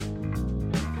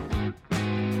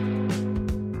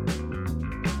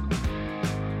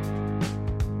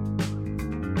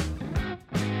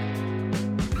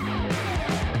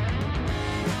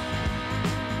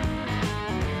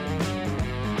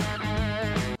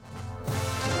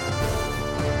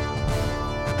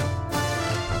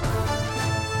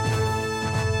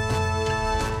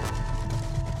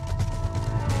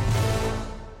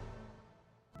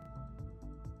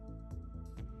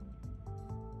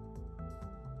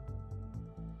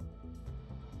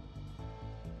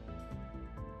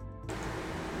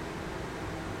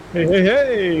Hey, hey,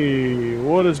 hey!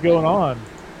 What is going on?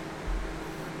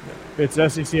 It's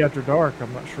SEC After Dark.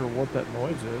 I'm not sure what that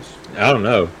noise is. I don't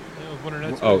know. Yeah, I was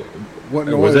wondering that Oh, too. What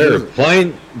was noise there a is it?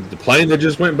 plane? The plane that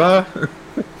just went by?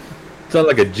 Sounded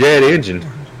like a jet engine.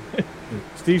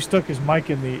 Steve stuck his mic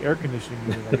in the air conditioning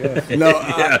unit, I guess. No,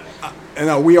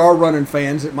 Yeah. we are running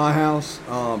fans at my house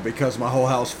because my whole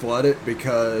house flooded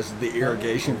because the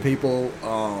irrigation people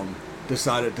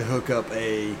decided to hook up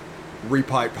a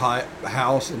repiped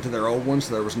house into their old one,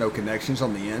 so there was no connections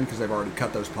on the end because they've already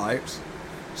cut those pipes.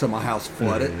 So my house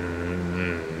flooded.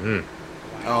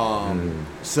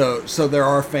 So there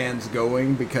are fans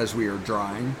going because we are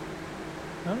drying.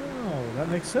 Oh, that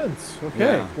makes sense. Okay.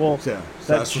 Yeah. Well, So that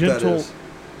that's what that gentle, is.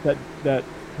 that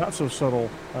not so subtle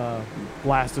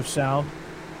blast of sound,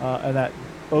 and that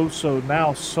oh so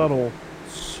now subtle,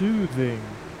 soothing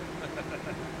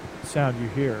sound you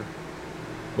hear.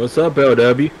 What's up,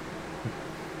 LW?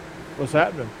 What's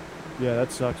happening? Yeah,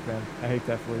 that sucks, man. I hate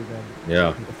that for you, man.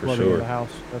 Yeah, The for flooding of the sure. house.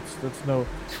 That's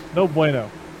no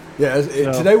bueno. Yeah,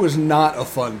 So- today was not a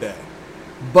fun day,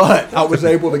 but I was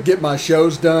able to get my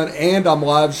shows done, and I'm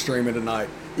live streaming tonight,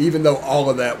 even though all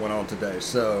of that went on today.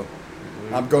 So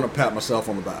I'm going to pat myself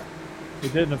on the back.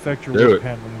 It didn't affect your Do wood it.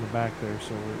 paneling in the back there,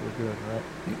 so we're good,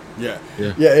 right? Yeah.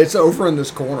 Yeah. yeah, it's over in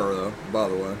this corner though. By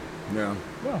the way, yeah,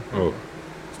 Well, Oh,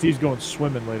 Steve's going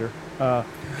swimming later. I've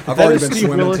that already is been Steve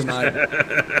swimming Willis.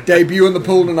 tonight. Debut in the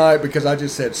pool tonight because I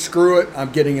just said screw it.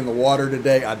 I'm getting in the water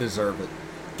today. I deserve it.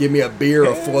 Give me a beer,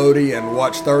 a floaty, and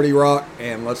watch 30 Rock,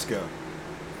 and let's go.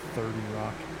 30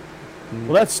 Rock.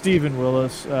 Well, that's Stephen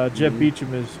Willis. Jeb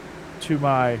Beecham is to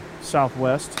my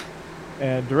southwest,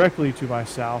 and directly to my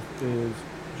south is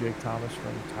Jake Thomas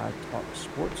from Tide Talk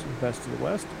Sports and Best of the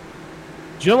West.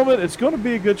 Gentlemen, it's going to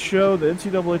be a good show. The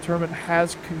NCAA tournament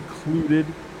has concluded.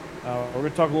 We're going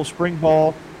to talk a little spring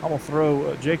ball. I'm going to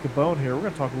throw Jake a bone here. We're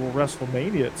going to talk a little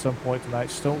WrestleMania at some point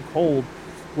tonight. Stone Cold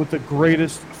with the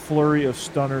greatest flurry of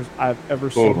stunners I've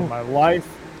ever seen in my life.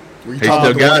 Were you He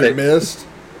talking still about the got one he it. missed?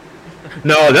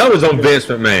 no, that was on Vince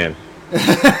McMahon.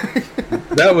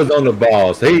 That was on the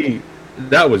boss.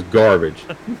 That was garbage.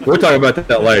 We'll talk about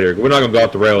that later. We're not going to go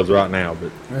off the rails right now,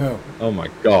 but Yeah. oh my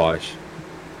gosh.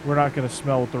 We're not going to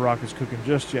smell what the Rock is cooking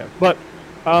just yet. But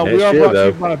we Next are year, brought to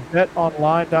you though. by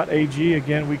betonline.ag.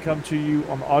 Again, we come to you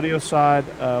on the audio side.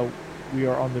 We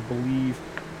are on the Believe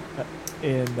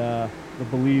in the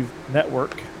Believe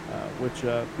network, which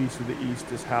Beast of the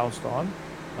East is housed on.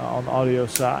 On the audio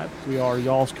side, we are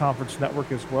Y'all's Conference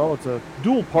Network as well. It's a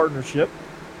dual partnership.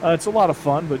 It's a lot of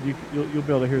fun, but you'll be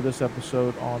able to hear this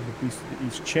episode on the Beast of the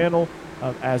East channel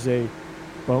as a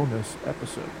bonus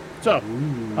episode. So,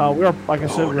 we are, like I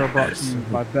said, we are brought to you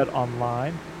by Bet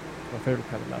Online. My favorite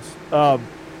kind of mess.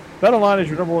 Bet Online is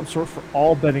your number one source for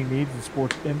all betting needs and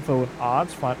sports info and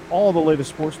odds. Find all the latest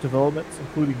sports developments,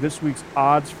 including this week's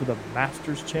odds for the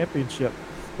Masters Championship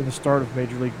and the start of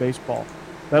Major League Baseball.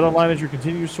 Bet Online is your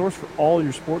continuous source for all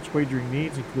your sports wagering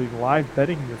needs, including live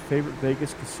betting and your favorite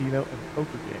Vegas, casino, and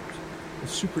poker games.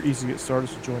 It's super easy to get started,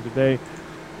 so join today.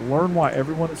 Learn why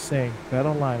everyone is saying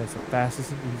BetOnline is the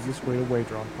fastest and easiest way to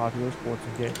wager on popular sports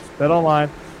and games. BetOnline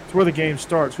is where the game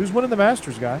starts. Who's winning the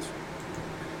Masters, guys?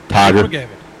 Tiger.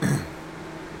 Gavin.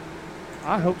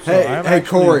 I hope so. Hey, I am hey,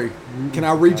 actually Corey, rooting can I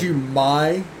for read Tiger. you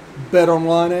my Bet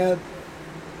Online ad?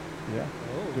 Yeah,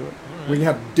 Oh, do it. We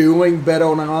have doing Bet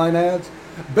Online ads.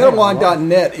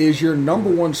 BetOnline.net is your number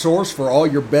one source for all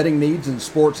your betting needs and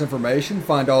sports information.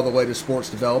 Find all the latest sports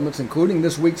developments, including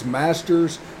this week's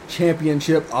Masters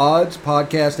Championship odds,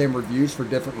 podcast, and reviews for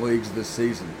different leagues this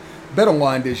season.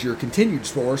 BetOnline is your continued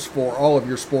source for all of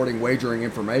your sporting wagering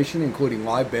information, including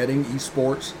live betting,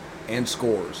 esports, and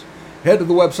scores. Head to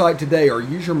the website today or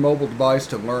use your mobile device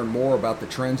to learn more about the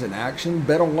trends in action.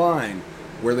 BetOnline,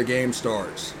 where the game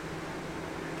starts.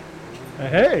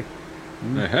 Hey,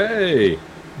 Hey.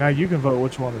 now you can vote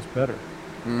which one is better.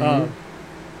 Mhm.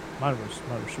 Mine was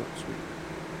short and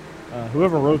sweet.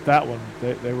 Whoever wrote that one,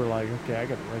 they were like, okay, I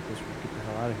got to write this one. Get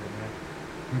the hell out of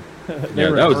here, man. They Yeah,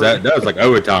 were that in was a hurry. that was like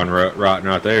overtime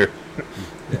right there.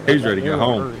 He's ready to They go were in a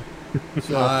home. hurry.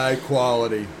 So, High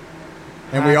quality.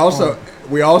 And High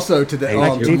we also today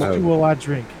Thank you. taste you while I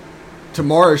drink.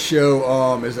 tomorrow's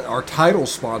show is our title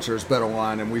sponsor is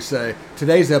BetOnline, and we say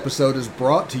today's episode is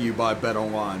brought to you by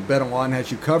BetOnline. BetOnline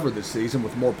has you covered this season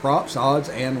with more props, odds,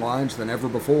 and lines than ever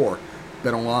before.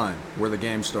 BetOnline, where the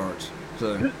game starts.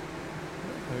 So There you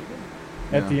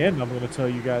go. At Yeah. the end, I'm going to tell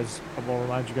you guys, I'm going to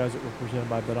remind you guys that we're presented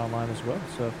by BetOnline as well.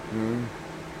 So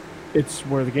it's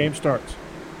where the game starts.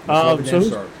 that's where the So game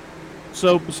who's- starts.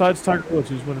 So besides Tiger Woods,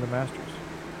 who's winning the Masters?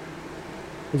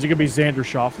 Is it going to be Xander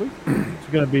Schauffele? Is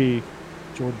it going to be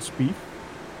Jordan Spieth?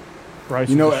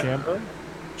 Bryson DeChambeau,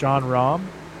 John Rahm.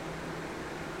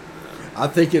 I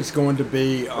think it's going to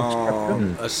be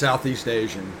a Southeast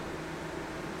Asian.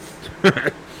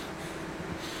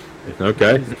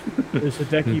 Okay. Is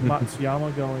Hideki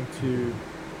Matsuyama going to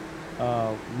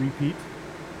repeat?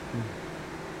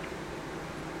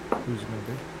 Who's it going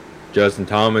to be? Justin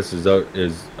Thomas is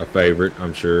a favorite,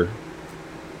 I'm sure.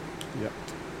 Yep.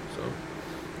 So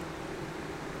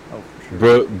Oh, for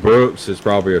sure. Brooks is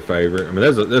probably a favorite. I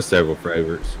mean, there's several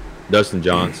favorites. Dustin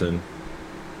Johnson.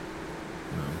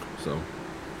 So.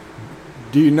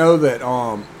 Do you know that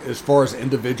as far as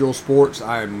individual sports,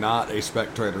 I am not a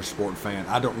spectator sport fan.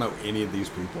 I don't know any of these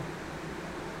people.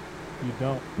 You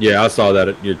don't. Yeah, I saw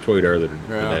that your tweet earlier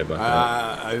today about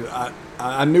that.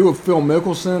 I knew of Phil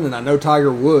Mickelson and I know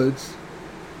Tiger Woods.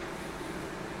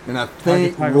 And I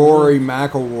think Tiger Rory Woods.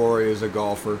 McIlroy is a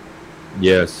golfer.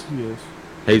 Yes, He is.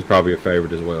 he's probably a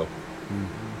favorite as well.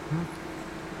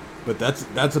 But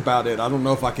that's about it. I don't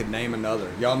know if I could name another.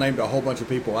 Y'all named a whole bunch of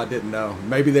people I didn't know.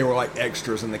 Maybe they were like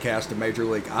extras in the cast of Major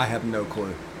League. I have no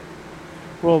clue.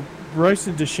 Well,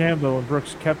 Bryson DeChambeau and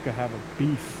Brooks Koepka have a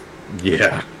beef.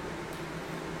 Yeah.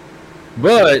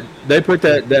 But they put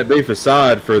that beef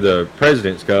aside for the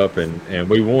President's Cup, and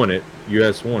we won it.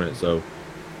 U.S. won it, so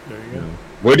There you go.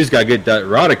 we just got to get that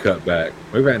Ryder Cup back.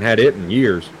 We haven't had it in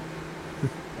years. I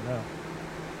know.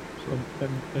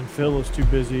 And Phil is too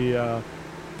busy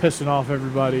pissing off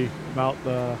everybody about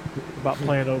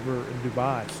playing over in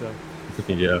Dubai. So,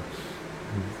 Yeah.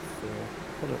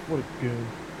 what a goon.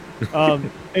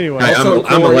 Anyway, Hey, Also,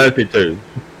 I'm a Corey- lefty too.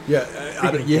 Yeah,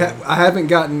 I haven't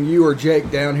gotten you or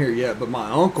Jake down here yet, but my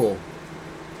uncle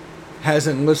has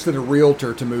enlisted a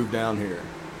realtor to move down here.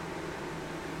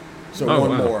 So Oh, one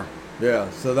wow. more. Yeah,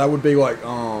 so that would be like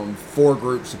 4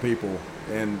 groups of people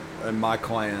in my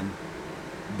clan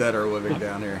that are living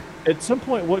down here. at some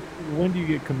point, when do you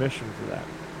get commission for that?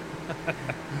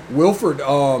 Wilford,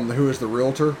 who is the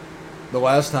realtor, the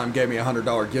last time gave me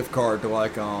 $100 gift card to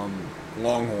like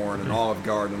Longhorn and Olive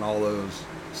Garden and all those.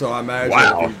 So I imagine,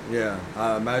 Wow.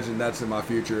 I imagine that's in my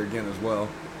future again as well.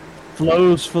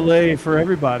 Flo's filet for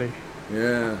everybody.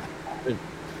 Yeah.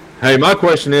 Hey, my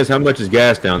question is, how much is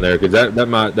gas down there? Because that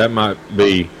might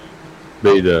be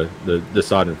the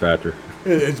deciding factor.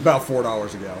 It's about $4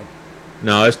 a gallon.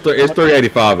 No, it's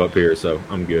 $3.85 up here, so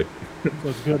I'm good. So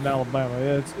it's good in Alabama.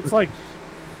 Yeah, it's like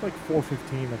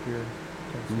 $4.15 up here.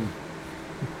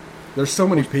 There's so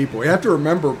many people. You have to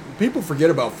remember, people forget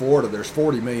about Florida. There's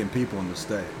 40 million people in the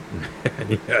state.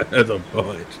 Yeah, that's a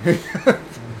bunch.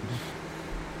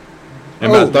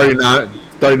 And about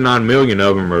 39 million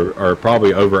of them are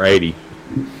probably over 80.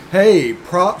 Hey,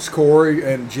 props Corey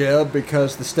and Jeb,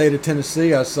 because the state of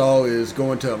Tennessee I saw is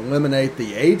going to eliminate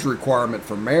the age requirement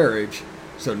for marriage.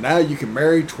 So now you can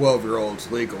marry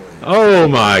 12-year-olds legally. Oh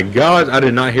my God, I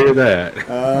did not hear that.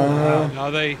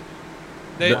 No, they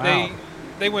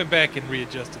went back and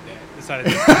readjusted that. Decided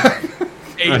that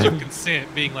age of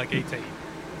consent being like 18.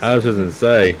 I was just gonna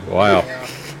say, wow.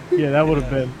 Yeah, that would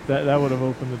have been that would have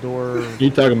opened the door.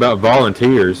 You talking about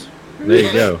volunteers? There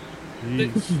you go.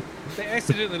 Jeez. They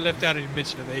accidentally left out any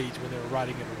mention of age when they were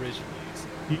writing it originally. So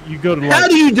You go to How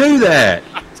like do you do that?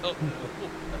 I don't know.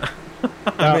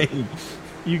 I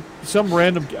mean, some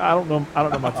random. I don't know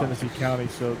my Tennessee county,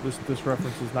 so this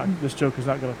reference is not. This joke is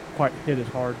not going to quite hit as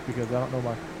hard because I don't know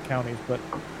my counties. But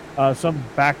some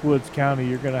backwoods county,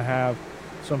 you're going to have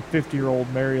some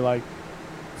 50-year-old marry like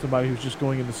somebody who's just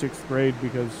going into 6th grade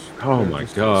because Oh they're my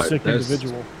just God, a sick that's-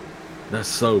 individual. that's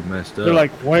so messed up. They're like,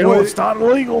 well, it's not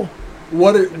illegal.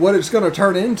 What it's going to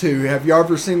turn into, have you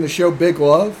ever seen the show Big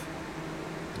Love?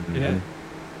 Yeah.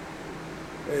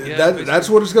 That's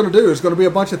what it's going to do. It's going to be a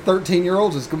bunch of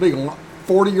 13-year-olds. It's going to be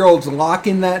 40-year-olds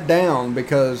locking that down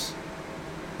because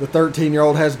the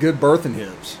 13-year-old has good birthing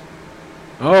hips.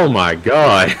 Oh my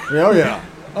God. Oh, yeah.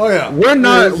 Oh, yeah. We're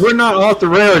not off the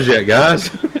rails yet, guys.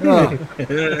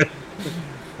 Yeah.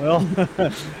 Well,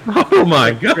 Oh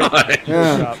my God.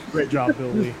 Yeah. great job,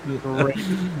 Billy. Great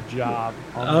job.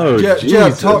 Oh, Jeb,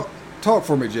 Jesus. talk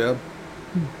for me, Jeb.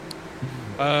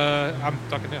 I'm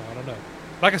talking now. I don't know.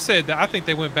 Like I said, I think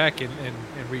they went back and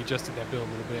readjusted that bill a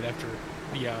little bit after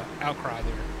the outcry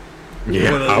there.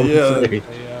 Yeah, I would Yeah. say.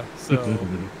 Yeah. So,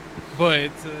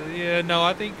 but no,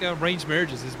 I think arranged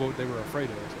marriages is what they were afraid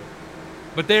of. So.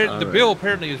 But the Alright. bill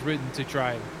apparently is written to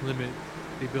try and limit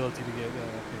the ability to get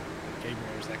gay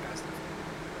marriage, that kind of stuff.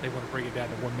 They want to bring it down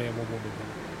to one man, one woman.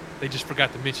 They just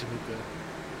forgot to mention that the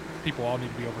people all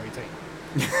need to be over 18.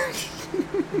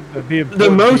 The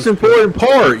most important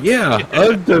part,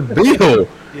 of the bill,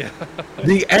 Yeah.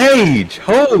 the age.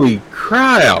 Holy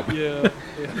crap! Yeah.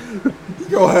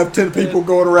 You'll have 10 people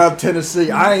going around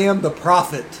Tennessee. I am the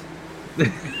prophet.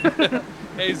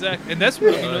 Exactly, and that's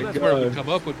where that's where it would God. come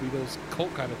up would be those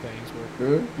cult kind of things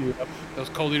where those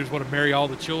cult leaders want to marry all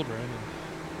the children. And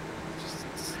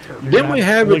it's terrible. You're Didn't gonna we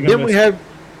have- have? really gonna Didn't we miss have?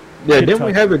 Yeah, kid didn't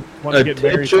we touch. have Want to a get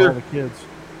married to all teacher? the kids.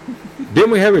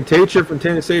 Didn't we have a teacher from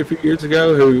Tennessee a few years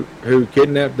ago who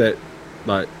kidnapped that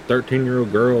like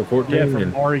 13-year-old girl or 14 Yeah, from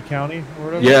and Maury County or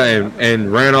whatever. yeah,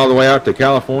 and ran all the way out to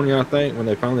California, I think, when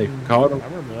they finally caught I him.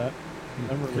 remember that.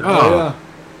 I remember that. Oh.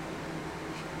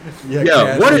 Yeah.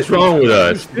 Yeah, what is wrong with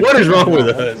us? What is wrong with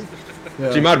us?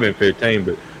 Yeah. She might have been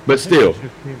 15, but still,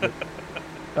 15, but,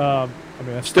 I mean,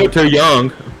 that's still too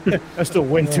young. That's still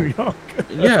way too young.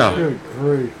 Yeah, Good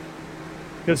grief.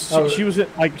 Because Oh. she was at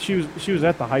she was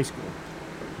at the high school.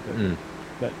 Mm.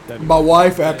 That My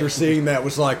wife, after seeing that,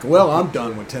 was like, "Well, I'm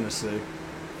done with Tennessee."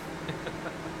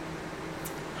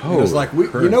 It was like, we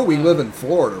live in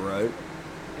Florida, right?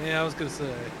 Yeah, I was gonna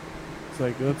say. it's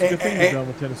like that's a good thing we're done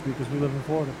with Tennessee because we live in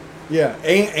Florida. Yeah,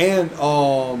 and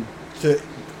to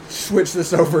switch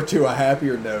this over to a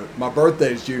happier note, my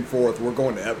birthday is June 4th. We're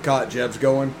going to Epcot. Jeb's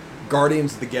going.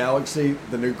 Guardians of the Galaxy,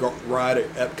 the new ride at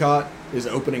Epcot, is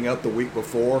opening up the week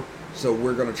before, so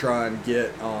we're going to try and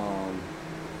get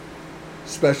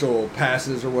special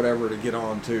passes or whatever to get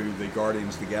on to the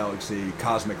Guardians of the Galaxy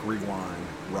Cosmic Rewind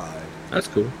ride. that's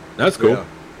cool. That's cool. Yeah.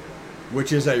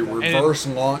 Which is a reverse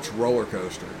launch roller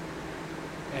coaster.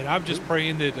 And I'm just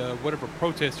praying that whatever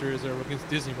protester is there against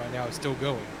Disney right now is still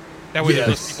going. That way, Yes.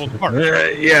 those people park.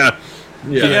 Yeah,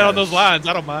 Yeah, on those lines,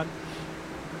 I don't mind.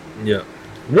 yeah.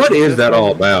 What is that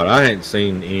all about? I hadn't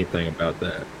seen anything about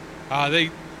that.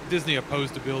 Disney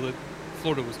opposed the bill that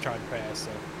Florida was trying to pass. So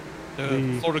the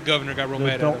The- Florida governor got real The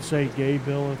mad at Don't him. Say Gay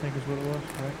bill, I think is what it was,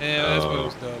 right? Yeah, that's what it Oh.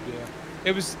 was dubbed. Yeah,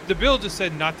 it was the bill just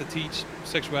said not to teach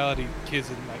sexuality to kids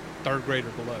in like 3rd grade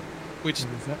or below, which And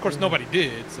is that of course really- nobody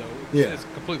did. So Yeah. it's a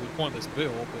completely pointless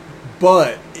bill.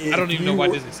 But But I don't even know why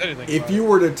Disney said anything. If about you it.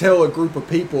 were to tell a group of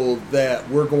people that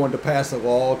we're going to pass a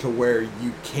law to where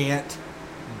you can't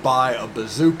buy a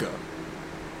bazooka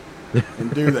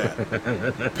and do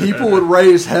that, people would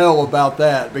raise hell about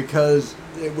that because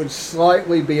it would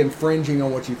slightly be infringing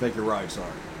on what you think your rights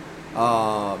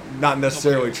are. Not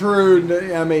necessarily true.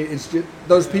 I mean, it's just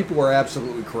those people are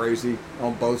absolutely crazy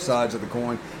on both sides of the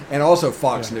coin, and also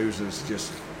Fox News is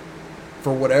just,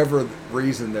 for whatever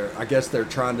reason, I guess they're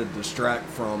trying to distract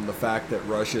from the fact that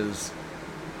Russia's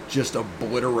just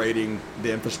obliterating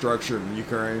the infrastructure in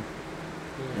Ukraine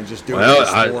and just doing Well, it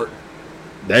for sport.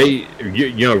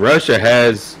 Russia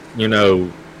has,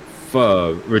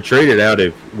 retreated out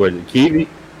of Kyiv,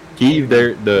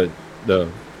 the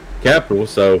capital.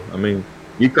 So I mean,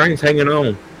 Ukraine's hanging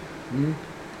on.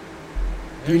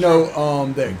 Do you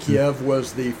know that Kiev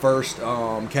was the first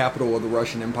capital of the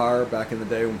Russian Empire back in the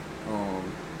day,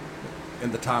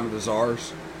 in the time of the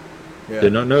Tsars? Yeah,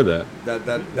 Did not know that.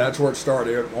 that's where it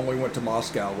started. It only went to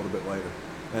Moscow a little bit later,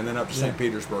 and then up to St. Yeah.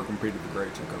 Petersburg when Peter the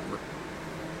Great took over.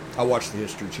 I watched the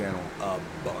History Channel a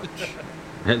bunch.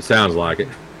 It sounds like it.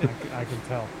 I can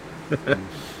tell.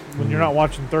 When you're not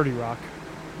watching 30 Rock.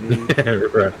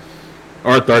 Right.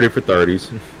 Or 30 for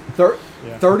 30s.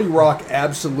 Yeah. 30 Rock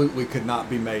absolutely could not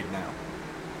be made now.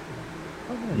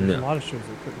 Oh, yeah, there's No. a lot of shows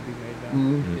that couldn't be made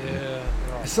now.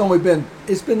 Yeah,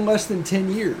 It's been less than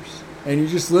 10 years, and you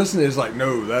just listen to it, it's like,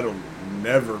 no, that'll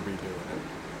never be doing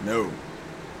it. No. it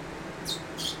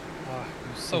was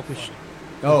so Like this funny.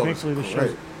 Oh, thankfully, the it's show's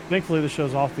great. thankfully the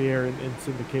show's off the air in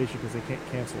syndication because they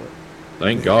can't cancel it.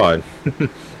 Thank God. Jeez.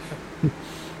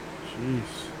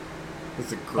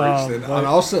 It's a great thing. but- And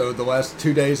also, the last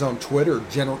 2 days on Twitter,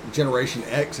 Generation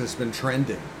X has been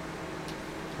trending.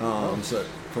 So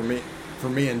for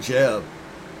me and Jeb,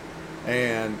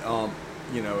 and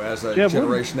as a Jeb,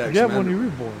 Generation when, X Jeb, member, when were you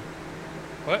born?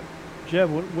 What? Jeb,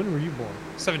 when were you born?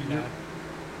 79.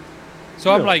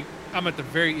 So I'm Really? I'm at the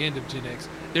very end of Gen X.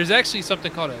 There's actually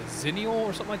something called a Xennial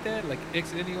or something like that, like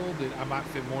Xennial that I might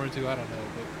fit more into. I don't know,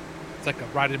 but it's like a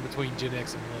right in between Gen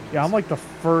X and Millennials. Yeah, I'm like the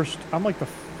first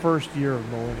year of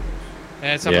millennials.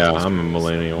 And it's not Yeah, much I'm a difference.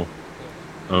 millennial,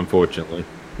 unfortunately.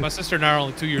 My sister and I are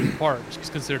only 2 years apart. She's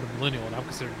considered a millennial, and I'm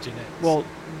considered Gen X. Well,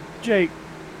 Jake,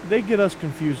 they get us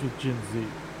confused with Gen Z. Like,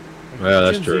 Yeah,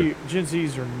 that's Gen true. Gen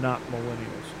Zs are not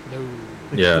millennials. no.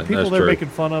 Yeah, the people that's they're true. making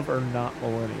fun of are not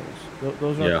millennials.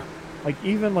 Those are Yeah. like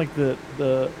even like the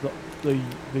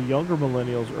younger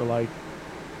millennials are like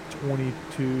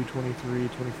 22, 23,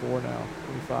 24 now,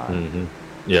 25. Hmm.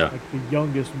 Yeah. Like the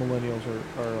youngest millennials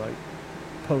are like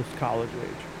post college age.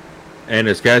 And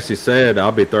as Cassie said,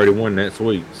 I'll be 31 next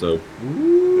week. So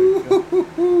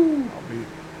Ooh.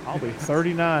 I'll be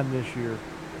 39 this year.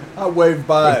 I waved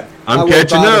by. I'm I waved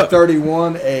catching by the up.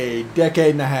 31 a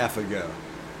decade and a half ago.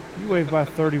 You waved by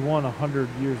 31 100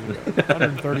 years ago.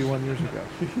 131 years ago.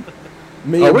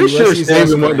 Me Are and we sure Ulysses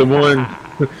Steven wasn't the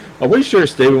Luscombe. one? Are we sure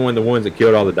Steven wasn't the ones that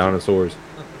killed all the dinosaurs?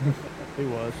 He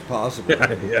was. Possibly.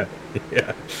 yeah.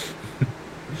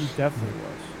 He definitely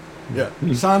was. Yeah.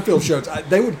 Seinfeld shows.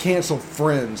 They would cancel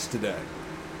Friends today.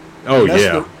 Oh And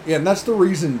that's yeah. and that's the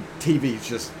reason TV's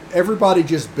just everybody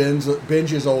just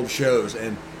binges old shows,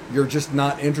 and you're just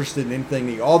not interested in anything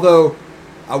new. Although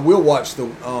I will watch the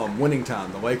Winning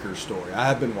Time, the Lakers story. I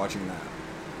have been watching that.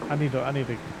 I need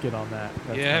to get on that.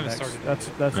 That's Yeah, I my haven't next, started it That's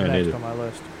yet. that's I need next it. on my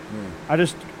list. Yeah.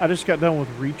 I just got done with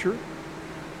Reacher.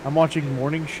 I'm watching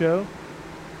Morning Show.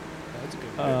 That's a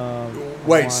good one. I'm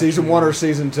Wait, season 1 or watching-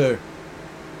 season 2?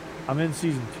 I'm in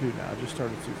season 2 now. I just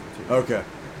started season 2. Okay.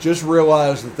 Just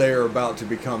realize that they are about to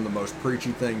become the most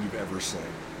preachy thing you've ever seen.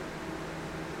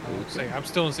 I would say I'm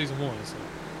still in season 1.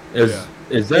 So.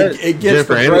 Is that It gets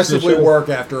Jennifer Aniston progressively show? work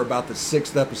after about the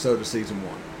 6th episode of season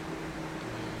 1.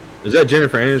 Is that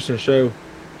Jennifer Aniston show?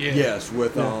 Yeah. Yes,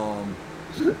 with Yeah.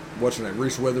 what's her name,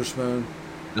 Reese Witherspoon.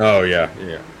 Oh yeah.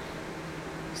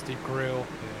 Steve Carell.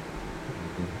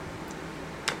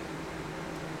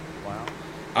 Wow.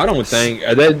 I don't think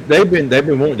they've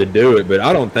been wanting to do it, but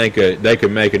I don't think they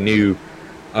could make a new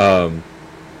Austin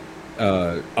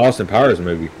Powers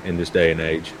movie in this day and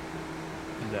age.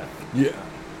 Yeah. Yeah.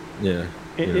 Yeah.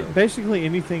 It basically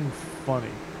anything funny.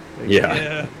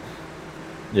 Yeah.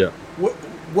 Yeah.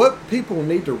 What people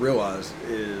need to realize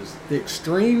is the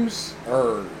extremes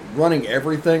are running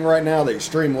everything right now, the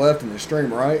extreme left and the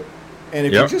extreme right. And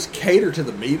if Yep. you just cater to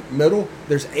the middle,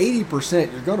 there's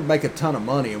 80%, you're going to make a ton of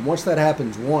money. And once that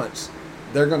happens once,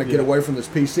 they're going to get Yeah. away from this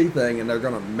PC thing, and they're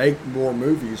going to make more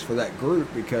movies for that group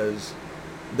because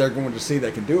they're going to see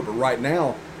they can do it. But right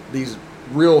now, these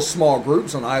real small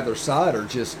groups on either side are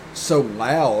just so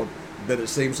loud that it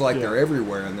seems like Yeah. they're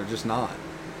everywhere, and they're just not.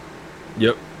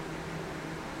 Yep.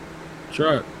 That's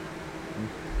right.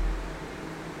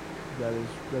 That is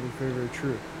very, very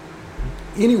true.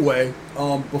 Anyway,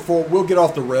 before we'll get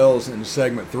off the rails in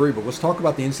segment 3, but let's talk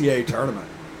about the NCAA tournament.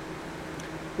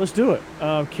 Let's do it.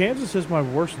 Kansas is my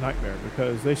worst nightmare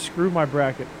because they screw my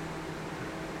bracket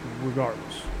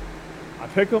regardless. I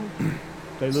pick them.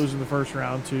 They lose in the first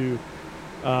round to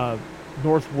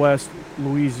Northwest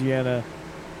Louisiana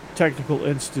Technical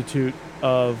Institute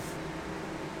of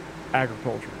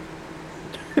Agriculture.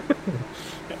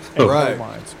 and Right. Coal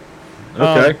mines.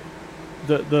 Okay.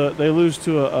 They lose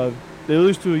to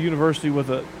a university with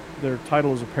their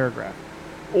title is a paragraph,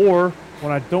 or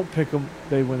when I don't pick them,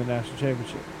 they win the national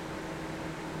championship.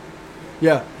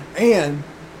 Yeah, and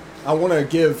I want to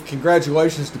give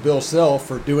congratulations to Bill Self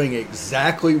for doing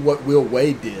exactly what Will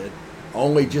Wade did,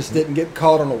 only just didn't get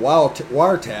caught on a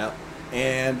wiretap,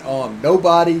 and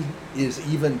nobody is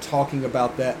even talking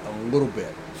about that a little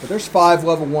bit. But there's 5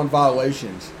 level 1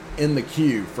 violations in the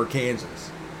queue for Kansas,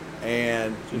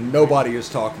 and nobody is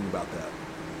talking about that.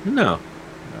 No.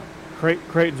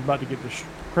 Creighton's about to get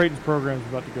Creighton's program is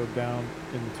about to go down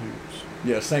in the tubes.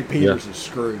 Yeah, St. Peter's is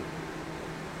screwed.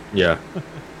 Yeah.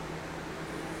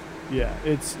 Yeah,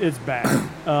 it's bad.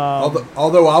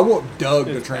 Although I want Doug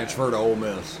to it's transfer to Ole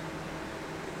Miss.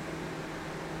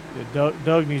 Yeah,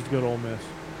 Doug needs to go to Ole Miss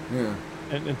Yeah.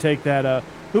 and take that.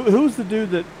 Who's the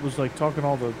dude that was like talking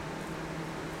all the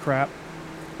crap,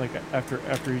 like after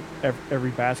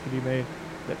every basket he made,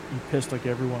 that he pissed like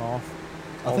everyone off.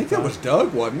 I think that was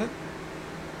Doug, wasn't it?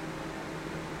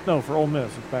 No, for Ole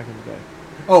Miss, it's back in the day.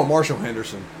 Oh, Marshall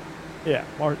Henderson. Yeah,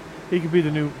 he could be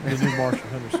the new Marshall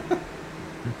Henderson.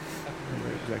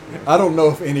 Exactly. I don't know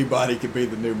if anybody could be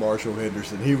the new Marshall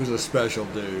Henderson. He was a special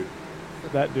dude.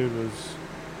 That dude was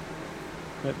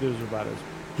about as.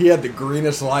 He had the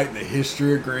greenest light in the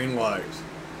history of green lights.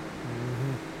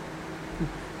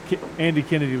 Andy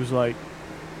Kennedy was like,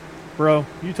 "Bro,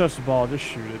 you touch the ball, just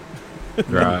shoot it.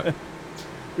 Right.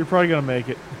 You're probably gonna make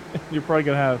it. You're probably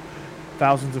gonna have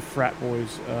thousands of frat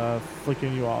boys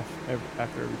flicking you off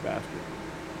after every basket."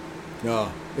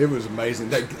 No, it was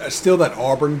amazing. Still that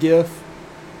Auburn gif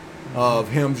of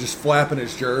him just flapping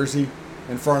his jersey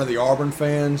in front of the Auburn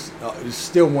fans is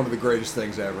still one of the greatest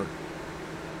things ever.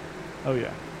 Oh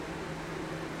yeah,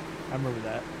 I remember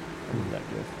that. I remember that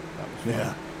gift. That was fun.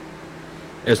 Yeah.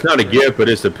 It's not a gift, but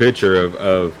it's a picture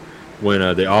of when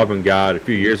the Auburn guy a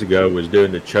few years ago was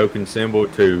doing the choking symbol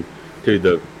to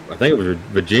the, I think it was a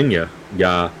Virginia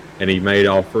guy, and he made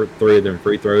all 3 of them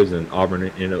free throws, and Auburn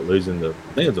ended up losing I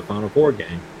think it was the Final Four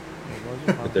game. It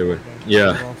was a But they were- fun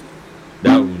game.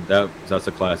 yeah. That's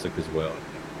a classic as well.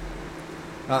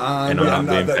 I And I'm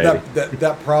not being petty.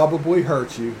 that probably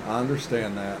hurts you. I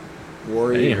understand that.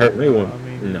 War It ain't Eagle. hurt me one. I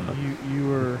mean, No. you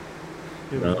were.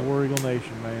 It was No. War Eagle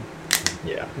Nation, man.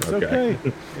 Yeah. It's okay.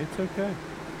 It's okay.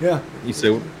 Yeah. You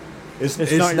see, It's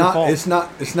It's not your not fault.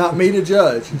 it's not me to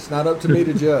judge. It's not up to me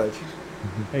to judge.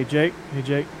 Hey Jake.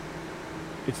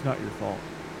 It's not your fault.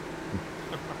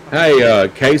 hey,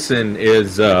 Kaysen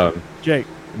is Jake.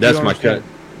 that's you my understand.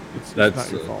 cut. It's That's,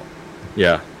 not your fault.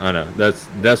 Yeah, I know.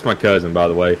 That's my cousin, by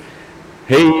the way.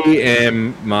 He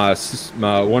and my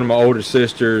one of my older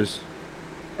sisters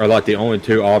are like the only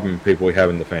two Auburn people we have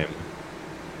in the family.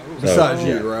 Besides Oh.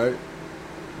 you, right?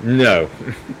 No,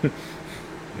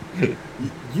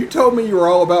 You told me you were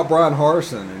all about Brian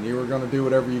Harsin and you were going to do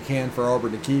whatever you can for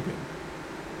Auburn to keep him.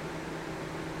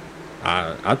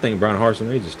 I think Brian Harsin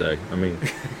needs to stay. I mean,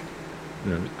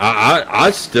 you know,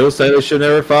 I still say they should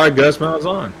never fire Gus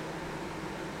Malzahn.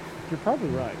 You're probably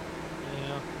right.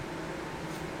 Yeah.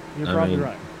 You're I probably mean,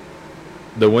 right.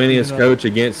 The winningest You know- coach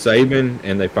against Saban,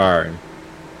 and they fire him.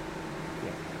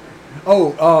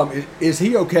 Oh, is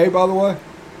he okay, by the way?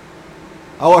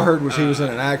 All I heard was he was in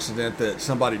an accident that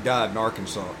somebody died in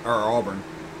Arkansas or Auburn.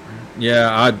 Yeah,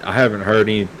 I haven't heard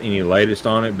any latest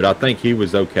on it, but I think he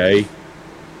was okay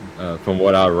from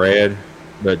what I read.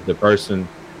 But the person,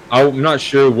 I'm not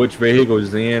sure which vehicle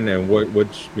was in and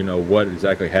what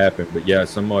exactly happened. But yeah,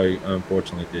 somebody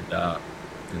unfortunately did die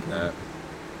in that.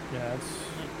 Yeah,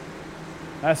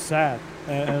 that's sad.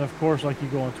 And of course, like you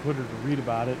go on Twitter to read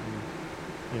about it,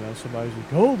 and somebody's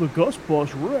like, "Oh, the Gus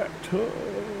bus wrecked."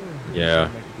 Yeah.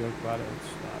 Make a joke about it.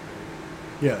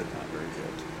 It's Yeah. not very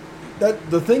good.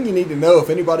 The thing you need to know, if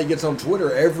anybody gets on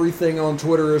Twitter, everything on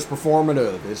Twitter is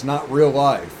performative. It's not real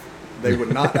life. They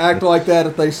would not act like that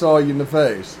if they saw you in the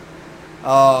face.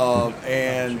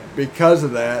 And because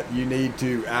of that, you need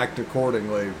to act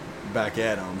accordingly back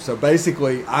at them. So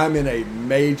basically, I'm in a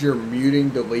major muting,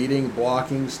 deleting,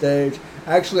 blocking stage.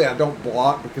 Actually, I don't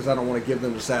block because I don't want to give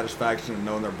them the satisfaction of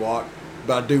knowing they're blocked.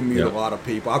 But I do mute a lot of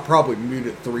people. I probably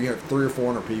muted 300 or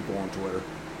 400 people on Twitter.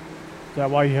 Is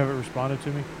that why you haven't responded to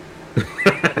me?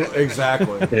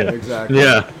 Exactly. Yeah. Exactly.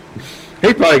 Yeah,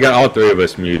 he probably got all three of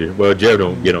us muted. Well, Jeff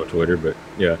don't get on Twitter, but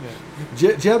yeah.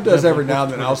 Jeb does every now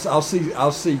and then. I'll see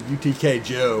UTK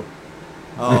Joe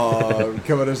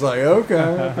coming. It's like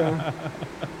okay.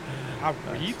 I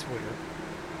read Twitter.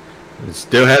 It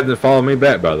still hasn't followed me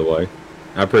back, by the way.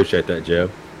 I appreciate that, Jeff.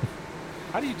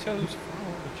 How do you tell who's following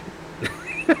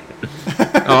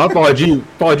Oh, I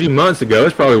followed you months ago.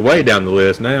 It's probably way down the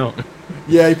list now.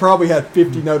 Yeah, he probably had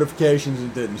 50 notifications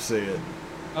and didn't see it.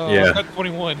 you? Yeah. I've got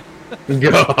 21.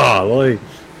 Golly.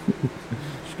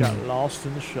 Just got lost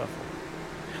in the shuffle.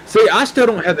 See, I still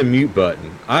don't have the mute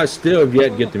button. I still have yet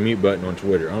to get the mute button on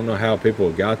Twitter. I don't know how people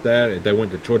have got that. If they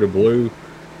went to Twitter Blue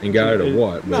and got it or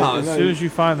what. But No, As soon as you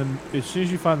find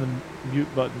the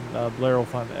mute button, Blair will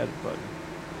find the edit button.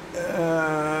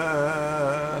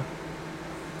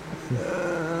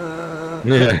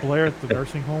 yeah. Blair at the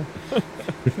nursing home.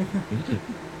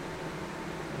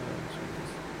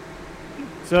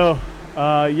 So,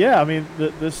 yeah, I mean,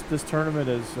 this tournament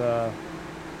is,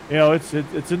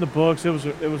 it's in the books. It was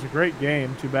a great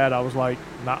game. Too bad I was like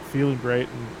not feeling great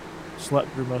and slept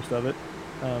through most of it.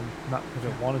 Not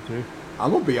because I wanted to.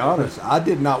 I'm gonna be honest. I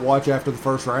did not watch after the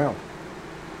first round.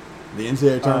 The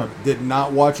NCAA tournament. Did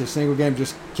not watch a single game.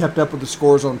 Just kept up with the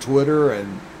scores on Twitter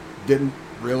and didn't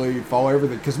really follow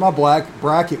everything because my black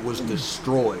bracket was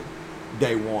destroyed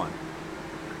day one.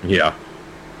 Yeah.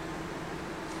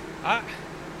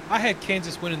 I had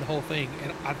Kansas winning the whole thing,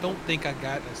 and I don't think I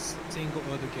got a single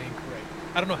other game correct.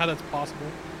 I don't know how that's possible,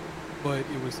 but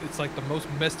it's like the most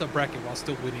messed up bracket while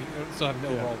still winning. So I'm the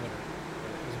overall winner.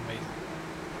 It was amazing.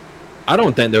 I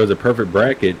don't think there was a perfect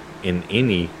bracket in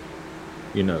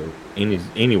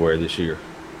anywhere this year.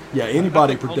 Yeah,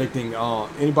 anybody predicting,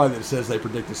 anybody that says they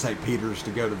predicted St. Peter's to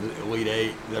go to the Elite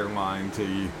Eight, they're lying to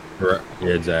you. Right. Yeah,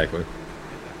 exactly.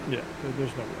 Yeah,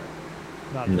 there's no way.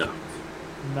 Not a No. chance.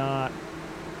 Not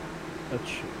a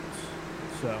chance.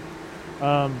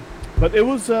 So, but it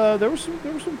was there were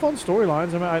some fun storylines.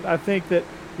 I mean, I think that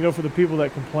for the people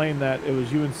that complain that it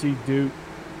was UNC, Duke,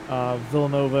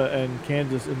 Villanova, and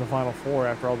Kansas in the Final Four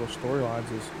after all those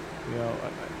storylines is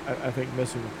I think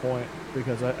missing the point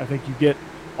because I think you get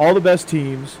all the best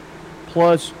teams,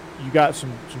 plus you got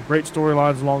some great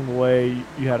storylines along the way.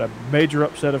 You had a major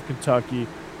upset of Kentucky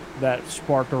that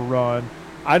sparked a run.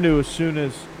 I knew as soon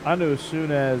as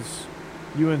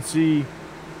UNC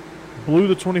blew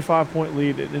the 25-point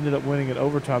lead and ended up winning in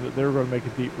overtime that they were going to make a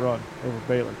deep run over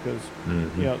Baylor because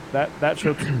that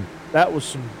showed that was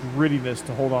some grittiness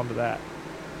to hold on to that.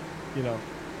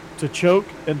 To choke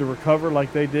and to recover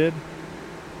like they did,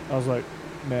 I was like,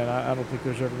 man, I don't think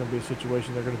there's ever going to be a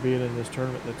situation they're going to be in this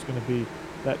tournament that's going to be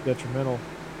that detrimental.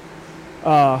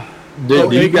 Do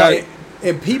you guys?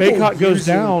 And people Baycott goes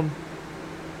down,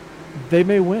 they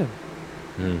may win.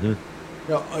 Mm-hmm.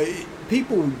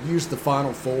 People use the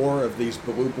Final Four of these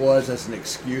Blue Bloods as an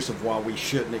excuse of why we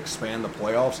shouldn't expand the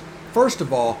playoffs. First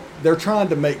of all, they're trying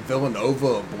to make Villanova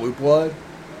a Blue Blood,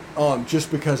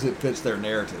 just because it fits their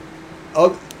narrative.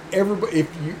 Everybody,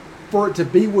 for it to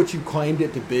be what you claimed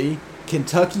it to be,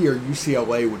 Kentucky or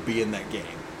UCLA would be in that game,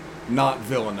 not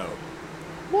Villanova.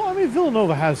 Well, I mean,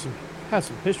 Villanova has some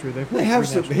history. They have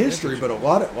some history, but a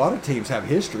lot of teams have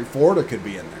history. Florida could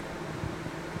be in there.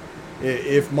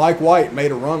 If Mike White made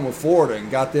a run with Florida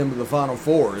and got them to the Final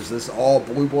Four, is this all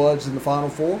Blue Bloods in the Final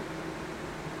Four?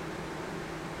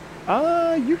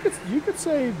 You could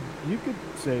say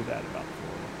that about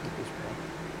Florida at this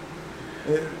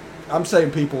point. I'm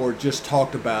saying people are just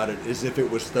talked about it as if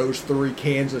it was those three: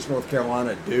 Kansas, North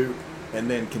Carolina, Duke, and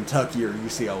then Kentucky or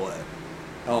UCLA.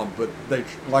 But they,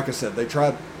 like I said, they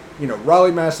tried.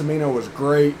 Riley Massimino was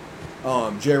great.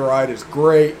 Jay Wright is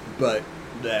great, but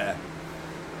they're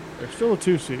still a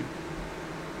 2 seed.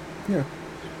 Yeah,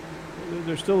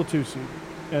 they're still a 2 seed,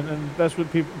 and that's what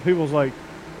people's like.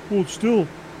 Well, it's still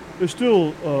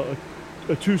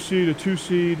a 2 seed,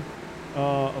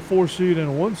 a 4 seed, and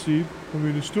a 1 seed. I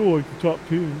mean, it's still like the top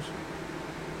teams.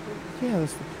 Yeah,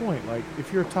 that's the point. Like,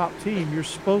 if you're a top team, you're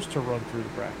supposed to run through the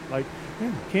bracket. Like,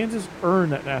 Kansas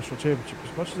earned that national championship.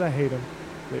 As much as I hate them,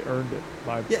 they earned it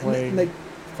by playing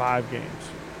 5 games.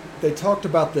 They talked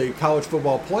about the college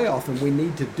football playoff, and we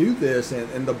need to do this,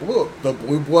 and the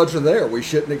Blue Bloods are there. We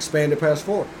shouldn't expand it past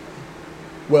 4.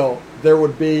 Well, there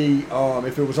would be,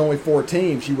 if it was only 4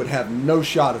 teams, you would have no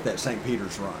shot at that St.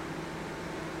 Peter's run.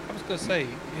 I was going to say,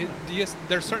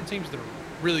 there's certain teams that are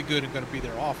really good and going to be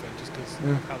there often just because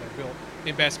of how they're built.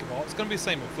 In basketball, it's going to be the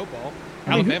same in football.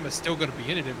 Alabama's still going to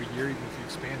be in it every year, even if you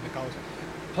expand the college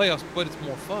playoffs, but it's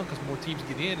more fun because more teams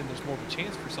get in and there's more of a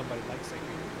chance for somebody like St.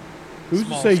 Peter. Who's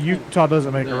to say Utah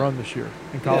doesn't make a run this year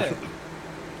in college? Yeah.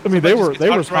 I mean, they were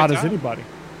as hot as anybody.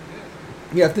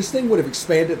 Yeah, if this thing would have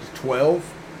expanded to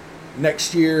 12,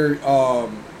 next year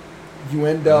you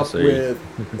end up with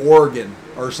Oregon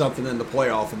or something in the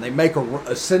playoff, and they make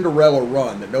a Cinderella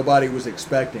run that nobody was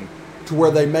expecting, to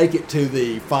where they make it to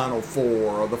the Final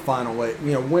Four or the Final 8,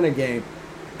 win a game,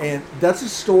 and that's a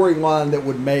storyline that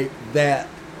would make that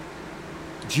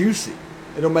juicy.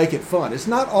 It'll make it fun. It's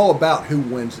not all about who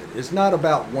wins it. It's not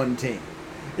about one team.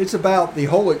 It's about the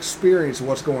whole experience of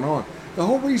what's going on. The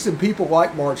whole reason people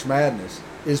like March Madness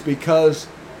is because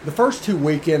the first 2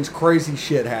 weekends, crazy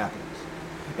shit happens.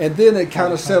 And then it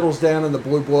kind of settles down in the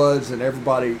Blue Bloods and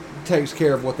everybody takes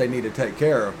care of what they need to take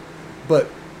care of. But,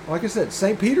 like I said,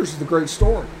 St. Peter's is the great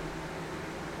story.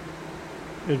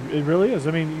 It really is.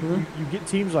 I mean, you get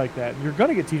teams like that. And you're going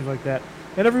to get teams like that.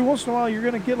 And every once in a while, you're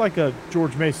going to get like a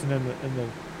George Mason in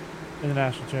the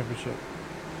national championship,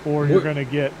 or you're going to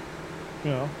get,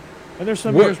 and there's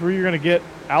some years where you're going to get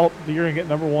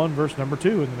number 1 versus number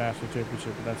 2 in the national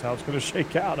championship, and that's how it's going to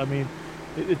shake out. I mean,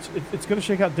 it's going to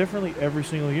shake out differently every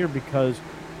single year because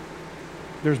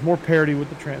there's more parity with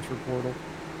the transfer portal.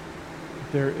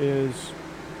 There is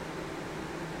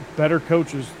better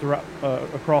coaches throughout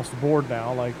across the board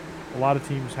now. Like, a lot of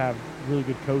teams have really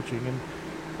good coaching, and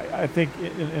I think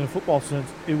in a football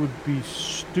sense, it would be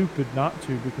stupid not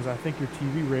to, because I think your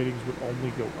TV ratings would only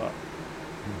go up.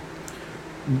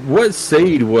 What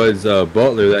seed was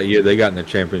Butler that year they got in the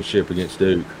championship against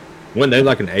Duke? Weren't they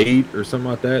like an 8 or something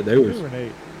like that? They were an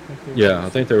 8. I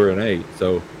think they were an 8.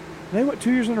 So they went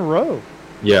 2 years in a row.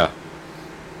 Yeah.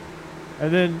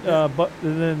 And then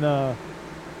the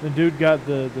dude got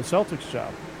the Celtics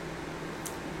job.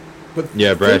 But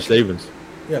Brad Stevens.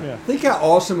 Yeah. Think how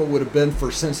awesome it would have been for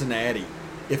Cincinnati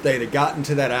if they had gotten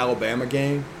to that Alabama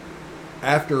game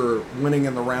after winning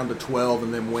in the round of 12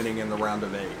 and then winning in the round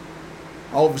of 8.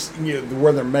 All of a sudden,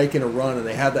 where they're making a run and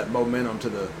they have that momentum to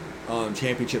the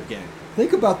championship game.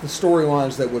 Think about the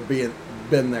storylines that would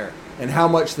been there and how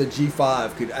much the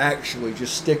G5 could actually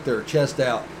just stick their chest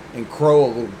out and crow a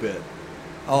little bit.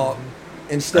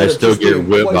 Instead they of still just get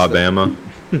whipped by Bama.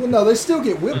 Well, no, they still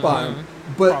get whipped by them.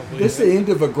 But probably, this is the end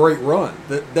of a great run.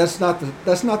 That's not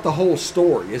the whole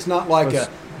story. It's not like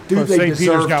do they St.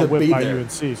 deserve Peter's got to whipped be by there? UNC,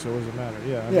 so it doesn't matter.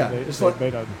 Yeah, I mean, they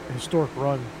made a historic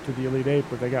run to the Elite Eight,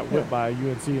 but they got whipped by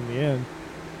UNC in the end.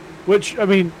 Which, I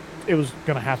mean, it was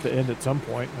going to have to end at some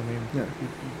point. I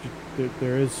mean,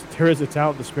 there is a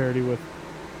talent disparity with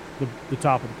the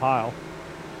top of the pile,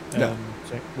 and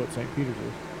what St. Peter's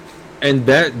is. And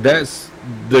that's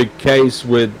the case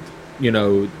with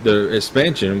the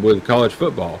expansion with college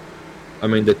football. I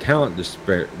mean, the talent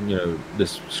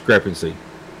discrepancy.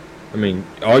 I mean,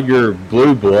 all your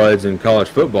blue bloods in college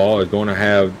football is going to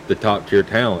have the top tier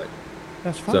talent.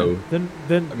 That's fine. So, then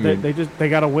they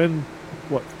got to win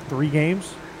what 3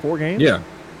 games, 4 games? Yeah.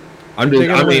 They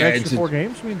got to win extra 4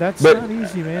 games. I mean, that's not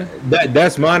easy, man.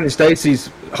 That's mine and Stacy's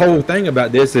whole thing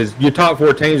about this is your top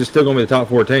 4 teams are still going to be the top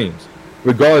 4 teams,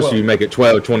 regardless if you make it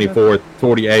 12, 24,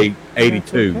 48,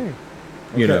 82. Okay.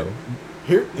 You know.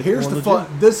 Here's the fun.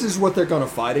 This is what they're going to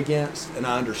fight against, and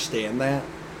I understand that.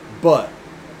 But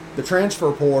the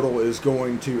transfer portal is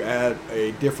going to add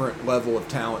a different level of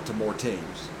talent to more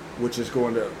teams, which is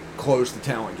going to close the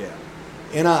talent gap.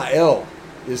 NIL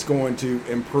is going to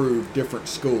improve different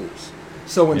schools.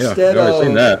 So instead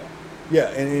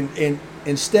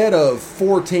instead of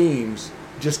 4 teams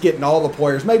just getting all the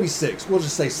players, maybe 6, we'll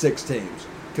just say 6 teams,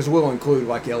 because we'll include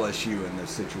like LSU in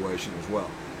this situation as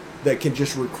well, that can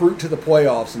just recruit to the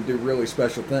playoffs and do really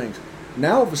special things.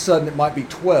 Now all of a sudden it might be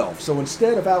 12. So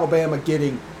instead of Alabama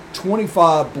getting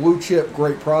 25 blue chip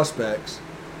great prospects,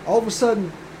 all of a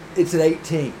sudden it's at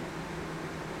 18.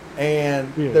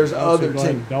 And there's other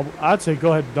teams. I'd say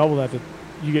go ahead and double that.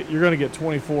 You're going to get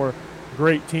 24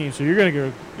 great teams. So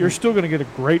you're still going to get a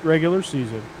great regular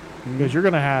season, because you're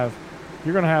going to have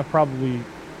probably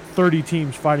 30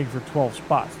 teams fighting for 12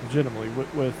 spots legitimately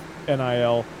with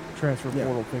NIL, transfer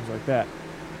portal, things like that.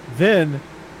 Then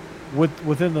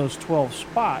within those 12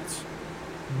 spots,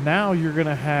 now you're going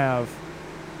to have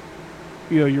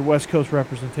your West Coast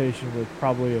representation with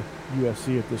probably a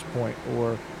USC at this point,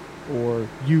 or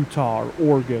Utah or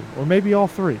Oregon, or maybe all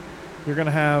 3. You're going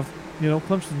to have,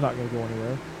 Clemson's not going to go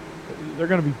anywhere. They're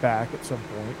going to be back at some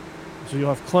point. So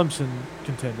you'll have Clemson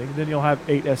contending. Then you'll have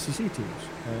 8 SEC teams,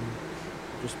 and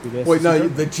just be the SEC. Wait, no,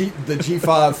 the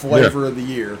G5 flavor of the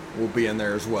year will be in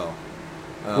there as well.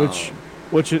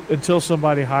 Which until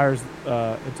somebody hires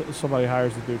the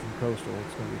dude from Coastal,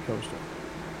 it's going to be Coastal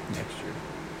next year.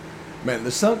 Man,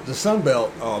 the Sun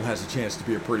Belt has a chance to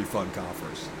be a pretty fun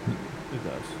conference. It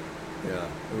does. Yeah.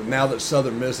 Now that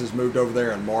Southern Miss has moved over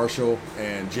there, and Marshall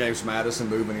and James Madison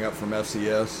moving up from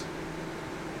FCS,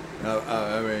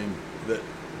 I mean,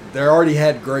 they already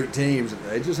had great teams.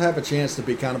 They just have a chance to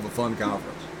be kind of a fun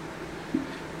conference.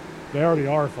 They already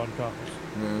are a fun conference.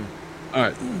 Mm-hmm. All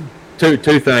right.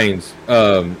 Two things.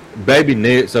 Baby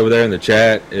Nitz over there in the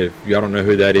chat, if y'all don't know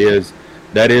who that is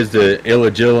the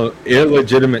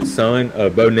illegitimate son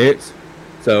of Bo Nitz.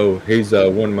 So he's one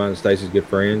of mine and Stacy's good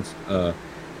friends.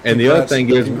 And the other thing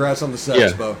is, congrats on the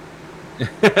sex, Bo.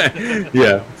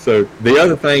 Yeah. So the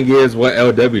other thing is what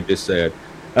LW just said.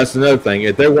 That's another thing.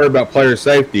 If they worry about player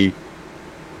safety,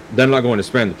 they're not going to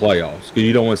spend the playoffs, because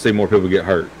you don't want to see more people get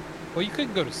hurt. Well, you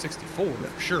couldn't go to 64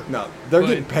 for sure. No, they're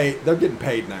getting paid. They're getting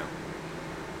paid now.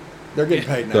 They're getting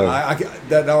paid now. So,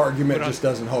 that argument just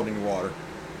doesn't hold any water.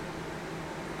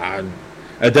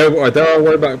 If they're all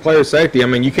worried about player safety, I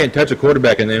mean, you can't touch a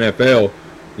quarterback in the NFL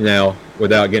now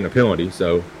without getting a penalty.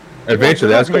 So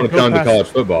eventually that's going to come to college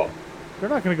football. They're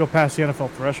not going to go past the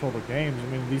NFL threshold of games. I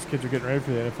mean, these kids are getting ready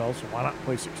for the NFL, so why not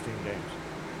play 16 games?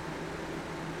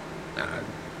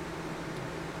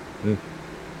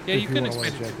 Yeah, you could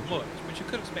expand it too much, but you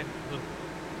could expand it a little.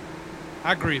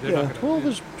 I agree. They're not going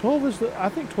to. 12 is. I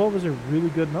think 12 is a really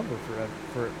good number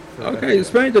for Okay,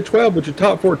 expand it to 12, but your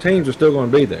top 4 teams are still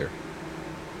going to be there.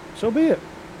 So be it.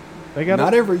 They got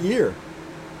not every year.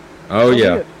 Oh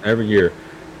yeah, every year.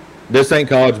 This ain't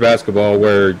college basketball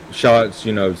where shots,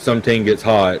 some team gets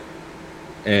hot,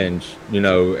 and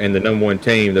and the number 1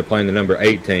 team, they're playing the number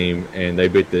 8 team, and they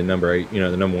beat the number 8,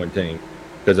 the number 1 team,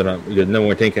 because the number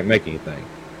 1 team can't make anything.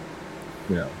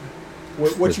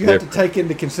 What you have to take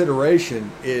into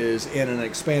consideration is in an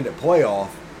expanded playoff,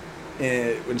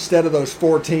 instead of those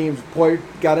 4 teams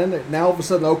got in there, now all of a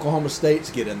sudden Oklahoma State's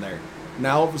get in there.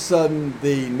 Now all of a sudden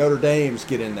the Notre Dame's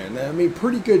get in there. I mean,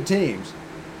 pretty good teams.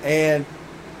 And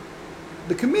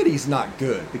the committee's not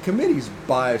good. The committee's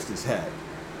biased as heck.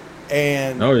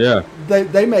 And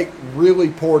they make really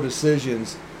poor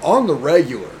decisions on the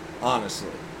regular,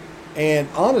 honestly. And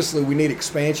honestly, we need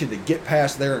expansion to get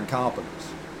past their incompetence.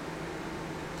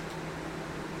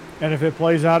 And if it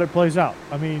plays out, it plays out.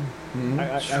 I mean,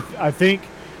 I think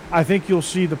you'll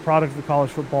see the product of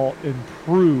college football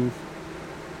improve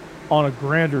on a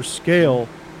grander scale.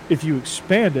 If you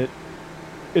expand it,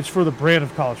 it's for the brand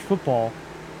of college football,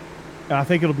 and I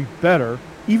think it'll be better,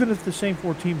 even if the same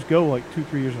 4 teams go like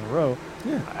 2-3 years in a row.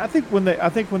 Yeah, I think when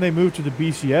they move to the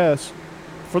BCS,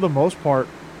 for the most part,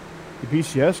 the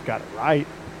BCS got it right.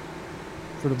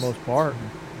 For the most part,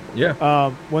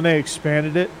 yeah. When they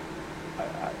expanded it,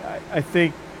 I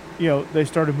think they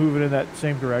started moving in that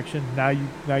same direction. Now you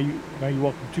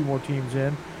welcome 2 more teams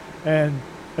in. And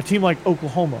a team like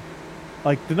Oklahoma,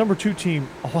 like the number 2 team,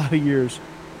 a lot of years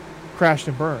crashed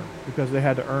and burned because they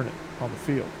had to earn it on the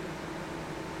field.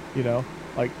 You know,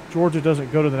 like Georgia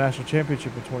doesn't go to the national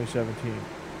championship in 2017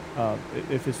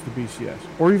 if it's the BCS,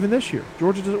 or even this year.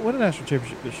 Georgia doesn't win a national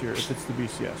championship this year if it's the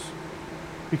BCS,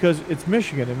 because it's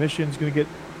Michigan, and Michigan's going to get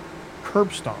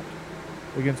curb stomped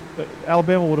against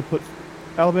Alabama. Would have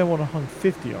hung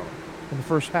 50 on them in the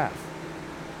first half.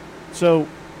 So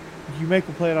you make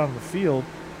them play it out on the field.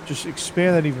 Just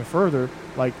expand that even further.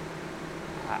 Like,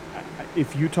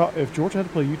 if Georgia had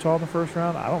to play Utah in the first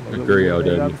round, I don't know that we would have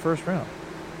made it out of the first round,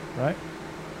 right?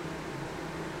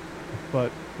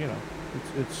 But you know,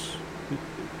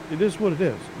 it is what it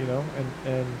is, you know,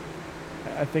 and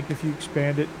I think if you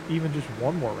expand it even just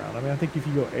one more round, I mean, I think if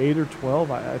you go 8 or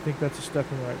 12, I think that's a step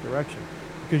in the right direction,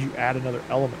 because you add another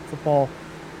element. Football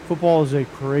is a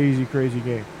crazy, crazy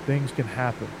game. Things can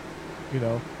happen, you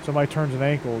know. Somebody turns an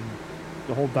ankle, and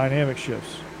the whole dynamic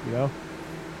shifts, you know.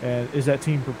 And is that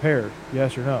team prepared?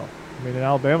 Yes or no? I mean, in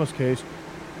Alabama's case,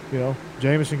 you know,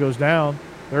 Jameson goes down.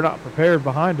 They're not prepared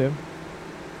behind him,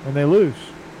 and they lose.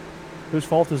 Whose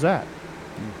fault is that?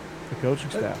 The coaching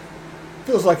staff.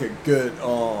 Feels like a good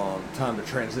time to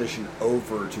transition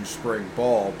over to spring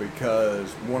ball, because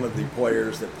one of the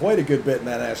players that played a good bit in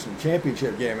that national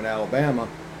championship game in Alabama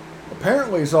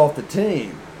apparently is off the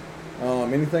team.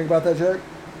 Anything about that, Jake?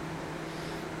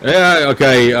 Yeah,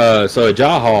 okay. So at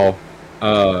Jaw Hall,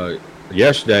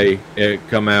 yesterday it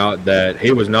come out that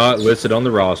he was not listed on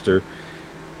the roster.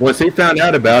 Once he found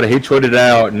out about it, he tweeted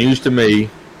out news to me,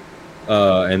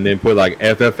 and then put like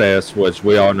FFS, which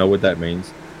we all know what that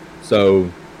means.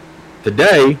 So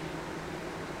today,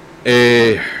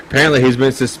 apparently he's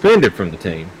been suspended from the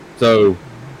team. So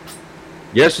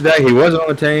yesterday he wasn't on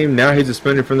the team. Now he's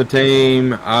suspended from the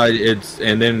team.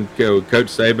 And then Coach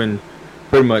Saban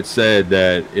pretty much said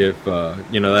that if they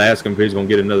asked him if he's going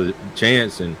to get another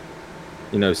chance, and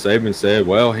Saban said,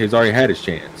 well, he's already had his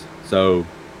chance. So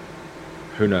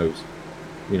who knows?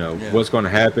 What's going to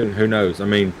happen? Who knows? I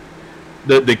mean,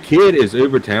 the kid is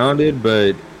uber talented,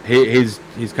 but he's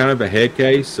kind of a head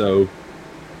case. So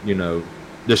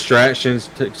distractions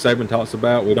Saban talks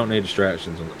about. We don't need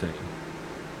distractions on the team.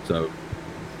 So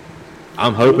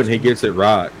I'm hoping he gets it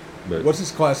right. But what's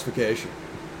his classification?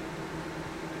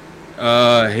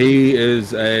 He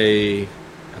is I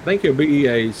think he'll be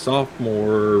a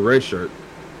sophomore redshirt.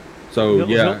 So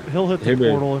he'll hit the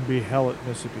portal and be hell at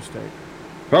Mississippi State.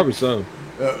 Probably so.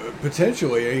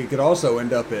 Potentially, he could also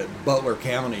end up at Butler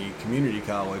County Community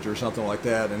College or something like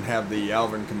that, and have the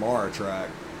Alvin Kamara track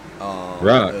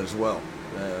right as well.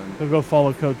 He'll go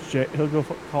follow Coach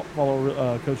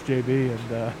follow Coach JB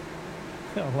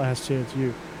and Last Chance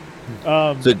U.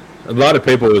 So a lot of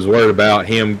people was worried about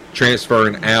him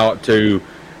transferring out to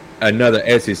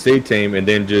another SEC team and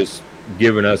then just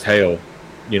giving us hell,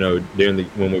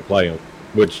 when we play them,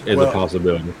 which is a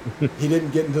possibility. He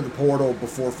didn't get into the portal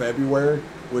before February,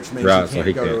 which means he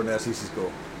can't go to an SEC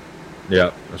school.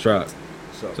 Yeah, that's right.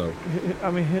 So I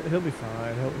mean, he'll be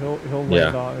fine. He'll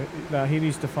land on. Now he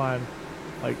needs to find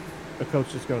like a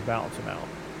coach that's going to balance him out.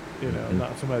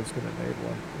 Not somebody that's going to enable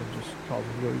him and just cause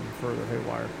him to go even further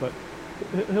haywire. But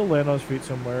he'll land on his feet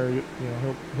somewhere.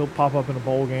 He'll pop up in a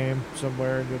bowl game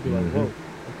somewhere, and you'll be like, whoa,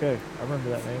 okay, I remember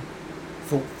that name.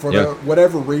 For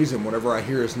whatever reason, whenever I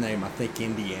hear his name, I think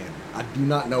Indiana. I do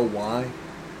not know why.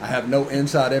 I have no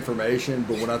inside information,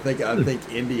 but when I think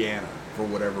Indiana for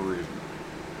whatever reason.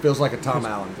 Feels like a Tom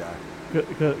Allen guy.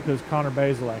 Because Connor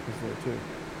Bazelak is there too.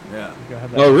 Yeah.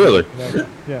 Oh, really?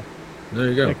 Yeah. There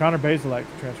you go. Yeah, Connor Bazelak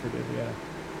transferred to Indiana.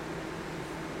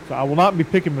 So I will not be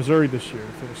picking Missouri this year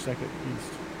to finish second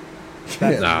East. We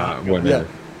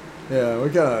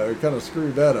kind of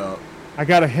screwed that up. I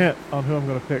got a hint on who I'm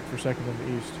going to pick for second in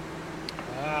the East.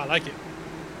 I like it.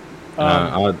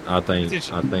 I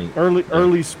think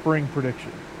early spring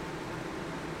prediction.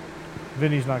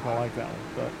 Vinny's not going to like that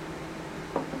one,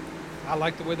 but I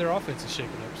like the way their offense is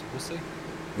shaping up, so we'll see.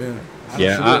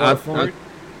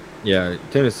 Yeah.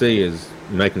 Tennessee is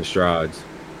making strides.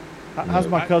 How's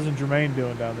my cousin Jermaine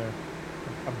doing down there?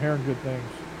 I'm hearing good things.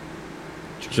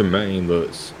 Jermaine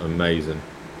looks amazing.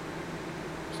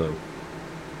 So,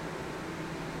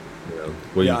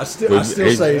 I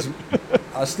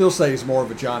still say he's more of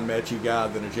a John Mechie guy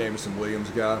than a Jameson Williams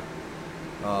guy.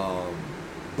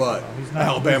 But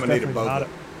Alabama needed both.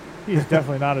 He's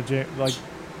definitely not a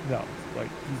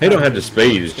he don't have the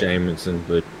speed as Jameson,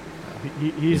 but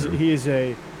he is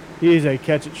a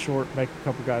catch it short, make a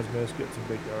couple guys miss, get some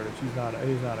big yardage.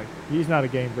 He's not a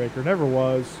game breaker. Never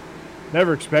was.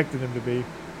 Never expected him to be.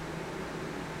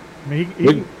 I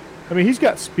mean, I mean, he's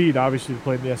got speed obviously to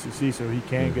play in the SEC, so he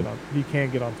can get on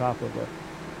top of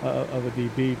a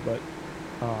DB, but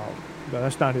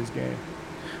that's not his game.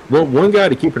 Well, one guy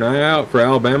to keep an eye out for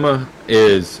Alabama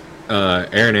is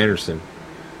Aaron Anderson.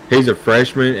 He's a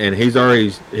freshman, and he's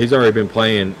already been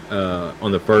playing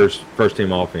on the first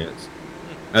team offense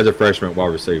as a freshman wide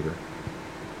receiver.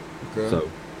 Okay.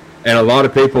 So, and a lot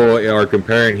of people are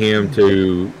comparing him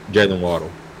to Jalen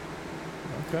Waddle.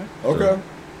 Okay.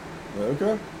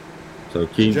 So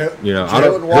keep, I Jalen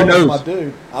don't. Who Waddle's knows? my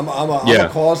dude. I'm a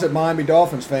closet Miami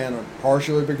Dolphins fan,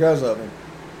 partially because of him.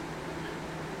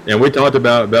 And we talked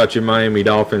about your Miami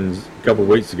Dolphins a couple of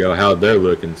weeks ago, how they're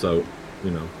looking. So,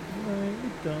 Yeah,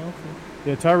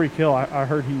 Tyreek Hill, I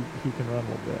heard he can run a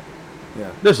little bit.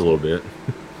 Yeah. just a little bit.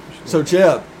 So,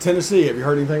 Jeb, Tennessee. Have you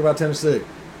heard anything about Tennessee?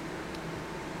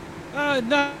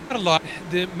 Not a lot.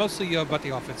 Mostly about the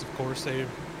offense, of course. They're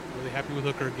really happy with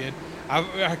Hooker again.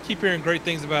 I keep hearing great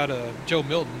things about Joe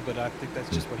Milton, but I think that's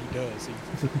just what he does.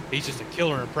 He's just a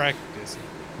killer in practice.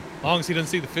 As long as he doesn't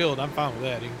see the field, I'm fine with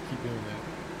that. He can keep doing that.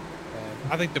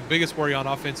 I think the biggest worry on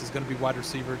offense is going to be wide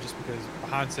receiver, just because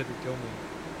behind Cedric Tillman,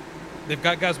 they've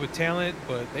got guys with talent,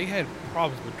 but they had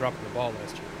problems with dropping the ball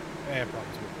last year. They had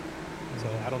problems with it. So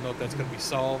I don't know if that's going to be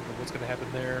solved or what's going to happen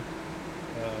there.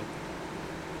 I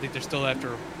think they're still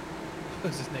after,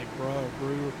 what's his name,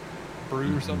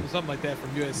 Brew or something like that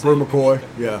from USC. Brew McCoy,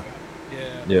 yeah.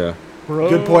 Yeah.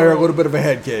 Good player, a little bit of a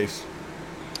head case.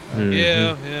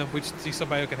 Yeah. We just see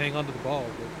somebody who can hang on to the ball.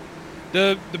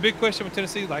 But the big question with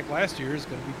Tennessee, like last year, is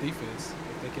going to be defense.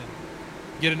 If they can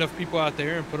get enough people out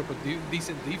there and put up a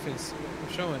decent defense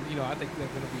showing, I think they're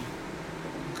going to be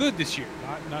good this year.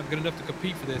 Not good enough to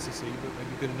compete for the SEC, but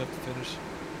maybe good enough to finish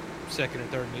second or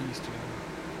third in the East.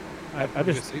 I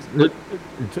just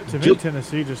to me,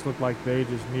 Tennessee just looked like they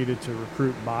just needed to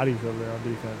recruit bodies over there on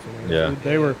defense. I mean,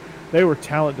 they were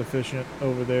talent deficient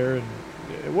over there, and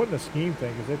it wasn't a scheme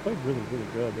thing because they played really, really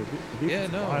good. The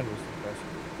defensive line was impressive.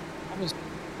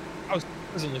 I was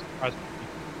pleasantly surprised.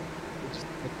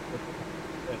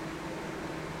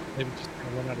 Maybe just kind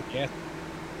of run out of gas.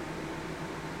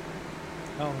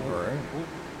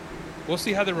 We'll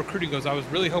see how the recruiting goes. I was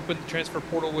really hoping the transfer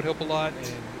portal would help a lot, and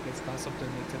it's not something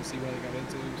that Tennessee really got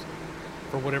into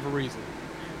for whatever reason.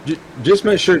 Just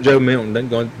make sure Joe Milton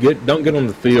don't get on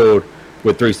the field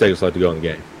with 3 seconds left to go in the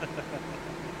game.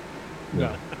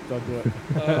 No, don't do it.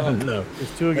 No. Is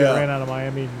Tua get ran out of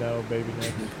Miami? No, baby, no.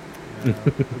 It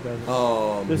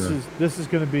doesn't. This is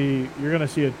going to be. You're going to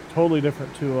see a totally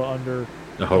different Tua under.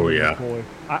 Oh yeah. McCoy.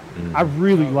 I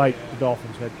really like the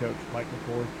Dolphins head coach Mike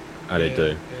McCoy. I did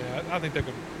too. Yeah, I think they're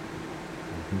good.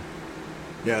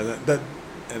 Yeah, that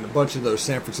and a bunch of those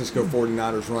San Francisco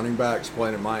 49ers running backs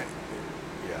playing at my.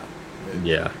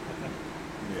 Yeah.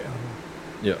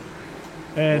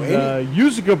 And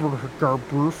Uziga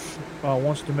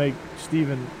wants to make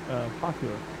Steven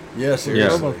popular. Yeah,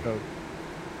 seriously. Promo code.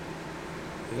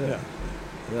 Yeah.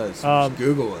 Just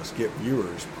Google us, get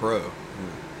viewers pro.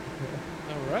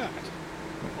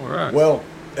 All right. Well,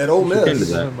 at Ole Miss,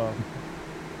 the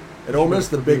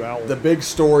the big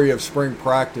story of spring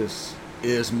practice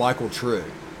is Michael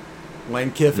Trigg.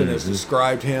 Lane Kiffin has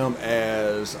described him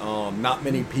as not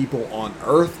many people on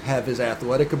earth have his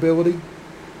athletic ability,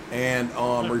 and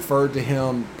referred to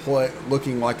him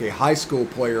looking like a high school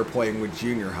player playing with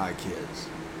junior high kids.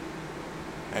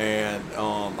 And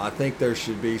I think there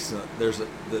should be there's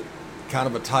kind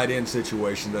of a tight end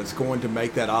situation that's going to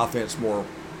make that offense more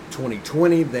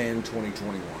 2020 than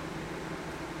 2021.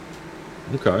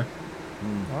 Okay.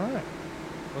 All right.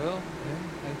 Well,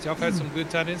 y'all had some good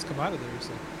tight ends come out of there.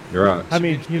 So. You're right. I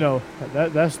mean,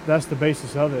 that's the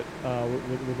basis of it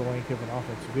with the Lane Kiffin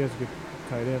offense. If he has a good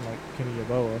tight end like Kenny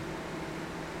Yeboah,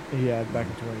 he had back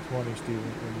in 2020, Steve,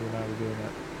 when you and I were doing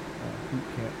that boot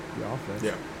camp, the offense.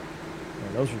 Yeah.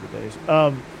 Those were the days.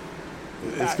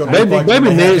 It's going to be like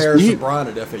Harrison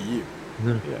Bryant at FAU. Yeah, I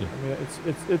mean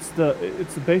it's the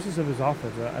basis of his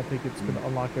offense. I think it's going to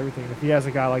unlock everything. If he has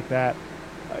a guy like that,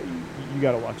 you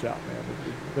got to watch out, man.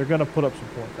 They're going to put up some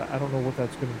points. I don't know what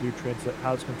that's going to do.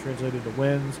 How it's going to translate into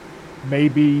wins.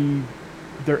 Maybe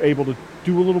they're able to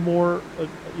do a little more,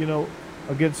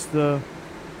 against the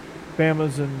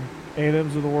Bamas and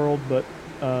A&Ms of the world, but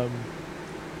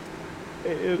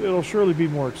it'll surely be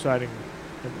more exciting,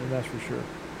 and that's for sure.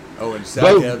 Oh, and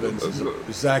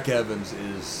Zach Evans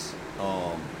is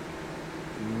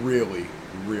really,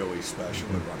 really special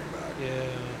at running back. Yeah.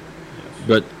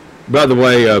 But by the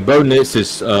way, Bo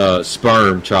Nitz's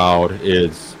sperm child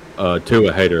is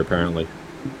Tua hater apparently.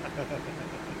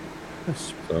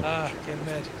 I can't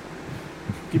imagine.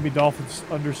 Give me Dolphins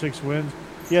under 6 wins.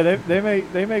 Yeah, they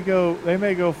may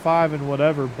go 5 and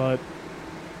whatever, but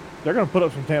they're going to put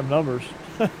up some damn numbers.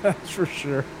 That's for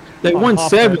sure. They On won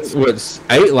offense.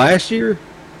 8 last year,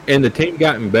 and the team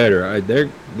gotten better. They're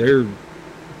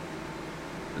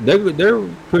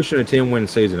pushing a 10-win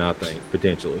season, I think,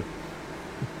 potentially.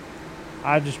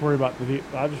 I just worry about them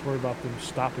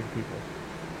stopping people.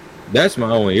 That's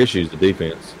my only issue is the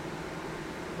defense.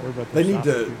 I worry about They them need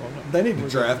stopping to people. I'm not they need to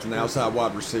worried draft about an outside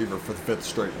wide receiver for the 5th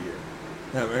straight year.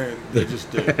 I mean, they just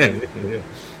do.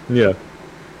 Yeah.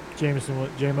 Jameson,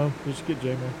 J-Mo. Just get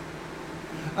J-Mo.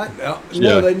 No,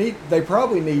 Yeah. they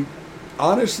probably need,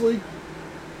 honestly,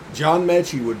 John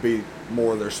Mechie would be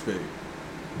more their speed.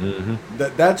 Mm-hmm.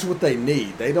 That's what they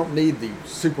need. They don't need the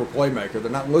super playmaker. They're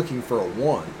not looking for a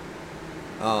one.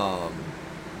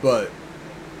 But,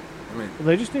 I mean, Well,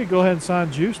 they just need to go ahead and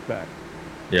sign Juice back.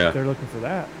 Yeah. If they're looking for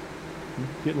that.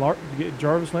 Get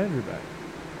Jarvis Landry back.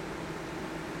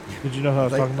 Did you know who I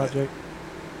was talking about, Jake?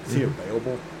 is he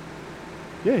available?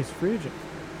 Yeah, he's a free agent.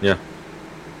 Yeah.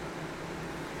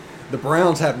 The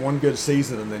Browns had one good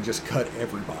season and then just cut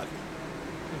everybody.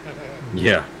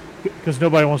 Yeah. Because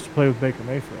nobody wants to play with Baker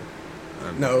Mayfield.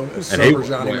 No, And so he for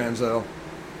Johnny went- Manziel.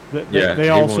 Yeah, They he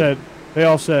all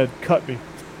won. said, cut me.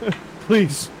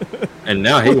 Please. And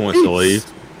now he wants to leave,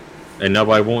 and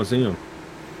nobody wants him.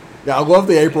 Yeah, I love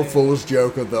the April Fool's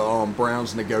joke of the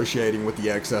Browns negotiating with the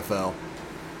XFL.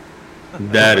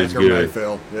 That is Baker good.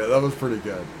 Mayfield. Yeah, that was pretty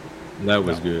good. That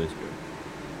was good.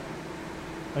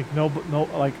 Like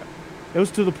like it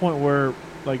was to the point where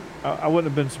like I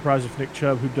wouldn't have been surprised if Nick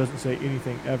Chubb, who doesn't say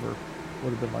anything ever,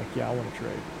 would have been like, yeah, I want to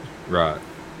trade. Right.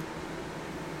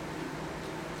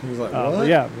 He was like, But what?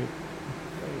 yeah,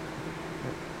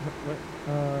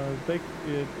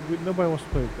 nobody wants to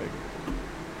play with Baker.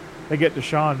 They get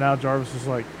Deshaun now. Jarvis is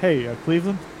like, hey,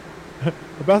 Cleveland,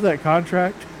 about that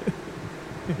contract.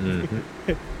 Mm-hmm.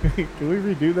 Can we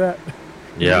redo that?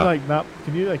 Yeah.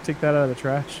 Can you take that out of the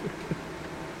trash?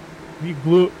 Can you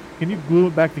glue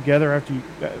it back together after you?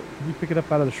 Can you pick it up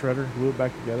out of the shredder and glue it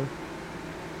back together?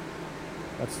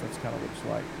 That's kind of what it's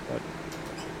like.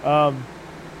 But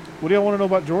what do y'all want to know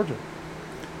about Georgia?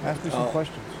 Ask me some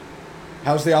questions.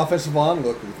 How's the offensive line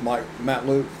look with Matt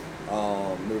Luke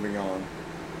moving on?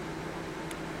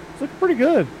 It's looking pretty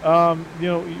good.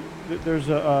 There's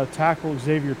a tackle,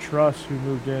 Xavier Truss, who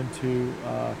moved into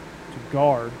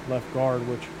to left guard,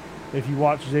 which if you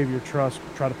watch Xavier Truss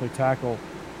try to play tackle,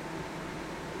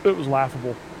 it was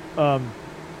laughable.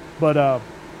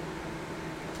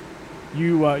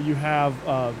 You have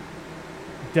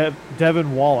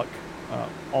Devin Willock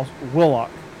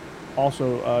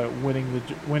also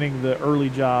winning the early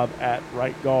job at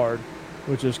right guard,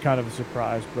 which is kind of a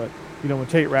surprise. But when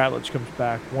Tate Ratledge comes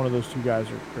back, one of those two guys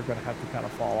are going to have to kind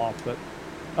of fall off. But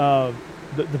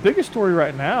the biggest story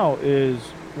right now is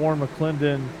Warren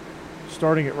McClendon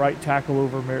starting at right tackle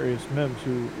over Marius Mims,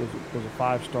 who was a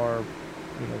 5-star,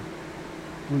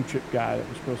 blue chip guy that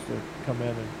was supposed to come in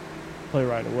and play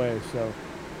right away. So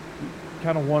you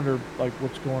kind of wonder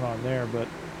what's going on there, but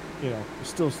it's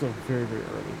still very, very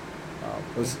early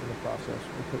in the process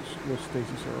with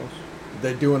Stacey Searles.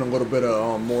 They're doing a little bit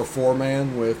of more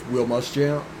 4-man with Will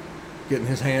Muschamp, getting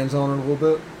his hands on it a little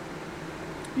bit.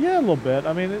 Yeah, a little bit.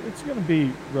 I mean, it's going to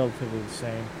be relatively the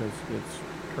same because it's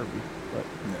Kirby. But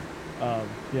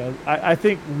I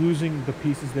think losing the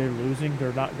pieces they're losing,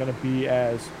 they're not going to be.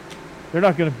 I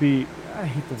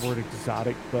hate the word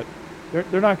exotic, but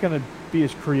they're not going to be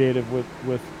as creative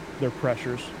with their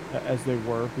pressures as they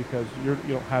were, because you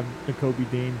don't have N'Kobe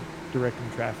Dean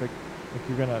directing traffic.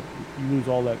 You lose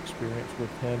all that experience with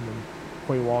him and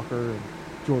Quay Walker and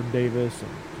Jordan Davis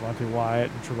and Devontae Wyatt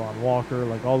and Trevon Walker.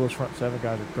 All those front seven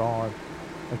guys are gone.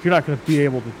 You're not going to be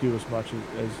able to do as much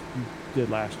as you did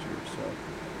last year. So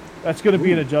that's going to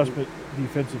be an adjustment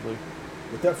defensively.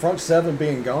 With that front seven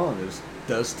being gone,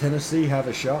 does Tennessee have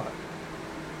a shot?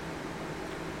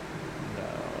 No,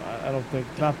 I don't think.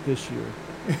 Not this year.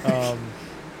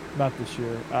 Not this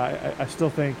year. I still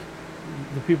think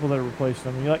the people that are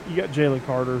replacing them. You got Jalen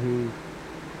Carter, who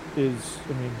is.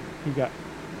 He got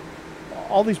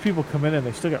all these people come in and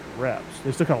they still got reps.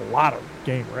 They still got a lot of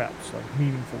game reps,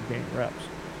 meaningful game reps.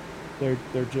 They're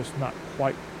just not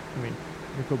quite.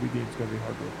 N'Kobe Dean's going to be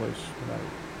hard to replace no matter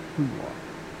who you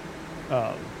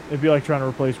are. It'd be like trying to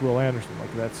replace Will Anderson.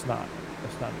 That's not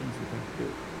an easy thing to do.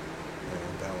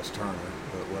 And Dallas Turner,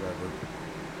 but whatever.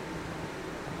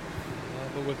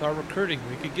 But with our recruiting,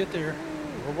 we could get there.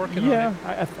 We're working on it. Yeah,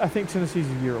 I think Tennessee's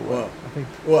a year away.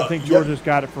 Well, I think Georgia's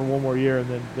got it for one more year, and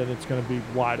then it's going to be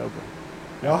wide open.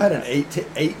 Y'all had an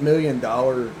 $8 million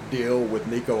deal with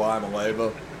Nico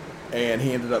Iamaleava, and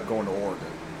he ended up going to Oregon.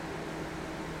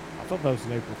 thought that was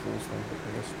an April Fool's thing, but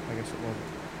I guess it wasn't.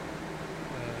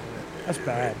 That's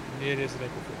bad. It is an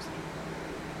April Fool's thing.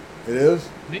 It is?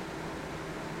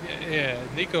 Yeah,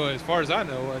 Nico, as far as I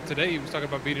know, today he was talking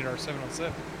about beating our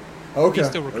 7-on-7. Okay. He's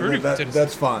still recruiting for Tennessee.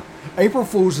 That's fine. April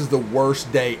Fool's is the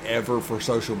worst day ever for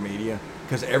social media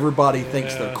because everybody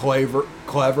thinks they're clever,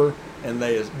 and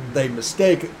they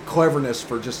mistake cleverness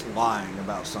for just lying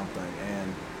about something,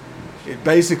 and it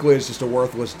basically is just a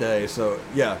worthless day. So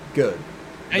yeah, good.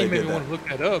 Now you maybe want to look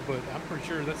that up, but I'm pretty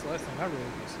sure that's the last thing I read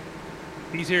was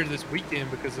he's here this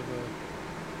weekend because of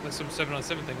some 7-on-7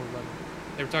 thing we're running.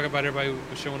 They were talking about everybody who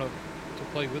was showing up to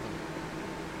play with him.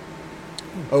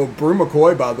 Oh, Brew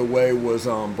McCoy, by the way, was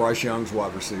Bryce Young's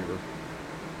wide receiver.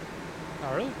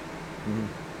 Oh, really? Mm-hmm.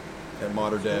 At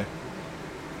Mater Day.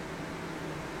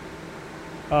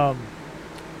 But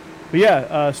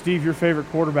yeah, Steve, your favorite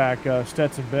quarterback,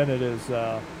 Stetson Bennett, is,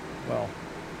 well,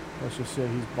 let's just say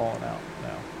he's balling out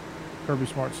now. Kirby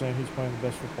Smart saying he's playing the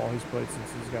best football he's played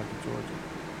since he's got to Georgia.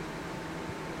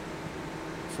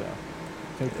 So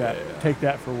take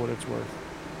that for what it's worth.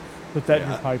 Put that in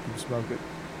your pipe and smoke it.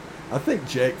 I think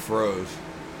Jake froze.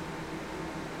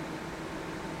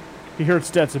 He heard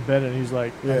Stetson Bennett, and he's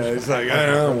like, I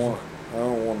don't want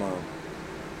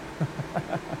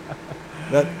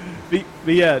that.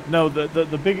 But yeah, no.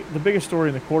 The biggest story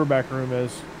in the quarterback room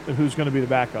is who's going to be the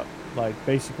backup. Like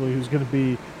basically, who's going to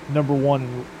be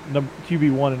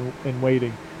QB1 in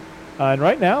waiting. And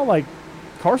right now, like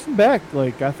Carson Beck,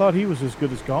 like I thought he was as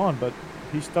good as gone, but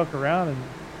he stuck around, and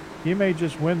he may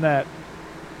just win that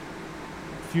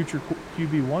future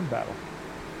QB1 battle.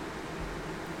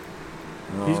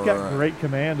 He's got great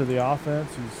command of the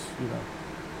offense. He's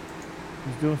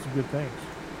doing some good things.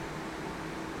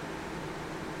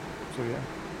 So yeah,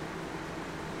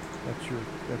 that's your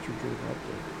Jordan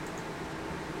update.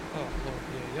 Oh Lord,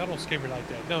 yeah, y'all don't scare me like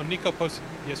that. No, Nico posted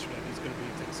yesterday he's going to be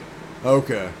in Tennessee.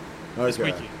 Okay. This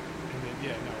weekend. And then,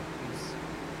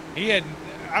 he had.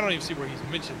 I don't even see where he's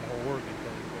mentioned the whole Oregon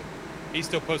thing, but he's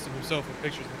still posting himself in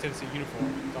pictures in Tennessee uniform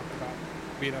and talking about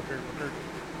being up here in recruiting.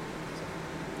 So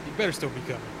he better still be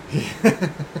coming.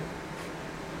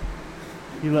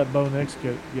 He let Bo Nix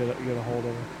get a hold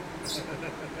of him.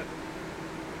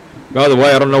 By the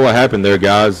way, I don't know what happened there,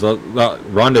 guys.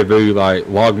 Rendezvous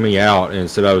logged me out and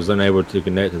said I was unable to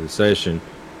connect to the session.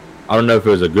 I don't know if it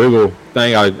was a Google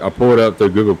thing. I pulled it up through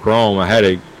Google Chrome. I'm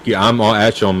actually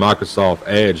on Microsoft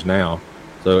Edge now,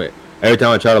 so every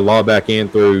time I try to log back in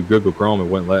through Google Chrome, it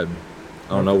wouldn't let me. I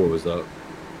don't know what was up.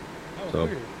 That was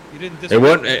weird. You didn't. It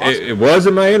wasn't. It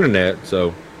wasn't my internet,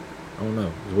 so I don't know.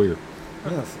 It was weird.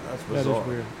 That's bizarre. That is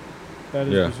weird. That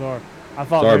is bizarre. I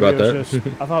thought Sorry maybe about it was that.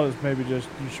 I thought it was maybe just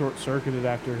you short circuited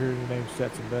after hearing the name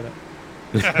Stetson Bennett.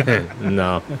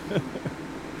 No.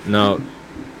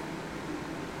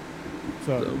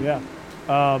 So yeah,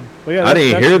 but yeah, I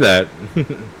didn't hear that.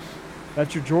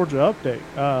 That's your Georgia update.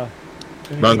 But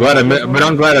I'm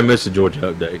glad I missed the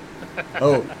Georgia update.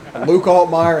 Oh, Luke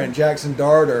Altmaier and Jackson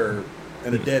Dart are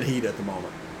in a dead heat at the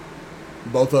moment.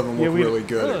 Both of them look really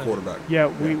good at quarterback. Yeah,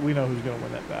 we know who's going to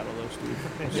win that battle, though, Steve.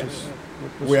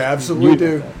 We absolutely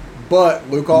do. But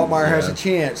Luke Altmaier has a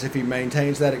chance if he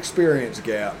maintains that experience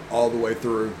gap all the way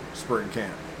through spring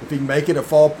camp. If he can make it a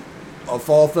fall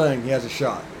thing, he has a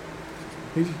shot.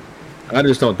 I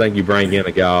just don't think you bring in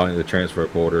a guy in the transfer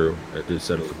portal to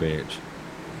settle the bench.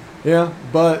 Yeah,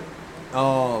 but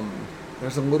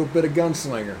there's a little bit of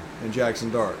gunslinger in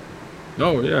Jackson Dart.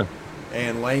 Oh, yeah.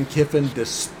 And Lane Kiffin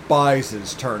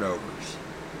despises turnovers.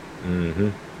 Mm-hmm.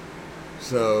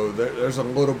 So there's a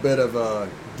little bit of a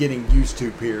getting used to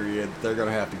period they're going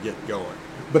to have to get going.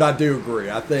 But I do agree.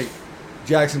 I think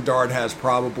Jackson Dart has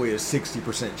probably a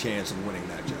 60% chance of winning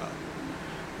that job.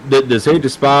 Does he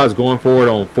despise going forward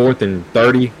on 4th and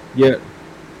 30 yet?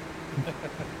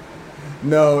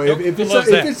 No, if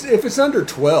it's under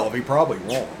 12, he probably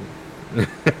won't.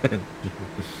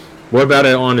 What about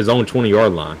it on his own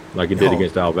 20-yard line, like he did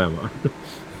against Alabama?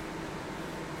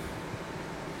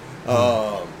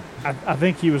 I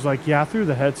think he was like, I threw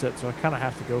the headset, so I kind of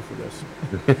have to go for this.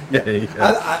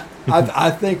 Yeah.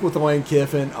 I think with Lane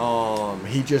Kiffin,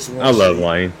 he just wants I love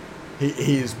Lane.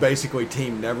 He's basically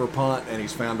team never punt, and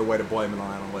he's found a way to blame it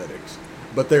on analytics.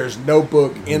 But there's no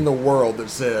book in the world that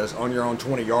says on your own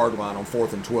 20-yard line on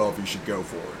 4th and 12 you should go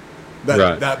for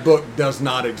it. That book does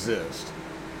not exist.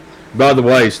 By the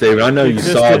way, Steven, I know you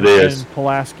saw this. In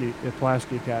Pulaski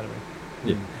Academy.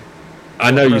 Yeah.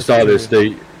 I know you saw this,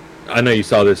 Steve.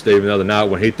 Steven, the other night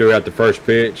when he threw out the first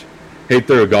pitch. He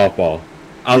threw a golf ball.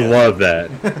 I love that.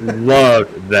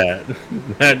 Loved that.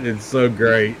 That is so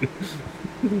great.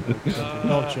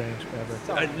 Don't change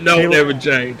ever. No, Caleb- never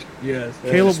change. Yes.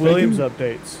 Yeah, Caleb speaking- Williams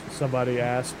updates. Somebody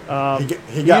asked.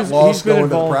 He got he's lost been going to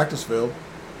the involved- practice field.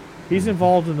 He's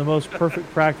involved in the most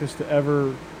perfect practice to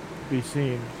ever be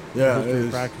seen. Yeah, in the history it of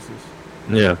is. practices.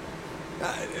 Yeah.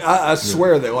 I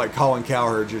swear that like Colin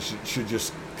Cowherd should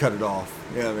just cut it off.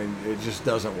 Yeah, I mean it just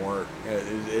doesn't work.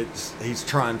 He's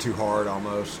trying too hard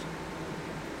almost.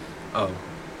 Oh.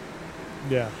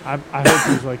 Yeah, I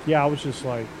hope he's like, yeah, I was just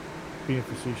like being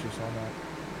facetious on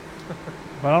that,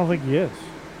 but I don't think he is.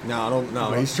 No, I don't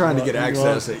know. He's trying to get He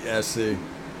access at SC.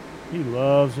 He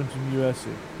loves him some USC.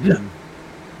 Yeah.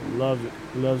 Loves it.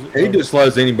 Loves it. He loves just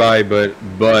loves anybody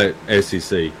but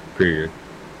SEC. Period.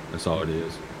 That's all it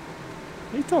is. it.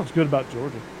 He talks good about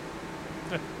Georgia.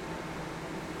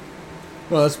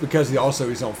 Well, that's because he's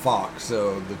on Fox.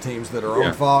 So the teams that are Yeah.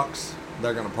 on Fox,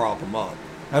 they're going to prop him up.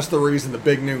 That's the reason the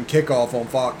big noon kickoff on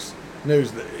Fox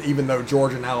News. That even though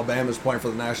Georgia and Alabama is playing for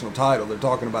the national title, they're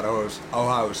talking about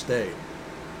Ohio State,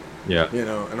 Yeah.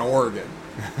 and Oregon.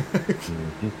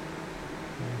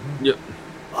 Yep.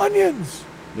 Onions.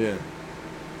 Yeah,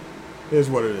 it is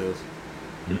what it is.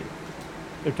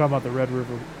 They're talking about the Red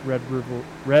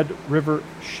River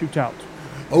shootout.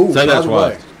 Oh, Say by that's the why.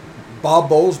 way, Bob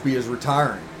Bowlesby is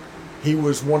retiring. He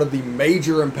was one of the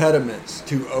major impediments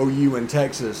to OU and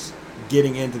Texas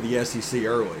getting into the SEC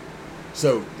early.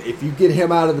 So if you get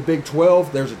him out of the Big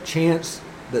 12, there's a chance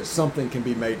that something can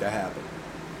be made to happen.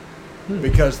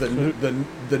 Because the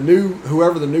new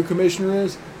whoever the new commissioner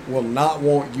is will not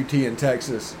want UT and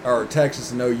Texas or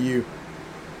Texas and OU.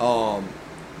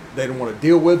 They don't want to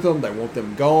deal with them. They want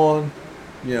them gone.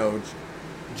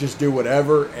 Just do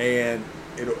whatever, and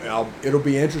it'll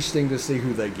be interesting to see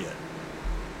who they get.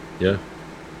 Yeah. All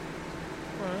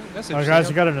right, that's All right, interesting. guys,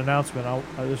 I got an announcement.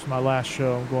 This is my last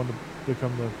show. I'm going to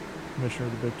become the commissioner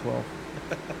of the Big 12.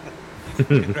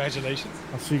 Congratulations.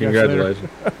 I'll see you guys later. Congratulations.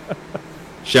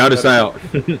 Shout us out.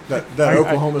 That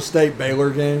Oklahoma State Baylor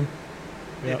game.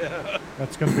 Yep.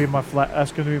 That's going to be my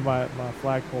That's going to be my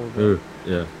flagpole. event. Ooh,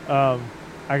 yeah.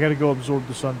 I got to go absorb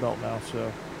the Sun Belt now,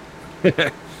 so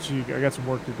I got some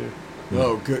work to do.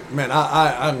 Oh, good man!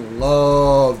 I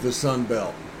love the Sun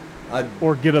Belt.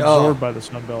 Or get absorbed by the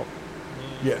Sun Belt.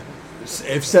 Yeah.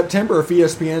 If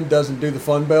ESPN doesn't do the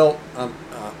Fun Belt, I'm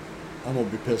gonna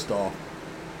be pissed off.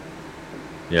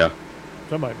 Yeah.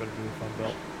 Somebody better do the Fun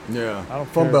Belt. Yeah. I don't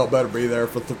Fun care. Belt better be there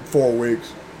for 4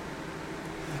 weeks.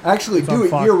 Actually, It's do on it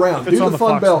Fox- year round. It's Do on the the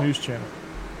Fun Fox Belt. News channel.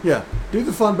 Yeah. Do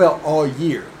the Fun Belt all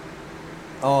year.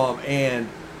 And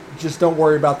just don't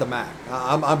worry about the MAC.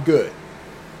 I'm good.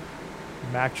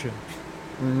 Maction.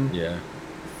 Yeah.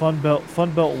 Fun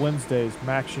Belt Wednesdays.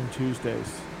 Maction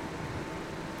Tuesdays.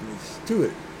 Let's do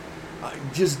it.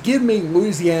 Just give me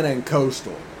Louisiana and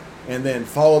Coastal, and then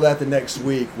follow that the next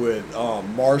week with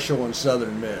Marshall and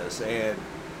Southern Miss, and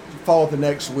follow it the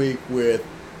next week with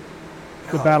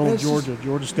The Battle of it's just- Georgia.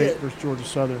 Georgia State yeah. versus Georgia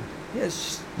Southern. Yeah,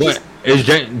 it's What is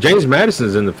James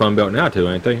Madison's in the Fun Belt now too,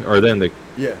 ain't they? Or are they in the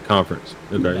yeah. conference?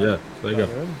 Okay, yeah. So there you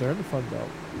go. They're in the Fun Belt.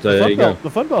 So The there Fun you go. Belt. The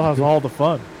Fun Belt has all the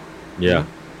fun. Yeah.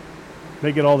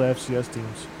 They get all the FCS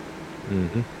teams,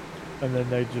 Mm-hmm. and then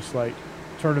they just like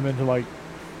turn them into like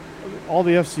all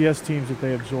the FCS teams that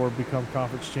they absorb become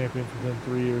conference champions within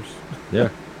 3 years. Yeah.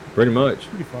 Pretty much.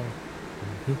 Pretty funny.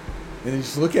 And you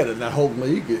just look at it in that whole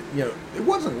league. It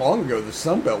wasn't long ago the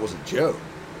Sun Belt was a joke,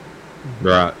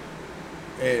 Right.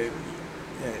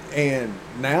 and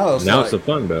now it's Now like, it's the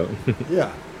Fun Belt.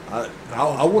 yeah.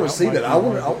 I want to see that. I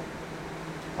want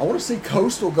to see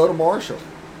Coastal go to Marshall.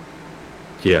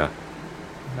 yeah.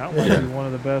 That might Yeah. be one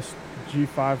of the best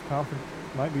G5 conference.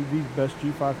 Might be the best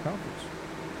G5 conference.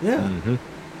 Yeah. Mm-hmm.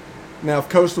 Now, if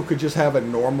Coastal could just have a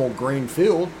normal green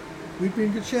field, we'd be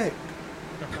in good shape.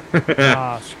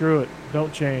 Screw it.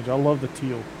 Don't change. I love the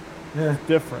teal. Yeah.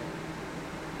 Different.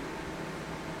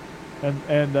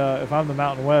 And if I'm the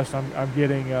Mountain West, I'm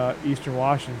getting Eastern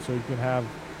Washington, so you can have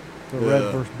the red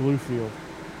Yeah. versus blue field.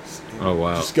 Oh,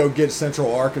 wow. Just go get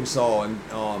Central Arkansas and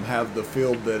have the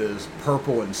field that is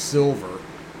purple and silver,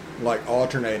 like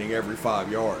alternating every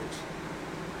 5 yards.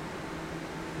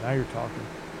 Now you're talking.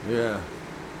 Yeah.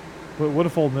 What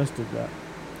if Ole Miss did that?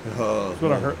 That's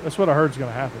what I heard. That's what I heard is going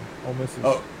to happen. Ole Miss is.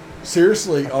 Oh,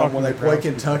 seriously, I talked when to they the play groundskeeper.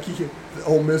 Kentucky,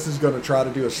 Ole Miss is going to try to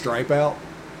do a stripe out.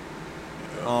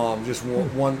 Just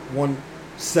one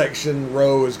section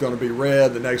row is going to be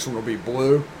red, the next one will be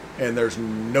blue, and there's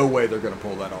no way they're going to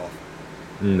pull that off.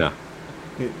 No.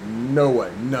 No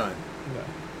way, none.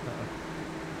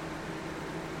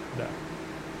 No.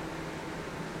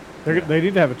 No. They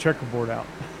need to have a checkerboard out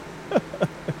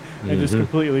and just Mhm.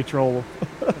 completely troll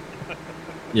them.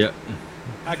 Yeah.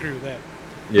 I agree with that.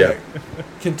 Yeah.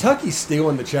 Kentucky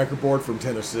stealing the checkerboard from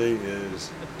Tennessee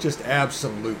is just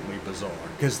absolutely bizarre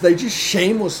because they just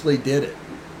shamelessly did it.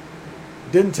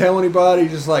 Didn't tell anybody,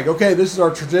 just like, okay, this is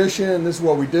our tradition. This is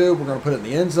what we do. We're going to put it in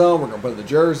the end zone. We're going to put it in the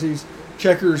jerseys.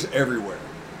 Checkers everywhere.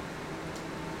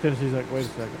 Tennessee's like, wait a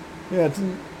second. Yeah,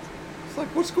 it's like,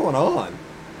 what's going on?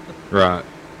 Right.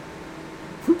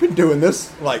 We've been doing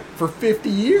this like for 50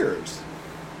 years.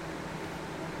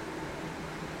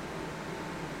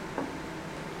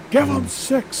 Give them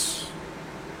 6.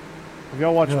 Have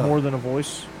y'all watched Yeah. More Than a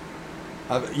Voice?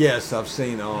 Yes, I've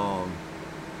seen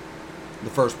the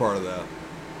first part of that.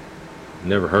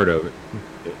 Never heard of it.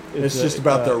 It's just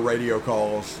about their radio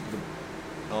calls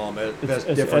at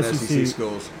different SEC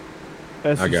schools.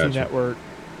 I SEC gotcha. Network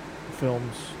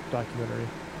Films documentary.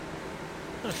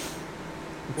 It's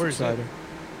Where is that? exciting.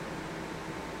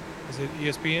 Is it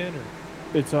ESPN or?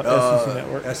 It's on SEC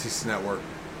Network. SEC Network.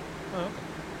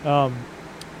 Oh, okay.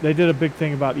 They did a big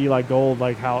thing about Eli Gold,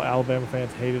 like how Alabama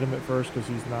fans hated him at first because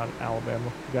he's not an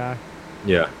Alabama guy,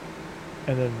 Yeah.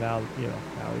 and then now he's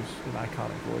an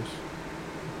iconic voice.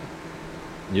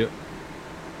 Yep.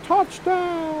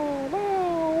 Touchdown,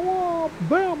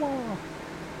 Alabama!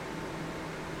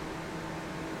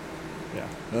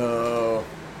 Yeah.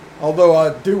 Although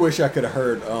I do wish I could have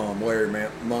heard Larry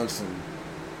Munson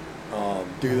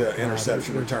do the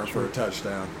interception there's return for a true.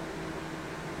 touchdown.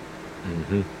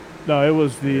 Mm-hmm. No, it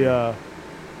was the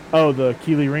the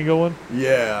Keely Ringo one.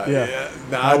 Yeah. Yeah. No,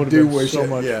 That I would have do been wish so it,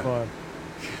 much yeah. fun.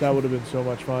 That would have been so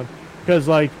much fun because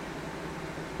like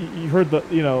you heard the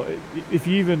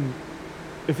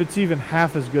if it's even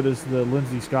half as good as the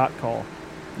Lindsey Scott call,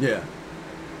 Yeah.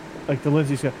 like the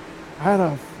Lindsey Scott,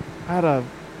 I had a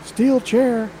steel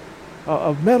chair,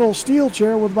 a metal steel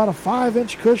chair with about a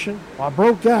 5-inch cushion. Well, I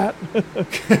broke that.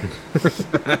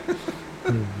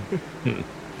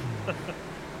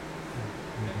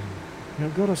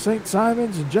 Go to St.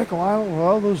 Simon's and Jekyll Island with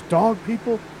all those dog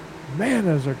people. Man,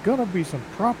 is there gonna be some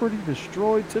property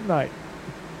destroyed tonight?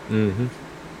 Mm-hmm.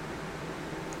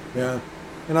 Yeah.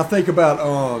 And I think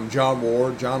about John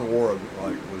Ward. John Ward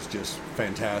was just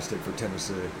fantastic for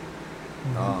Tennessee.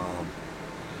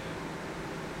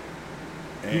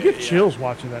 You get chills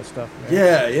watching that stuff, man.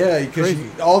 Yeah, because Crazy.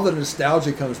 all the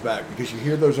nostalgia comes back because you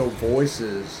hear those old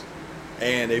voices,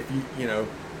 and if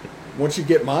once you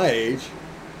get my age,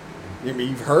 I mean,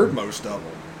 you've heard most of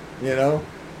them.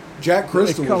 Jack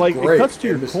Crystal was great. It cuts to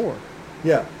your in this- core.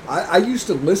 Yeah, I used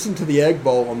to listen to the Egg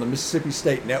Bowl on the Mississippi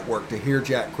State Network to hear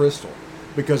Jack Crystal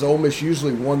because Ole Miss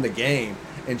usually won the game,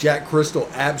 and Jack Crystal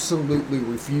absolutely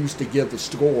refused to give the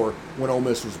score when Ole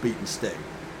Miss was beating State.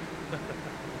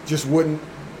 Just wouldn't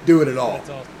do it at all. That's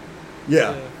awesome.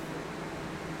 Yeah.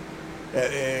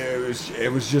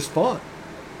 It was just fun.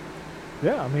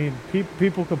 Yeah, I mean,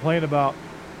 people complain about,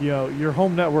 your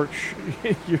home network,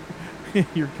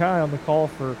 your guy on the call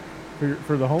for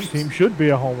the home team should be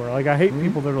a homer. Like, I hate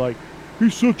people that are like,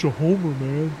 he's such a homer,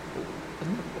 man.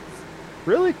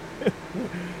 Really?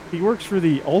 He works for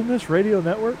the Ole Miss Radio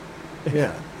Network?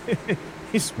 Yeah.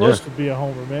 He's supposed to be a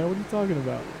homer, man. What are you talking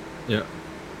about? Yeah. You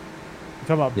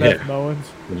talking about Yeah. Beth Mowens?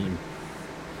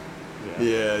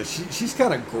 Yeah, she's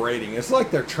kind of grating. It's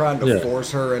like they're trying to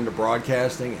force her into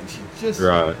broadcasting, and she just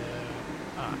Right.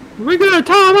 We got a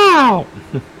timeout.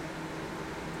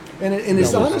 And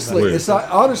it's No,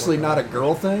 honestly not a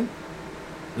girl thing.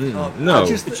 No. I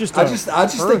just It's just I a just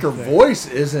think her her thing. voice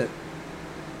isn't.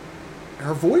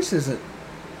 Her voice isn't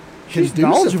She's conducive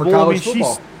knowledgeable. for college I mean,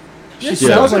 football. she Yeah,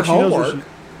 sounds her like she knows homework. what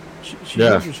she Yeah.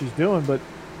 knows what she's doing, but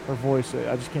her voice,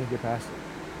 I just can't get past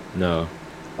it. No.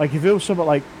 Like, if it was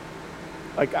somebody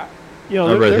like I'd there-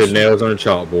 rather there's hit nails on a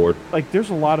chalkboard. like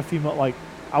there's a lot of female, like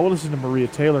I would listen to Maria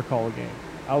Taylor call a game.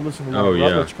 I would listen to Oh, Lauren yeah.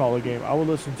 Rutledge call a game. I would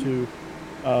listen to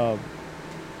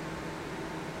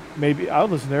maybe I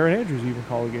would listen to Erin Andrews even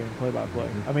call a game play by play.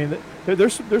 I mean,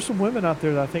 there's some women out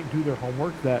there that I think do their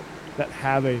homework that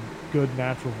have a good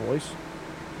natural voice.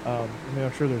 I mean,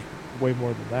 I'm sure there's way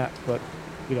more than that, but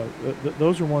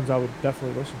those are ones I would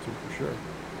definitely listen to for sure.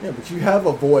 Yeah, but you have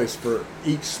a voice for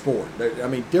each sport. I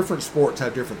mean, different sports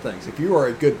have different things. If you are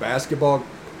a good basketball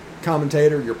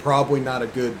commentator, you're probably not a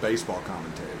good baseball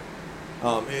commentator.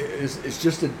 It's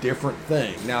just a different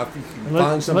thing. Now, if you can find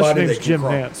Unless somebody your that name's can Jim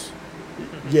crawl- Nance.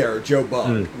 yeah, or Joe Buck,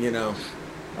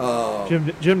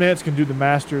 Jim Nance can do the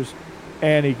Masters,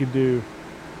 and he can do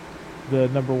the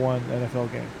 #1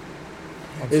 NFL game.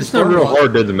 It's not real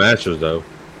hard to do the Masters, though.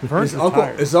 Vern's Is Uncle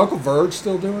retired. Verge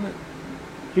still doing it?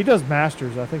 He does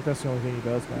Masters. I think that's the only thing he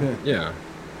does now. Yeah. Yeah.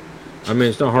 I mean,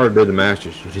 it's not hard to do the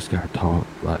Masters. You just got to talk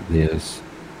like this.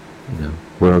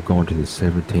 We're going to the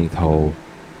 17th hole.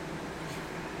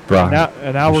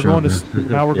 Right. Now we're Sure, going man.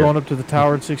 to now we're Yeah. going up to the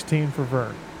tower at 16 for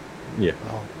Vern. Yeah.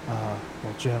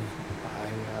 Well, Jim,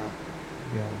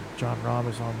 John Rahm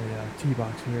is on the tee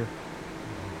box here.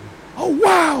 Oh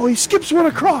wow! He skips one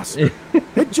across.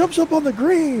 It jumps up on the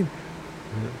green.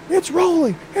 It's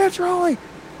rolling. It's rolling.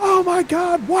 Oh my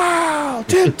God! Wow!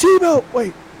 Tim Tebow.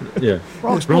 Wait, Yeah.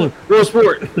 wrong sport. Real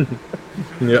sport.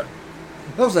 Yeah.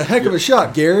 That was a heck of a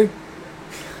shot, Gary.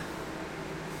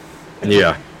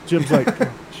 Yeah. Jim's like,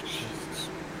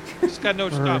 Just got no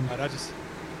stop, but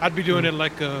I'd be doing it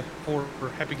like for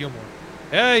Happy Gilmore.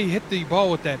 Yeah, he hit the ball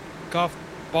with that golf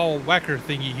ball whacker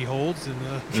thingy he holds, and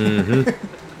Mm-hmm.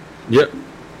 Yep.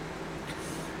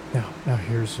 now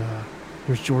here's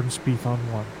Jordan Spieth on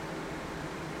one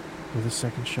with his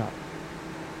second shot.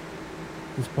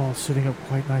 This ball's sitting up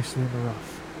quite nicely in the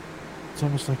rough. It's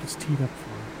almost like it's teed up for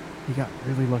him. He got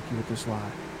really lucky with this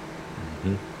lie.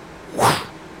 Mm-hmm.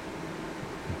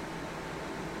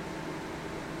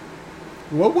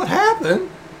 Well, what happened?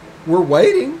 We're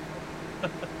waiting.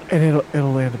 And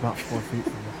it'll land about 4 feet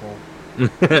from the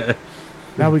hole.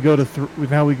 Now we go to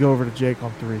now we go over to Jake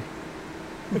on 3.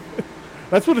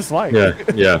 That's what it's like. Yeah.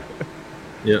 Yeah.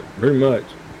 Yeah. Pretty much.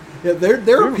 Yeah,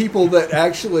 there are people that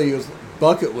actually is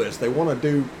bucket list. They want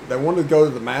to go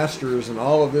to the Masters and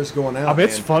all of this going out. I mean,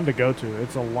 it's and, fun to go to.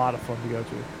 It's a lot of fun to go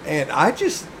to. and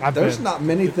there's been. not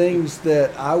many things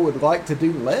that I would like to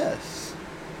do less.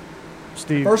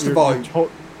 Steve, First of all,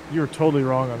 you're totally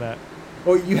wrong on that.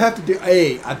 Well, you have to do.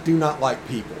 I do not like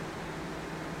people.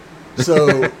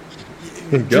 So,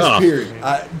 just Gosh. period.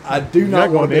 I do You're not not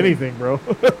going want to to anything, bro.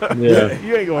 Yeah.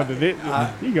 You ain't going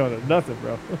to you going to nothing,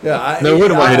 bro. Yeah, No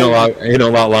wonder why he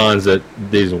don't like lines at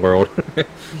Diesel World.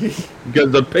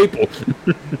 Because the people.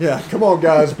 Yeah, come on,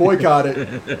 guys, boycott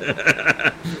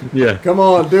it. Yeah. Come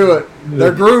on, do it.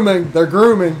 They're grooming. They're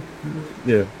grooming.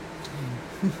 Yeah.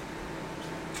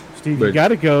 Steve, you But- got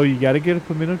to go. You got to get a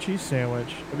pimento cheese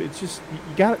sandwich. I mean, it's just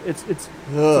you got it's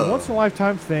a once in a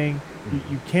lifetime thing.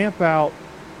 You camp out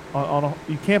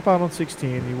you camp out on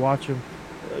 16. You watch them.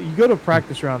 You go to a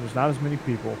practice round. There's not as many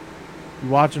people. You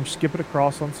watch them skip it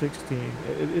across on 16.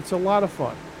 It's a lot of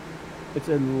fun. It's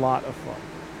a lot of fun.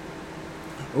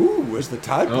 Ooh, it's the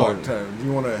Tide Oh. Park time. Do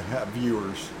you want to have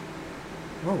viewers?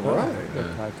 All right. Yeah.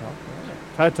 Tide Talk. All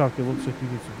right. Tide Talk. It looks like you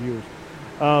get some viewers.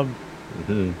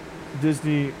 Mm-hmm.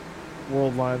 Disney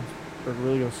World lines are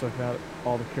really going to suck now that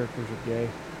all the characters are gay.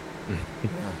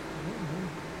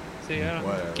 see, I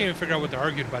Whatever. can't even figure out what they're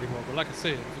arguing about anymore. But like I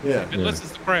said, Yeah. unless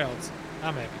it's the crowds,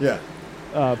 I'm happy. Yeah.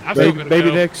 I'm still gonna Baby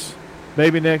go.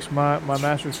 Nick's, my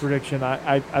Masters prediction.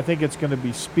 I think it's going to be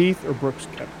Spieth or Brooks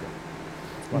Koepka.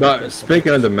 But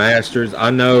speaking of the Masters, I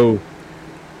know.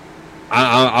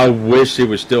 I wish it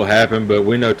would still happen, but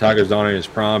we know Tiger's not in his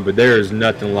prime. But there is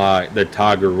nothing like the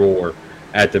Tiger roar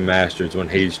at the Masters when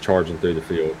he's charging through the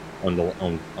field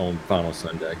on final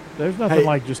Sunday. There's nothing Hey.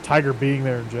 like just Tiger being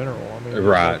there in general. I mean,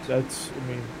 Right. That's I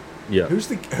mean, Yeah. Who's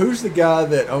the guy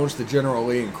that owns the General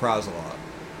Lee and cries a lot?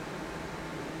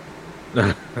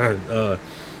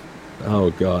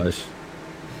 Oh gosh,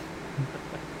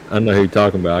 I know who you're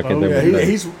talking about. I can't Oh, think Yeah, of his name.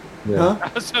 he's. Yeah. Huh?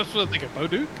 I was just thinking, Bo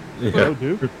Duke. Yeah. oh,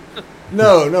 Duke.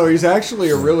 No, he's actually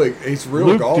he's a real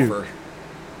Luke golfer.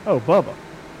 Oh, Bubba.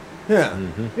 Yeah,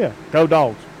 Mhm. Yeah, go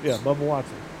Dogs. Yeah, Bubba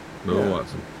Watson. Bill Yeah.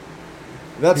 Watson.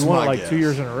 that's He won my it like guess. 2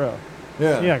 years in a row.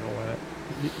 Yeah. He not gonna win it.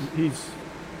 He's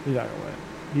not gonna win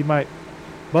it. He might.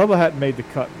 Bubba hadn't made the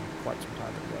cut in quite some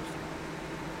time. I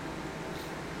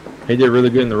guess. He did really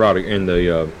good in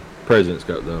the President's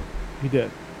Cup though. He did.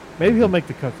 Maybe he'll make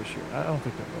the cut this year. I don't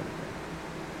think they'll win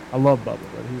it. I love Bubba,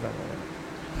 but he's not gonna win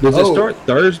it. Does Oh. it start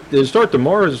Thursday? Does it start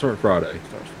tomorrow or does it start Friday? It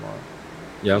starts tomorrow.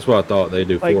 Yeah, that's what I thought. They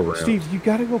do Like 4 rounds. Steve, you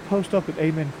got to go post up at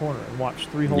Amen Corner and watch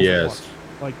 3 holes at Yes. once.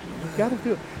 Like you got to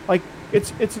do it. Like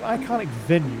it's an iconic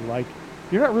venue. Like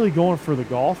you're not really going for the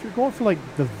golf. You're going for like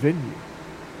the venue.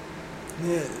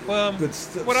 Yeah. Well, But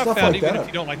what I stuff found, like even that. if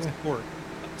you don't like the sport,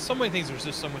 so many things are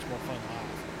just so much more fun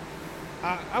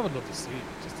live. I would love to see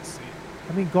it, just to see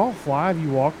it. I mean, golf live. You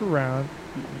walk around.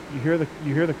 You hear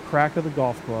the crack of the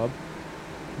golf club.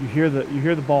 You hear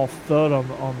the ball thud on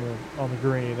the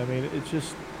green. I mean, it's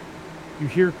just you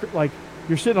hear like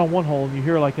you're sitting on one hole and you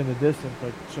hear like in the distance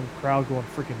like some crowd going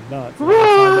freaking nuts.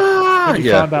 And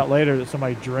you find out later that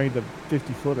somebody drained a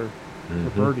 50-footer for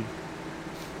Mhm. birdie.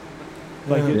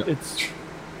 Like Yeah. it's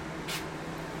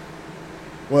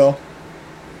Well,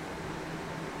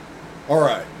 all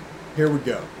right, here we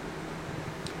go.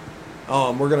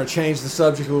 We're going to change the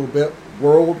subject a little bit.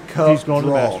 World Cup he's going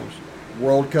draw. to the Masters.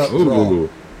 World Cup draw. Ooh.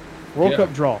 World Yeah.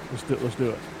 Cup draw. Let's do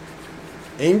it.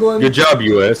 England. Good job,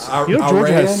 U.S. You know,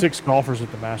 Georgia Iran, has 6 golfers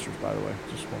at the Masters, by the way.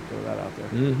 Just want to throw that out there.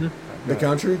 Mm-hmm. the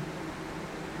country.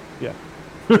 Yeah.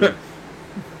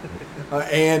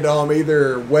 And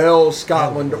either Wales,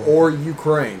 Scotland, or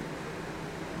Ukraine.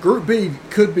 Group B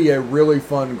could be a really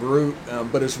fun group,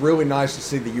 but it's really nice to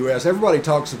see the U.S. Everybody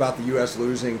talks about the U.S.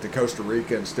 losing to Costa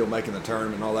Rica and still making the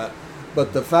tournament and all that.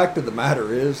 But the fact of the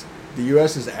matter is, the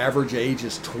U.S.'s average age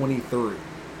is 23.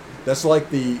 It's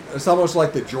almost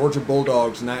like the Georgia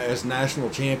Bulldogs as national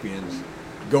champions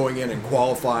going in and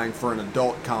qualifying for an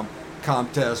adult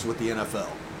contest with the NFL.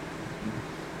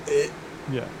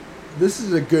 Yeah. This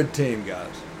is a good team,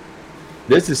 guys.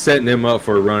 This is setting them up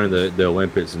for a run in the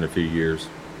Olympics in a few years.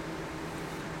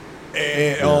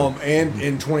 And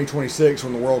in 2026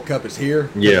 when the World Cup is here,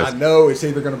 yes. I know it's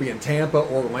either going to be in Tampa,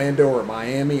 Orlando, or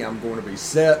Miami. I'm going to be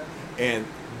set, and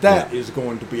that is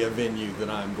going to be a venue that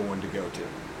I'm going to go to.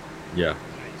 Yeah.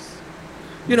 Nice.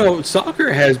 You know,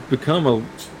 soccer has become a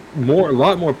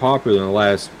lot more popular in the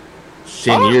last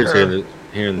 10 years here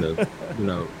in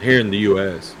the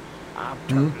U.S. I'm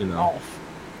turning off.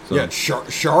 So. Yeah,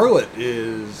 Charlotte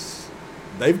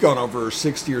they've gone over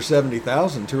 60 or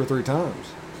 70,000 2 or 3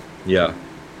 times. Yeah.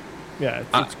 Yeah,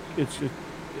 it's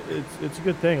a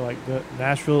good thing. Like the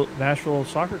Nashville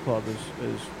Soccer Club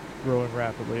is growing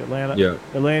rapidly.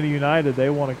 Atlanta United, they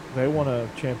won a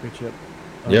championship.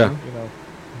 Yeah.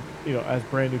 You know, as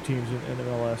brand new teams in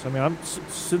MLS. I mean, I'm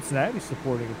Cincinnati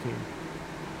supporting a team.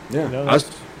 Yeah. You know,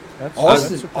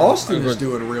 Austin is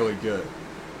doing really good.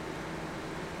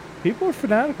 People are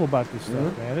fanatical about this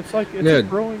stuff, man. It's like a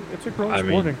growing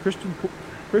sport. And Christian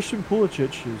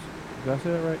Pulisic is. Did I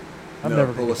say that right? I'm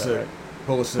never going to get that right.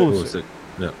 Pulisic.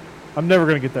 No. I'm never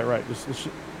going to get that right.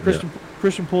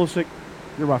 Christian Pulisic,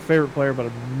 you're my favorite player, but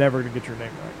I'm never going to get your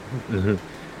name right. Mm-hmm.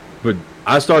 But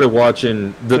I started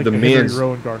watching the men's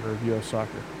Rowan Gardner of U.S.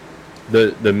 Soccer.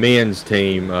 The men's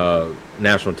team,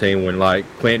 national team, when like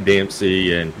Clint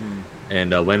Dempsey and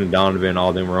Landon Donovan, all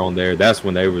of them were on there. That's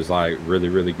when they was like really,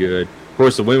 really good. Of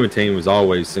course, the women's team was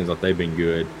always seems like they've been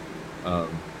good.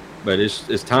 But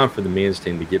it's time for the men's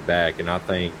team to get back, and I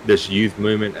think this youth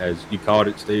movement, as you called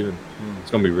it, Stephen,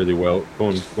 it's going to be really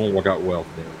going to work out well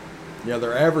for them. Yeah,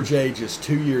 their average age is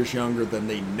 2 years younger than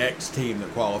the next team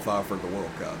that qualify for the World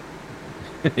Cup.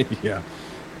 Yeah,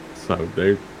 so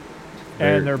they're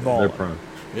balling. They're prime.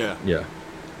 Yeah, yeah,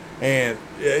 and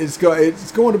it's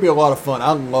going to be a lot of fun.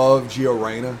 I love Gio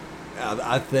Reyna.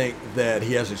 I think that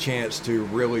he has a chance to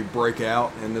really break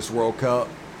out in this World Cup.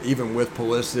 Even with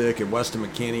Pulisic and Weston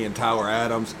McKennie and Tyler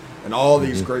Adams and all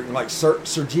these great, like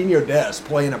Serginho Dest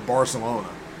playing at Barcelona,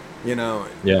 you know.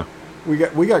 Yeah. We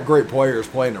got great players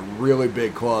playing at really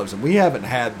big clubs, and we haven't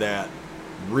had that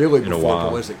really before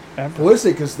Pulisic.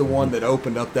 Pulisic is the one that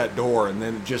opened up that door, and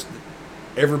then just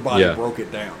everybody broke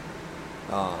it down.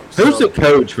 Who's the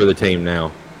coach for the team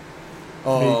now?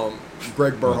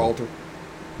 Greg Berhalter.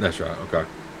 That's right. Okay.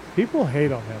 People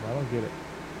hate on him. I don't get it.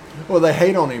 Well, they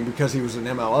hate on him because he was an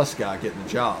MLS guy getting the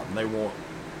job, and they want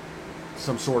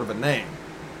some sort of a name.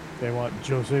 They want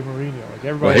Jose Mourinho. Like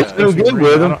everybody, he's done good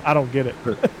with him. I don't get it.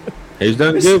 He's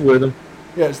done good with him.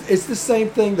 Yeah, it's the same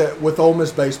thing that with Ole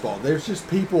Miss baseball. There's just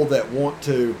people that want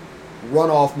to run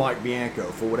off Mike Bianco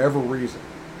for whatever reason,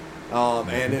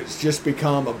 and it's just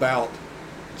become about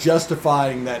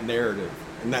justifying that narrative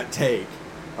and that take.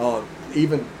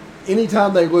 Even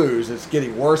anytime they lose, it's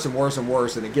getting worse and worse and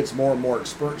worse, and it gets more and more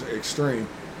extreme.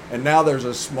 And now there's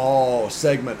a small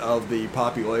segment of the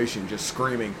population just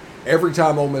screaming every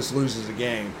time Ole Miss loses a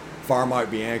game, fire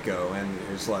Mike Bianco, and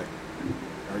it's like,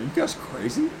 are you guys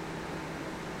crazy?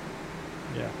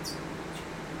 Yeah.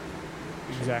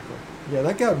 Exactly. Yeah,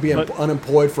 that guy would be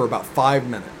unemployed for about 5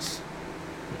 minutes.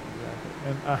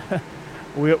 Yeah, exactly.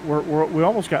 And we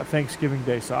almost got Thanksgiving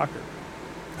Day soccer.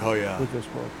 Oh yeah. With this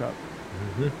World Cup.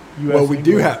 Mm-hmm. Well, we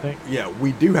do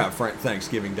have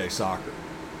Thanksgiving Day soccer.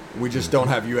 We just don't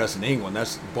have U.S. and England.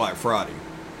 That's Black Friday.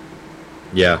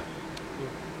 Yeah.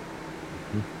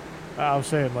 I was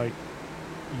saying like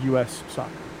U.S.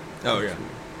 soccer. Oh yeah,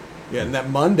 yeah. And that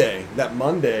Monday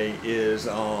is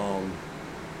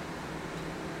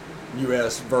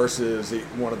U.S. versus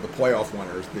one of the playoff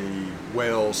winners, the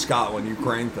Wales, Scotland,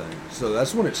 Ukraine thing. So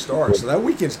that's when it starts. So that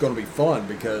weekend's going to be fun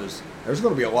because there's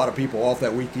going to be a lot of people off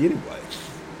that week anyway.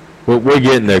 Well, we're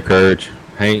getting there, Courage.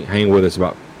 Hang with us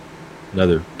about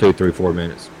another 2, 3, 4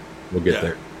 minutes. We'll get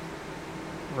there.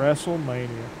 WrestleMania.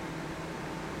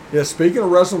 Yeah, speaking of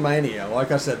WrestleMania,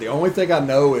 like I said, the only thing I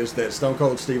know is that Stone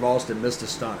Cold Steve Austin missed a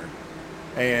stunner.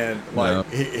 And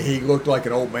he looked like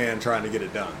an old man trying to get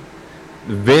it done.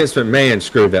 Vince McMahon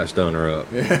screwed that stunner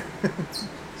up. Yeah.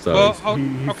 So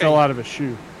he fell out of his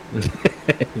shoe.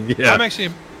 Yeah, I'm actually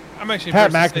Pat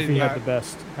impressed to say McAfee that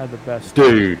had the best.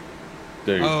 dude.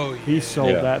 Oh, yeah. He sold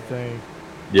Yeah. that thing.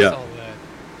 I Yeah, saw that.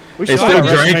 We And should still talk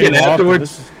about drinking WrestleMania often. afterwards?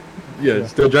 This is- yeah.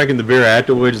 Still drinking the beer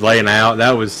afterwards, laying out.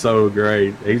 That was so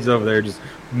great. He's over there just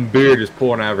beer just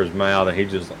pouring out of his mouth, and he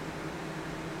just,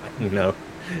 it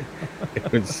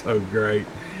was so great.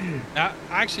 I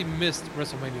actually missed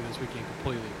WrestleMania this weekend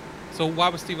completely. So why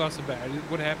was Steve Austin bad?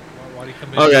 What happened? Why did he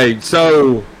come in? Okay,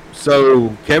 so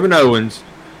Kevin Owens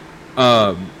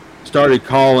called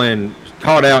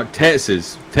out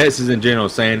Texas in general,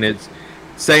 saying if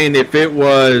it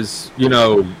was,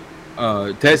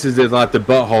 Texas is like the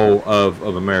butthole of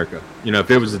America.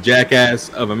 If it was the jackass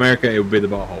of America, it would be the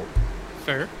butthole.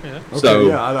 Fair, yeah. Okay, So,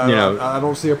 yeah, I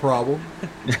don't see a problem.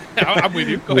 I'm with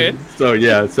you. Go ahead. So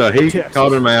he Texas.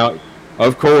 called him out.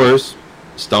 Of course,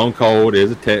 Stone Cold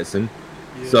is a Texan.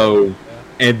 So,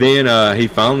 and then he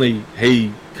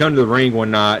come to the ring one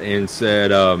night and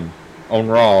said on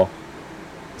Raw,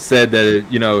 said that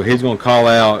he's going to call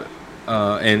out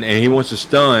and he wants to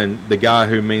stun the guy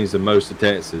who means the most to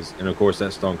Texas, and of course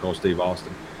that's Stone Cold Steve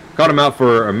Austin. Called him out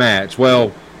for a match.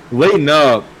 Well, leading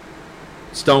up,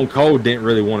 Stone Cold didn't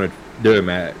really want to do a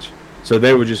match, so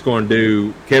they were just going to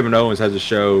do. Kevin Owens has a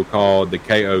show called the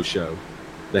KO Show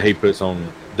that he does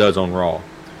on Raw.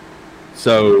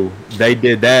 So they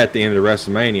did that at the end of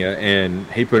WrestleMania, and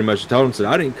he pretty much told him, said,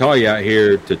 "I didn't call you out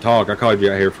here to talk. I called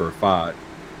you out here for a fight."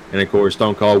 And of course,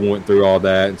 Stone Cold went through all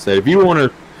that and said, "If you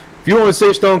want to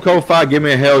see Stone Cold fight, give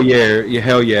me a hell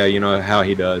yeah, how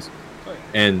he does."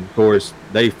 And of course,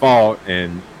 they fought,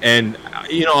 and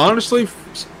honestly,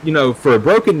 for a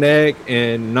broken neck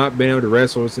and not being able to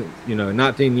wrestle since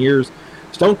 19 years,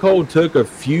 Stone Cold took a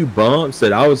few bumps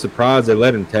that I was surprised they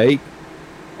let him take.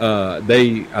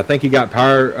 I think he got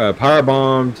power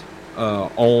bombed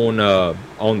on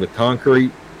the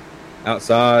concrete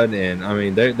outside, and I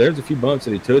mean there's a few bumps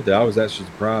that he took that I was actually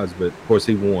surprised, but of course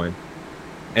he won.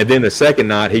 And then the second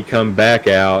night he come back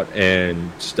out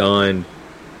and stunned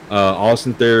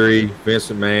Austin Theory, Vince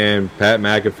McMahon, Pat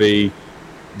McAfee.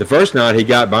 The first night he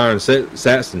got Byron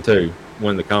Saxton too,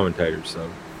 one of the commentators. So,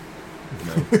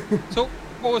 So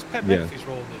what was Pat Yeah. McAfee's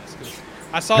role in this? 'Cause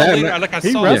I saw Pat later,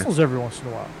 He saw. wrestles every once in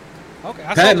a while. Okay,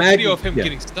 I Pat saw the video McAfee- of him yeah.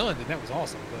 getting stunned, and that was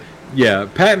awesome. But yeah,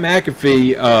 Pat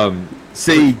McAfee.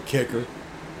 See, Kicker.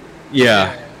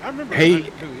 yeah, I remember He- who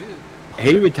he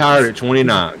is. he retired at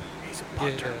 29. He's a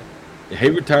punter. Yeah. He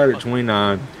retired at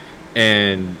 29,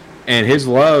 and his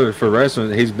love for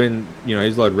wrestling, he's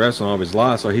loved wrestling all of his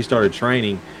life, so he started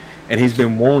training, and he's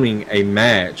been wanting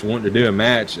to do a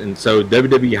match, and so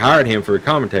WWE hired him for a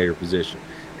commentator position.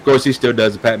 Of course, he still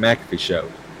does the Pat McAfee show.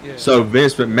 Yeah. So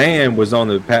Vince McMahon was on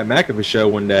the Pat McAfee show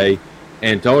one day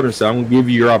and told him, "So I'm going to give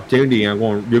you your opportunity. You're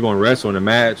going to wrestle in a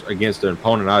match against an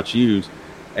opponent I choose,"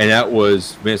 and that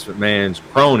was Vince McMahon's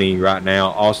crony right now,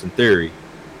 Austin Theory.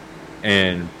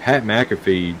 And Pat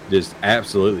McAfee just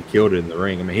absolutely killed it in the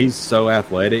ring. I mean, he's so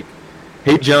athletic.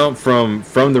 He jumped from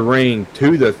the ring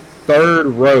to the third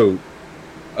rope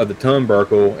of the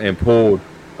turnbuckle and pulled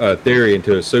Theory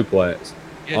into a suplex.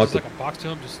 Yeah, just like a box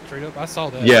jump, just straight up. I saw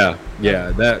that. Yeah,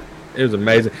 that it was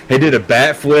amazing. He did a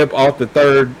bat flip off the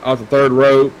third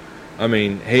rope. I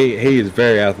mean, he is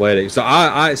very athletic. So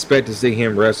I expect to see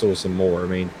him wrestle some more. I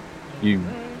mean,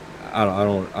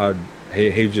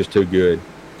 he's just too good.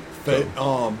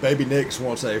 Baby Nix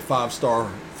wants a 5-star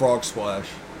frog splash.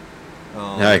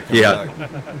 Heck, yeah.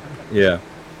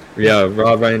 Yeah,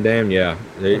 Rob Van Dam, yeah.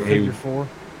 Figure four.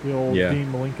 The old Yeah.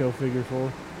 Dean Malenko figure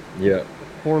four. Yeah.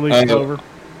 4-leaf clover.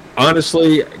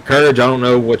 Honestly, Courage, I don't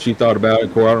know what you thought about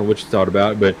it. Corey, I don't know what you thought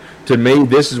about it. But to me,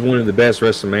 this is one of the best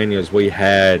WrestleManias we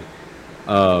had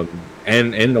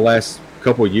and in the last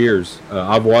couple of years.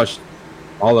 I've watched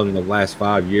all of them the last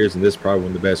 5 years, and this is probably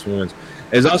one of the best ones.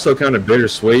 It's also kind of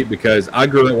bittersweet because I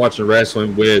grew up watching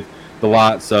wrestling with the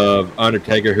likes of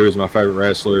Undertaker, who is my favorite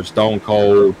wrestler, Stone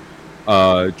Cold,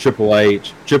 Triple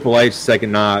H. Triple H,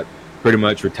 second night, pretty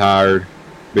much retired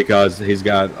because he's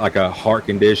got like a heart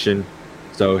condition,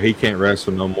 so he can't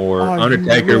wrestle no more.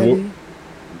 Undertaker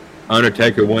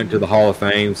went to the Hall of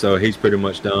Fame, so he's pretty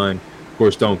much done. Of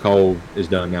course, Stone Cold is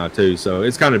done now too, so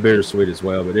it's kind of bittersweet as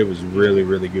well. But it was really,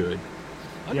 really good.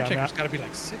 Undertaker's got to be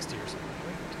like 60 or something.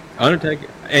 Right? Undertaker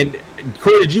and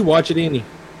Corey, did you watch it any?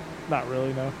 Not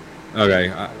really, no. Okay,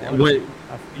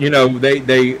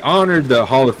 they honored the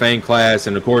Hall of Fame class,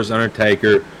 and of course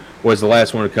Undertaker was the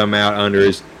last one to come out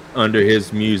under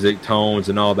his music tones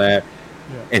and all that.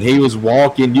 Yeah. And he was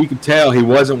walking. You could tell he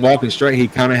wasn't walking straight. He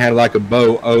kind of had like a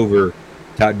bow over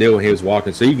type deal when he was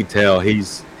walking, so you could tell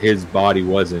his body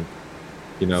wasn't.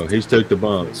 He's took the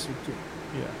bumps.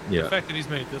 Yeah. Yeah. The fact that he's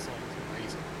made it this long is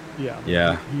amazing. Yeah.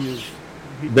 Yeah. He is.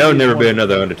 There'll he is never one be of the-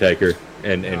 another Undertaker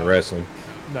in No. wrestling.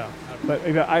 No, but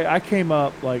you know, I came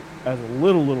up like as a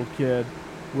little kid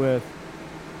with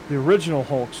the original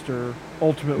Hulkster,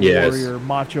 Ultimate Yes. Warrior,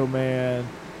 Macho Man.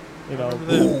 You know, Remember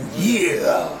that? Oh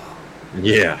yeah.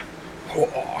 Yeah.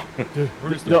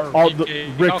 Brutus Ric all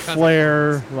kinds of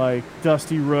Flair, like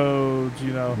Dusty Rhodes.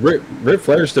 You know, Ric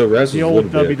Flair still wrestles the a old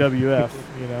little bit. WWF.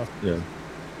 You know, Yeah.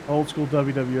 old school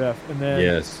WWF, and then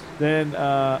Yes. then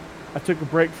I took a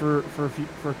break for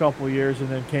a couple of years, and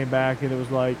then came back, and it was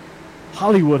like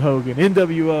Hollywood Hogan,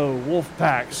 NWO,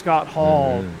 Wolfpack, Scott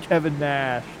Hall, Mhm. Kevin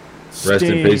Nash, Rest in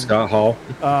Sting. peace, Scott Hall.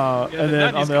 Yeah, And the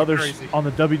then 90s on the got other crazy. on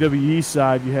the WWE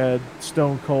side, you had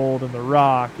Stone Cold and The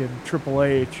Rock and Triple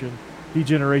H and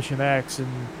D-Generation X and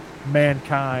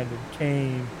Mankind and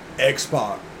Kane.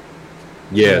 X-Pac.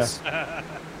 Yes.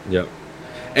 Yep.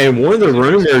 And one of the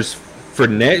rumors for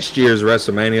next year's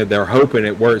WrestleMania, they're hoping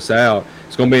it works out.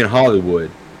 It's going to be in Hollywood.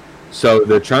 So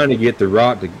they're trying to get The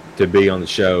Rock to be on the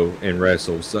show and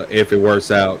wrestle. So if it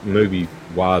works out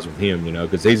movie-wise with him, you know,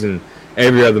 because he's in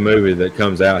every other movie that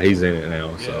comes out, he's in it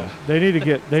now. So Yeah. They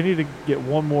need to get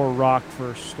one more Rock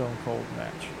versus Stone Cold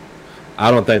match. I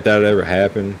don't think that would ever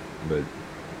happen, but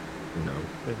you know,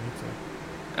 They need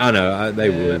to. I know they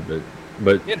Yeah. would,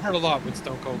 but It hurt a lot when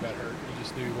Stone Cold got hurt. You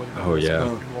just knew he wasn't. Oh, yeah.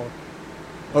 Anymore.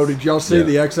 Oh, did y'all see Yeah.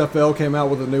 the XFL came out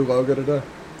with a new logo today?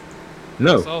 I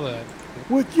no, saw that.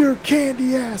 With your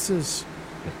candy asses.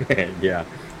 yeah,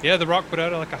 Yeah, The Rock put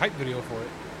out like a hype video for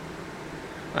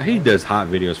it. he does hot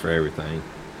videos for everything.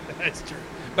 That's true.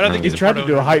 But I think He He he's tried to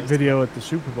do a hype video at the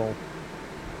Super Bowl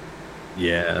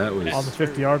Yeah, that was on the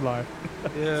 50-yard line.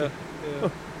 Yeah, yeah.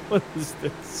 What is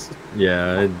this?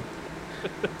 yeah.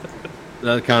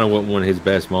 That kind of one of his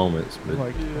best moments, but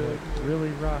Like really,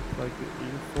 Rock? Like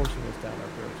you're forcing us down our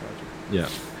throats, aren't you? yeah.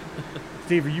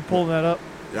 Steve, are you pulling that up?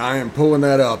 I am pulling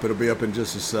that up. It'll be up in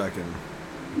just a second.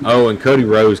 Oh, and Cody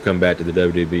Rhodes come back to the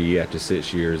WWE after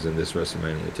 6 years in this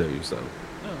WrestleMania too. So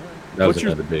that was What's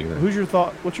your- another big thing.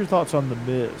 What's your thoughts on the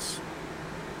Miz?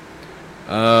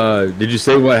 Did you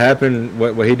see what happened?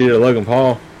 What he did to Logan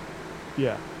Paul?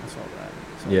 Yeah, I saw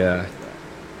that. Yeah.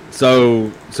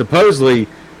 So supposedly,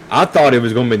 I thought it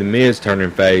was going to be the Miz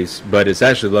turning face, but it's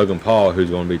actually Logan Paul who's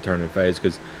going to be turning face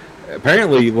because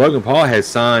apparently Logan Paul has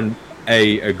signed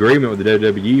a agreement with the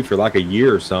WWE for like a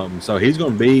year or something, so he's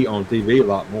going to be on TV a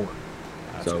lot more.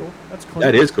 That's So, cool. That's clean.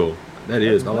 That is cool. That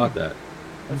is. I clean. like that.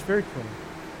 That's very clean.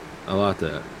 I like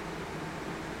that.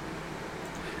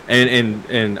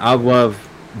 And I love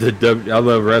I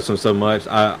love wrestling so much.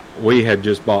 We had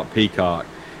just bought Peacock,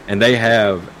 and they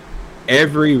have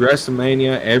every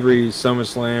WrestleMania, every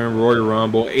SummerSlam, Royal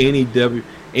Rumble, any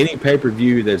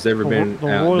pay-per-view that's ever been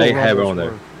out, Royal they have it Rumbles on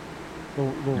there. were- The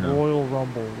You know. Royal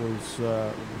Rumble was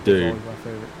Dude. always my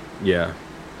favorite. Yeah.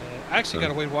 I actually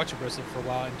got away to watching wrestling for a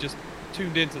while and just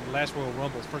tuned into the last Royal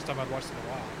Rumble. It's the first time I'd watched it in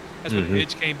a while. That's when Mhm.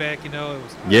 Edge came back. You know, it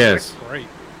was Yes. that's great.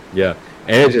 Yeah.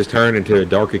 Edge has turned into a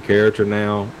darker character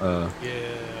now. Yeah,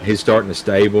 He's starting to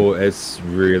stable. It's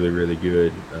really, really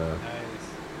good.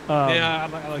 nice. Yeah,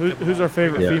 I like them a Who's lot. our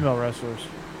favorite Yeah. female wrestlers?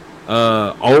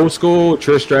 Old school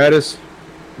Trish Stratus.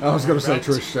 I was going to say Right.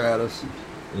 Trish Stratus.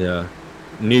 Yeah.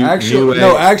 New Actually, age.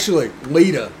 no, actually,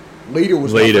 Lita. Lita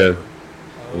was my Lita.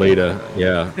 Oh. Lita.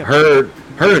 Yeah. Her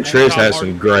and Trish had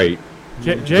some great.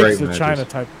 Jake's Great the matches. China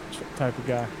type of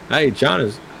guy. Hey,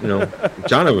 China's,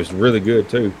 China was really good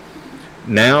too.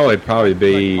 Now it'd probably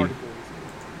be, Like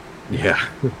Hardy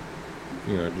Boys.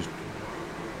 yeah, just,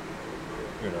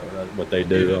 that's what they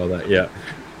do, all that, yeah.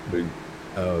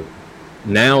 But,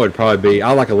 now it'd probably be,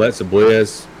 I like Alexa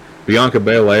Bliss, Bianca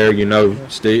Belair,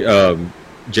 Steve,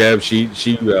 Jeb, she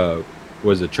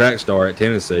was a track star at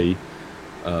Tennessee.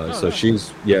 So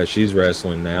nice. she's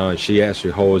wrestling now, and she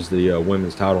actually holds the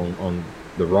women's title on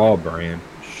the Raw brand.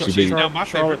 She beat now my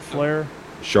Charlotte favorite. Flair.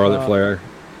 Charlotte Flair.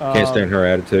 Can't stand her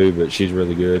attitude, but she's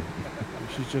really good.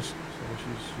 She's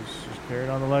carrying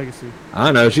on the legacy.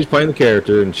 I know she's playing the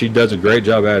character, and she does a great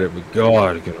job at it. But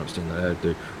God, I can't understand that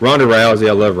attitude. Ronda Rousey,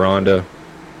 I love Ronda.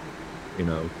 Yeah,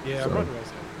 so. Ronda Rousey.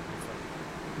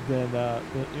 Then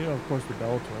of course the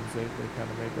Bella Twins. They kind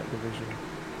of made that division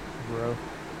grow.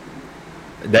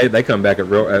 They come back at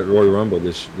Royal Rumble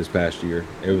this past year.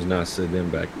 It was nice to see them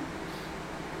back.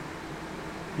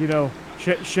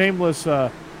 Shameless.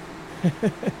 But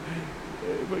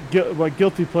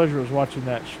guilty pleasure was watching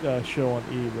that show on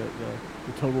E,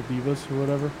 the Total Divas or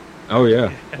whatever. Oh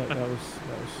yeah, That was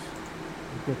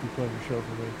a guilty pleasure show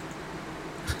for me.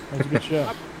 That was a good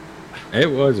show. it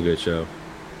was a good show.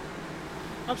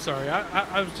 I'm sorry.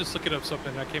 I was just looking up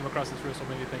something. I came across this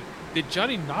WrestleMania thing. Did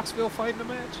Johnny Knoxville fight in the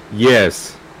match?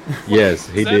 Yes, he What's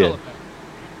that all did. about?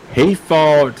 He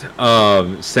fought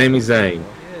Sami Zayn.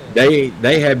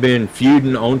 They had been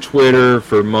feuding on Twitter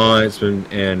for months, and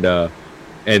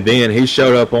then he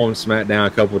showed up on SmackDown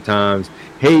a couple of times.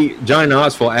 Johnny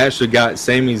Knoxville actually got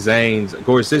Sami Zayn's. Of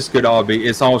course, this could all be,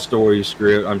 it's all story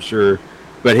script, I'm sure,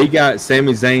 but he got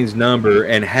Sami Zayn's number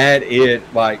and had it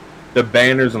like the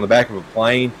banners on the back of a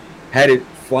plane, had it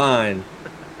flying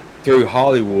through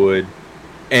Hollywood,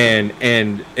 and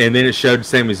then it showed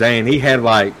Sami Zayn. He had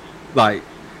like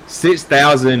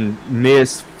 6,000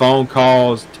 missed phone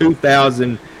calls,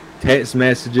 2,000 text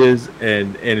messages,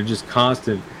 and it just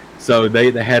constant. So they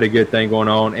had a good thing going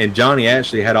on. And Johnny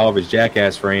actually had all of his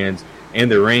Jackass friends in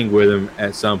the ring with him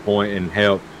at some point and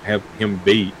helped him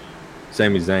beat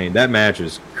Sami Zayn. That match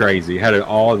was crazy. It had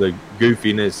all the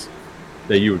goofiness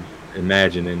that you would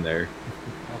imagine in there.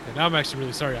 Okay, now I'm actually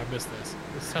really sorry I missed this.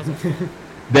 This sounds like fun.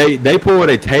 They pulled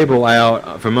a table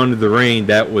out from under the ring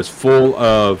that was full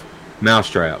of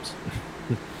mousetraps.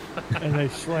 And they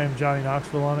slammed Johnny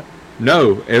Knoxville on it.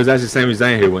 No, it was actually Sami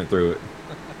Zayn who went through it.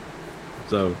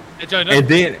 So, and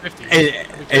then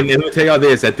let me tell y'all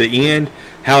this: at the end,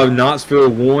 how Knoxville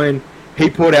won, he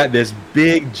pulled out this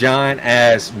big giant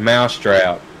ass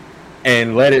mousetrap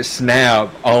and let it snap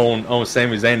on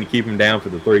Sami Zayn to keep him down for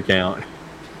the 3 count.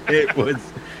 It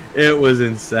was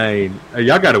insane.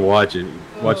 Y'all got to watch it.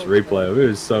 Watch the replay. It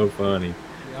was so funny.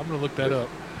 Yeah, I'm gonna look that up.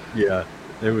 Yeah,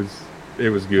 it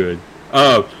was good.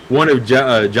 One of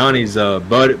Johnny's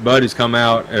buddies come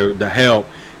out to help.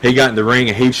 He got in the ring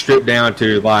and he stripped down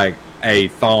to like a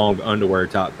thong underwear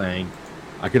type thing.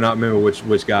 I cannot remember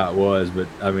which guy it was, but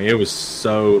I mean it was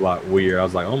so like weird. I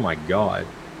was like, oh my god,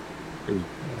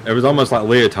 it was almost like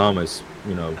Leah Thomas,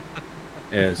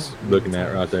 as looking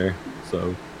at right there.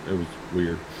 So it was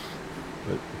weird,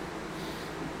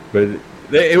 but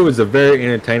it was a very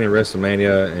entertaining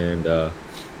WrestleMania and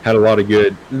had a lot of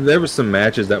good. There were some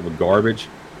matches that were garbage.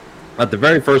 Like the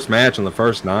very first match on the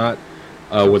first night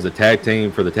was a tag team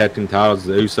for the tag team titles,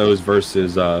 the Usos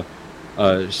versus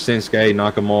Shinsuke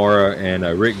Nakamura and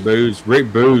Rick Boogs. Rick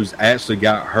Boogs actually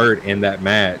got hurt in that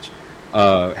match.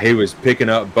 He was picking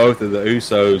up both of the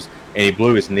Usos and he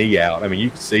blew his knee out. I mean, you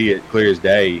could see it clear as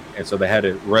day, and so they had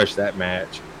to rush that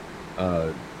match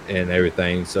and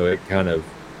everything. So it kind of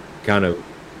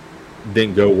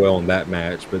didn't go well in that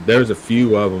match. But there's a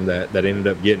few of them that ended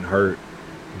up getting hurt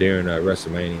during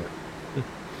WrestleMania.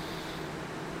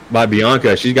 Like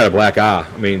Bianca, she's got a black eye.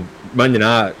 I mean, Monday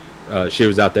night, she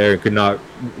was out there and could not,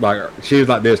 she was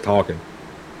like this talking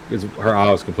because her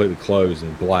eye was completely closed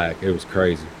and black. It was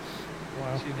crazy.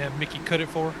 Wow. She didn't have Mickey cut it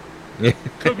for her?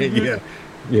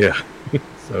 Yeah.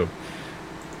 So,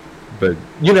 but,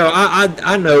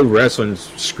 I know wrestling's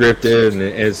scripted and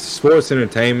it's sports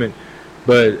entertainment,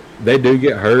 but they do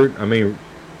get hurt. I mean,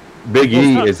 Big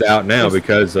E is out now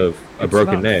because of a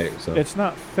broken neck. So it's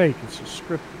not fake. It's just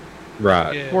scripted.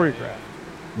 Right. Yeah. Choreographed.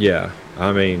 Yeah.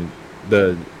 I mean,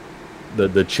 the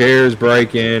chairs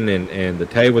breaking and the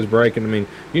tables breaking. I mean,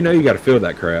 you got to feel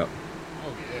that crap.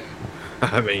 Oh yeah.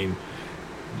 I mean,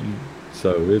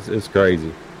 so it's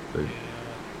crazy. But,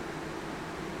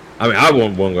 I mean, I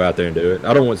wouldn't want to go out there and do it.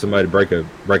 I don't want somebody to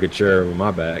break a chair over my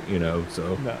back.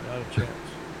 So No, not a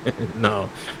chance. No.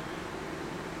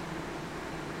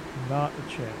 Not a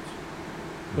chance.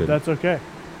 But that's okay.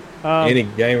 Any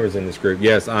gamers in this group?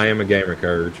 Yes, I am a gamer,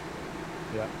 Courage.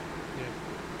 Yeah.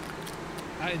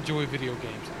 I enjoy video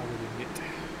games, I will admit.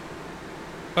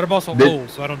 But I'm also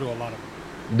old, so I don't do a lot of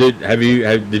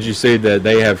them. Did you see that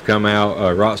they have come out?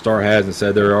 Rockstar has and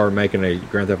said they are making a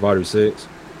Grand Theft Auto 6.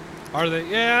 Are they?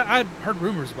 Yeah, I'd heard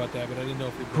rumors about that, but I didn't know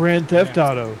if it. Grand Theft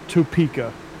Auto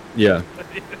Topeka. Yeah,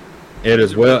 it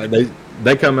is well.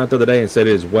 They come out the other day and said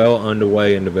it is well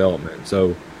underway in development.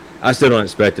 So I still don't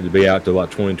expect it to be out till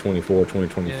like 2024,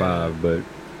 2025, but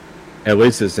at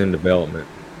least it's in development.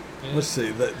 Yeah. Let's see.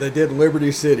 They did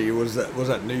Liberty City. Was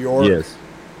that New York? Yes.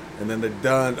 And then they've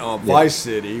done Vice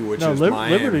City, which is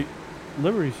Miami.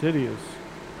 Liberty City is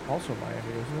also Miami,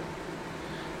 isn't it?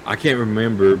 I can't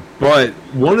remember, but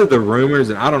one of the rumors,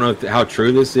 and I don't know how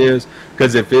true this is,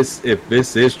 because if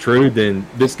this is true, then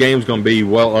this game's going to be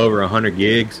well over 100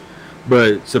 gigs.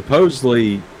 But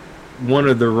supposedly, one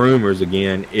of the rumors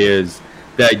again is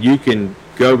that you can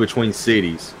go between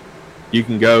cities. You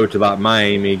can go to like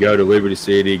Miami, go to Liberty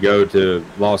City, go to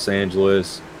Los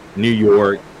Angeles, New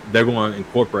York. They're going to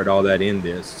incorporate all that in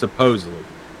this, supposedly.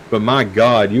 But my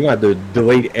God, you have to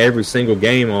delete every single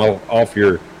game off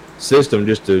your system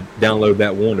just to download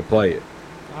that one to play it.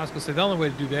 I was going to say, the only way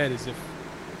to do that is if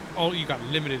you got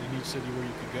limited in each city where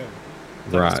you could go.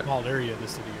 Like Right. a small area of the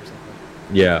city or something.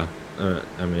 Yeah.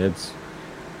 I mean,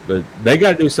 But they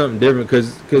got to do something different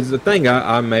because the thing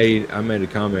I made a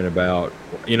comment about,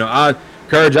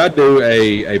 Courage, I do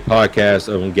a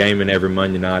podcast on gaming every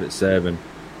Monday night at 7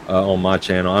 on my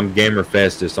channel. I'm Gamer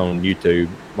Festus on YouTube.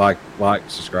 Like,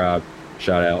 subscribe,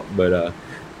 shout out. But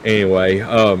anyway,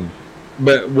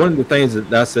 but one of the things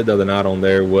that I said the other night on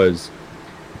there was,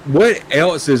 what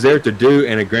else is there to do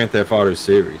in a Grand Theft Auto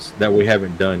series that we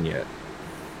haven't done yet?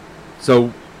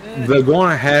 So they're going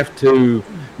to have to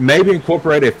maybe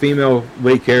incorporate a female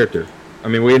lead character. I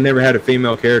mean, we had never had a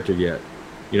female character yet,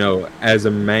 as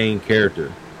a main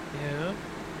character.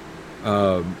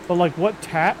 Yeah. But like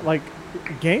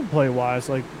gameplay wise,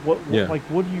 what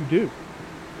do you do?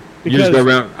 You just go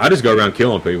around. I just go around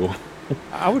killing people.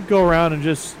 I would go around and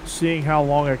just seeing how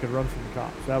long I could run from the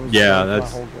cops. That was my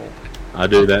whole goal. I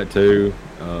do that too.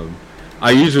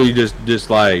 I usually just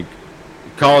like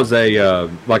cause a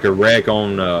like a wreck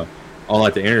on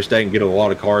like the interstate and get a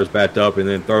lot of cars backed up, and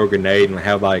then throw a grenade and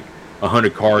have like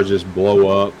 100 cars just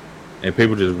blow up, and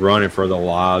people just running for their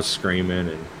lives, screaming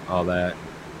and all that.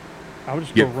 I would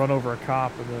just go run over a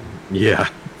cop and then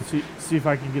see if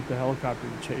I can get the helicopter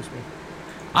to chase me.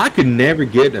 I could never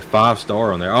get a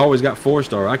 5-star on there. I always got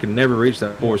 4-star. I could never reach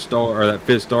that 4-star or that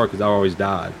 5th star because I always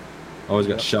died. I always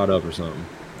got shot up or something.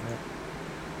 Yep.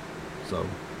 So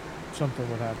something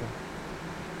would happen.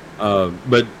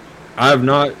 But I've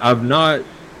not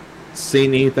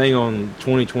seen anything on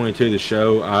 2022 the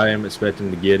show. I am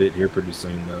expecting to get it here pretty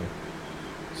soon though.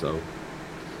 So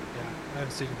I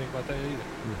haven't seen anything about that either.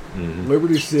 Mm-hmm.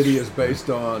 Liberty City is based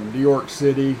on New York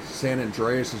City. San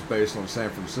Andreas is based on San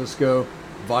Francisco.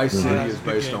 Vice City is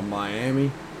based on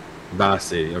Miami. Vice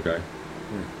City, okay.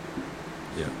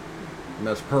 Yeah. And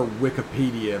that's per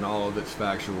Wikipedia and all of its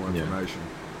factual information.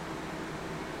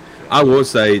 I will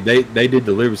say they did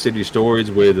the Liberty City stories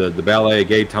with the Ballet of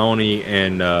Gay Tony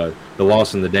and the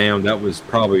Lost in the Dam. That was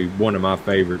probably one of my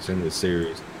favorites in this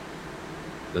series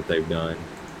that they've done.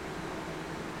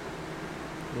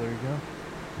 There you go.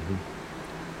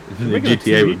 The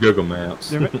GTA with Google Maps.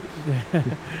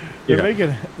 They're making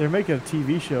a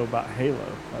TV show about Halo,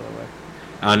 by the way.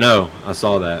 I know. I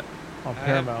saw that on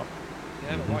Paramount.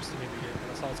 I haven't watched the movie yet,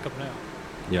 but I saw it's coming out.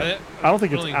 Yeah. I don't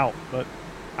think it's out, but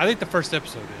I think the first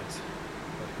episode is.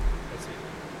 That's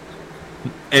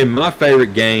it. And my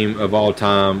favorite game of all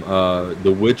time,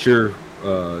 The Witcher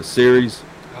series.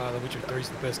 The Witcher 3 is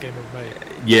the best game ever made.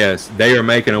 Yes, they are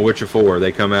making a Witcher 4.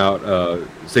 They come out,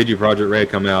 CG Projekt Red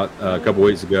come out a couple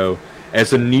weeks ago.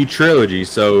 It's a new trilogy,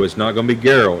 so it's not going to be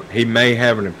Geralt. He may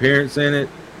have an appearance in it,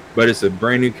 but it's a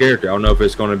brand new character. I don't know if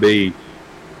it's going to be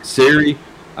Ciri.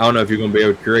 I don't know if you're going to be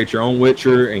able to create your own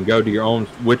Witcher and go to your own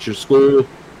Witcher school,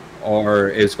 or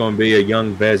it's going to be a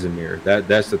young Vesemir.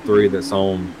 That's the three that's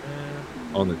on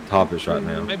the top list right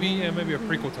now. Maybe a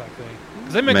prequel type thing.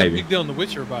 Because they make a big deal in The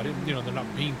Witcher about it. They're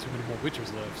not being too many more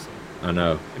Witchers left. So I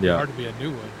know. it'd be hard to be a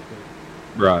new one.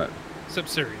 But right. Except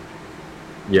Ciri.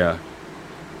 Yeah.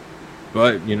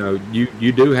 But,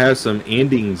 you do have some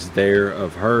endings there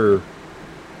of her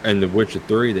and The Witcher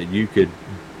 3 that you could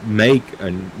make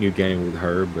a new game with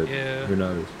her, but who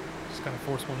knows? Just kind of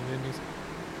force one of the endings.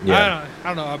 Yeah.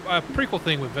 I don't know. A prequel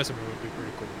thing with Vesemir would be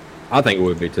pretty cool. I think it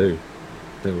would be too.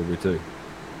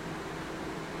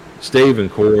 Steve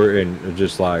and Corey are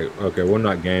just like, okay, we're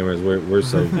not gamers. We're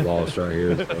so lost right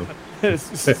here. So.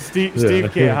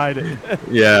 Steve can't hide it.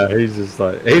 Yeah, he's just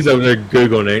like, he's over there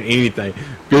Googling anything.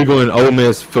 Googling Ole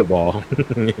Miss football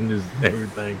and just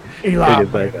everything. Eli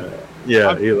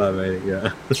Manning,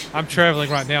 yeah. I'm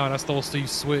traveling right now and I stole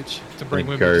Steve's Switch to bring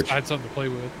with me. I had something to play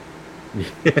with.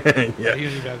 Yeah. He didn't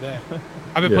even have that.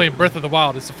 I've been playing Breath of the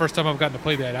Wild. It's the first time I've gotten to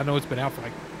play that. I know it's been out for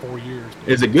like 4 years.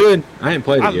 Is it good? I ain't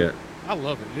played it yet. I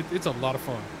love it. It's a lot of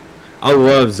fun. I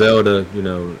love Zelda,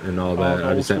 and all that.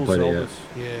 I just haven't played it yet.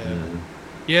 Yeah. Mm-hmm.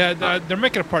 Yeah, they're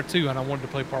making a part 2, and I wanted to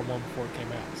play part 1 before it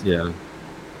came out. So. Yeah.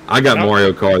 I got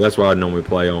Mario Kart. That's what I normally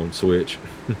play on Switch.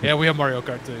 Yeah, we have Mario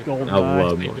Kart too. GoldenEye. I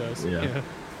love Steve Mario. does. Yeah.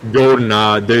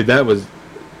 GoldenEye, dude,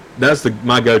 that's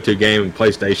my go-to game in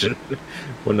PlayStation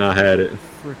when I had it.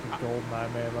 Freaking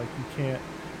GoldenEye, man! Like you can't.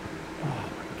 Oh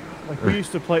my god! Like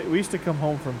we used to come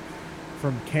home from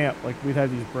camp. Like we'd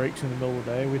have these breaks in the middle of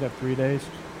the day. We'd have 3 days.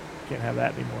 Can't have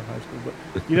that anymore in high school.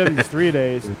 But you'd have these 3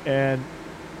 days, and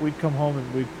we'd come home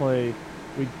and we'd play.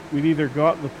 We'd either go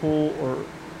out in the pool or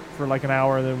for like an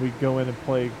hour, and then we'd go in and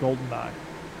play GoldenEye.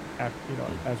 After,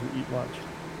 as we eat lunch.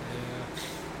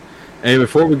 And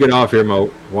before we get off here, my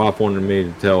wife wanted me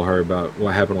to tell her about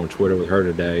what happened on Twitter with her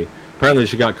today. Apparently,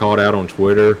 she got called out on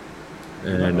Twitter,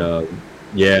 and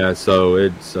so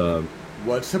it's.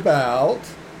 What's about?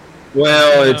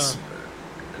 Well, it's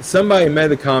somebody made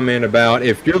the comment about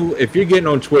if you're getting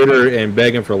on Twitter and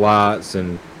begging for likes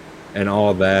and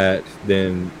all that,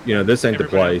 then this ain't the Everybody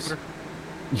on place. Twitter.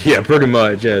 Yeah, pretty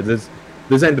much. Yeah, this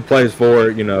ain't the place for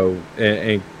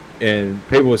it. And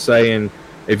people were saying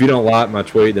if you don't like my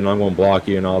tweet, then I'm going to block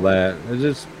you and all that. It's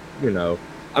just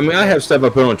I mean, I have stuff I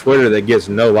put on Twitter that gets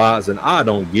no likes, and I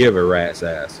don't give a rat's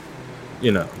ass.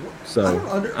 So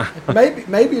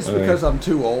maybe it's because I'm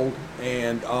too old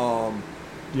and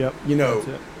Yep. know,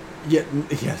 that's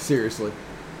it. yeah, seriously.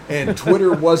 And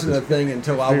Twitter wasn't a thing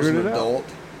until I was an Figured it out. adult.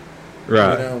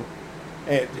 right.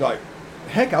 And like,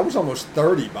 heck, I was almost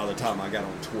 30 by the time I got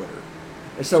on Twitter.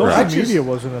 And so Social I just, media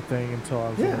wasn't a thing until I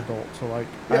was an Yeah. adult. So like,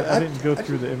 Yeah, I didn't go I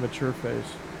through just- the immature phase.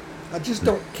 I just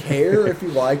don't care if you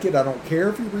like it. I don't care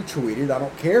if you retweet it. I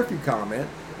don't care if you comment,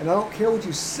 and I don't care what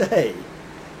you say.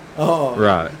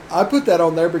 Right. I put that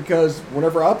on there because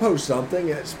whenever I post something,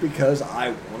 it's because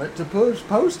I want it to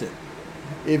post it.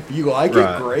 If you like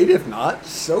Right. it, great. If not,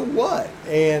 so what?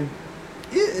 And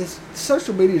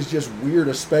social media is just weird,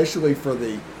 especially for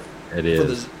the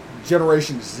It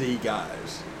Generation Z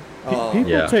guys. People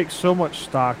Yeah. take so much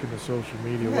stock in the social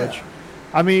media, Yeah. which,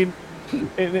 I mean,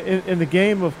 in the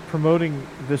game of promoting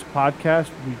this podcast,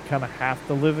 we kind of have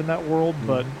to live in that world,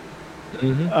 but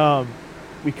Mm-hmm.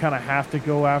 we kind of have to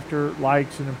go after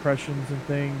likes and impressions and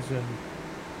things, and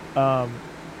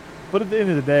but at the end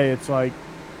of the day, it's like,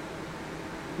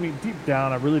 I mean, deep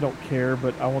down, I really don't care,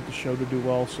 but I want the show to do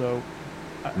well, so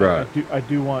Right. I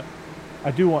do want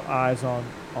eyes on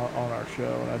our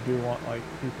show, and I do want like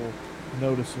people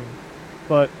noticing,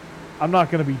 but I'm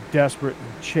not going to be desperate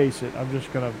and chase it. I'm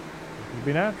just going to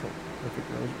be natural. If it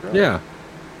grows, it grows. Yeah.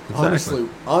 Exactly.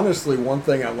 Honestly, one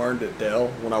thing I learned at Dell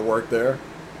when I worked there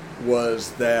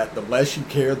was that the less you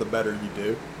care, the better you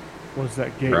do. Was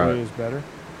that gateway Right. is better?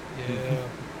 Yeah.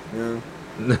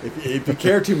 Yeah. If you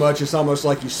care too much, it's almost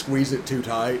like you squeeze it too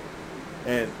tight,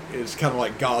 and it's kind of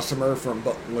like Gossamer from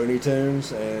Looney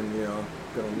Tunes, and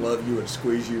gonna love you and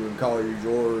squeeze you and call you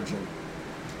George,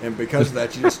 and because of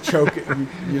that, you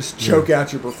just choke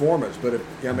out your performance. But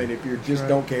if you just right.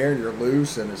 don't care and you're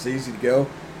loose and it's easy to go,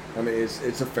 I mean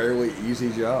it's a fairly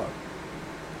easy job.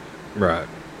 Right.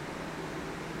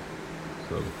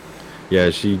 So, yeah,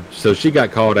 she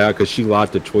got called out because she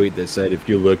liked a tweet that said if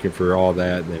you're looking for all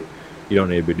that, then you don't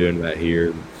need to be doing that here.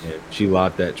 And she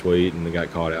liked that tweet and they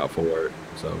got called out for it.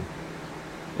 So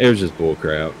it was just bull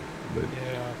crap. But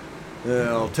Yeah.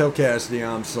 I'll tell Cassidy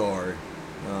I'm sorry,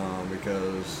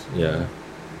 because yeah,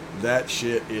 that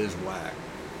shit is whack.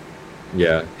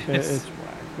 yeah, It's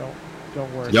whack.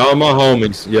 Don't worry. y'all my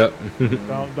homies. Yep.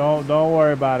 Don't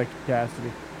worry about it,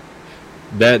 Cassidy.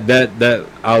 that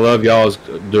I love y'all's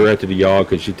directed to y'all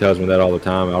because she tells me that all the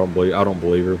time. I don't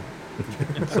believe her.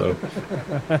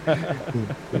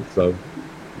 so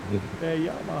Yeah,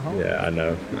 y'all my home. yeah, I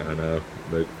know,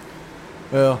 but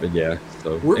Well, yeah.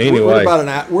 So we're anyway,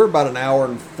 we're about an hour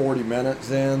and 40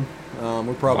 minutes in.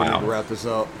 We probably Wow. need to wrap this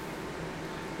up.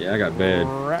 yeah, I got bad.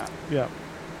 Crap. Yeah,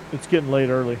 it's getting late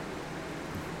early.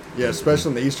 Yeah, especially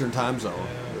in the Eastern Time Zone,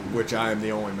 Yeah. which I am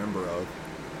the only member of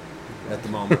at the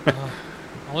moment.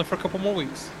 Only for a couple more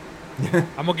weeks.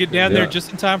 I'm gonna get down there Yeah.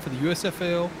 just in time for the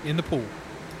USFL in the pool.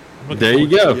 I'm looking There you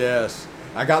forward to go. Yes,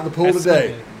 I got the pool That's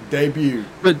today. Debuted.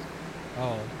 But it.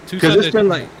 Oh, two because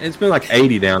Sundays. it's been like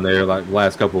 80 down there like the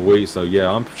last couple of weeks. So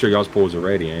yeah, I'm sure y'all's pools are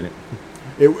ready, ain't it?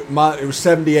 It was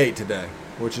 78 today,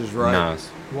 which is right. Nice,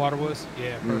 Water was?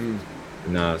 Yeah, perfect. Mhm.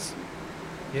 nice.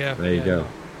 Yeah. There you yeah, go. no.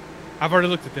 I've already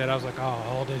looked at that. I was like, oh,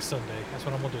 all day Sunday. That's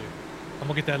what I'm gonna do. I'm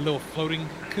gonna get that little floating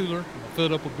cooler. I'm gonna fill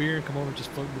it up with beer and come over and just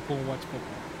float in the pool and watch football.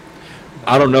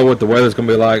 I don't know what the weather's gonna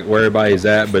be like where everybody's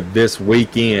at, but this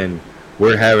weekend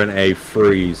we're having a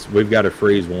freeze. We've got a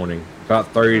freeze warning, about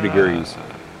 30 degrees.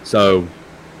 So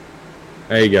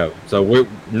there you go. So we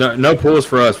no pools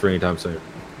for us for anytime soon.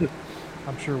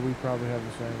 I'm sure we probably have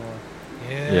the same one.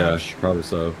 Yeah. Yeah, I'm sure. probably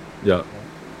so. Yeah.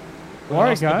 All right,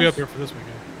 I'll still be guys. up here for this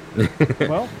weekend.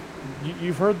 Well,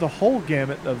 you've heard the whole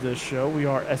gamut of this show. We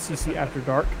are SEC After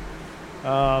Dark.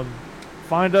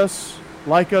 Find us,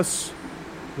 like us,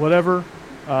 whatever.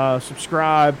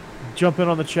 Subscribe, jump in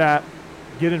on the chat,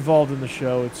 get involved in the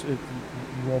show. You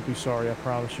won't be sorry, I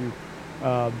promise you.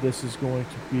 This is going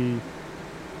to be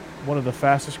one of the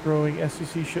fastest growing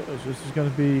SEC shows. This is going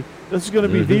to be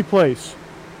the place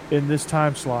in this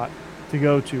time slot to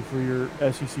go to for your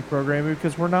SEC programming,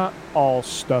 because we're not all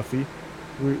stuffy.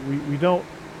 We don't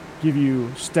give you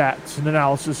stats and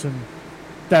analysis and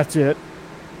that's it.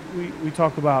 We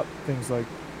talk about things like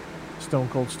Stone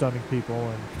Cold Stunning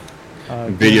people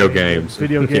and Video gaming games. and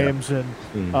video Yeah. games and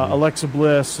Alexa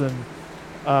Bliss and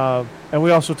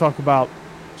we also talk about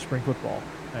spring football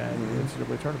and the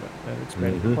NCAA tournament and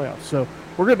expanding the playoffs. So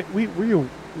we're gonna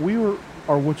we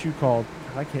are what you call,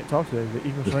 I can't talk today. The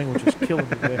English language is killing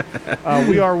me today.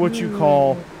 We are what you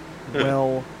call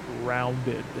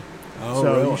well-rounded. Oh,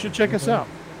 so really? you should check us out.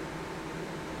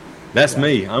 That's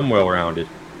me. I'm well rounded.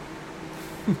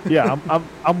 Yeah,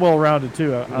 I'm well-rounded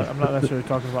too. I'm not necessarily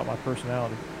talking about my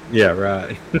personality. Yeah,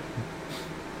 right.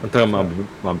 I'm talking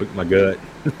about my gut.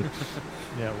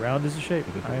 Yeah, round is a shape.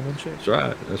 I am in shape. That's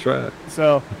right. That's right.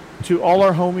 So, to all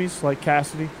our homies like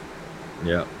Cassidy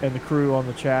Yeah. and the crew on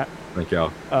the chat, Thank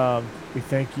y'all. we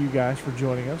thank you guys for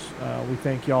joining us. We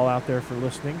thank y'all out there for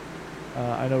listening.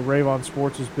 I know Ravon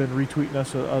Sports has been retweeting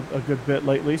us a good bit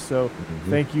lately, so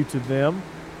thank you to them.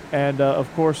 And,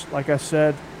 of course, like I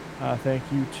said, thank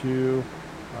you to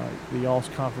the Y'all's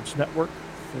Conference Network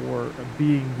for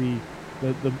being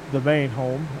the main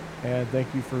home, and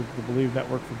thank you for the Believe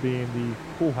Network for being the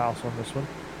pool house on this one.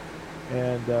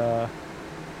 And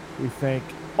we thank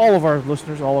all of our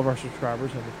listeners, all of our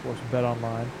subscribers, and of course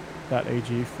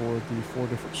BetOnline.ag for the 4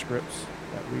 different scripts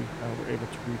that we were able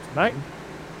to read tonight.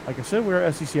 Like I said,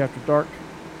 we're SEC After Dark.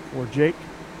 For Jake,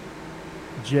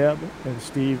 Jeb, and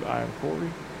Steve, I am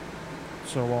Corey.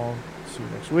 So long. See you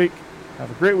next week.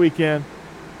 Have a great weekend.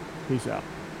 Peace out.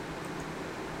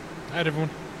 All right, everyone.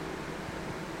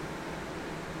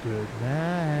 Good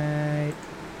night.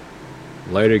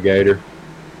 Later, Gator.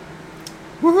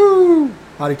 Woohoo!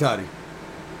 Hotty toddy.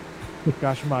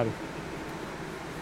 Gosh almighty.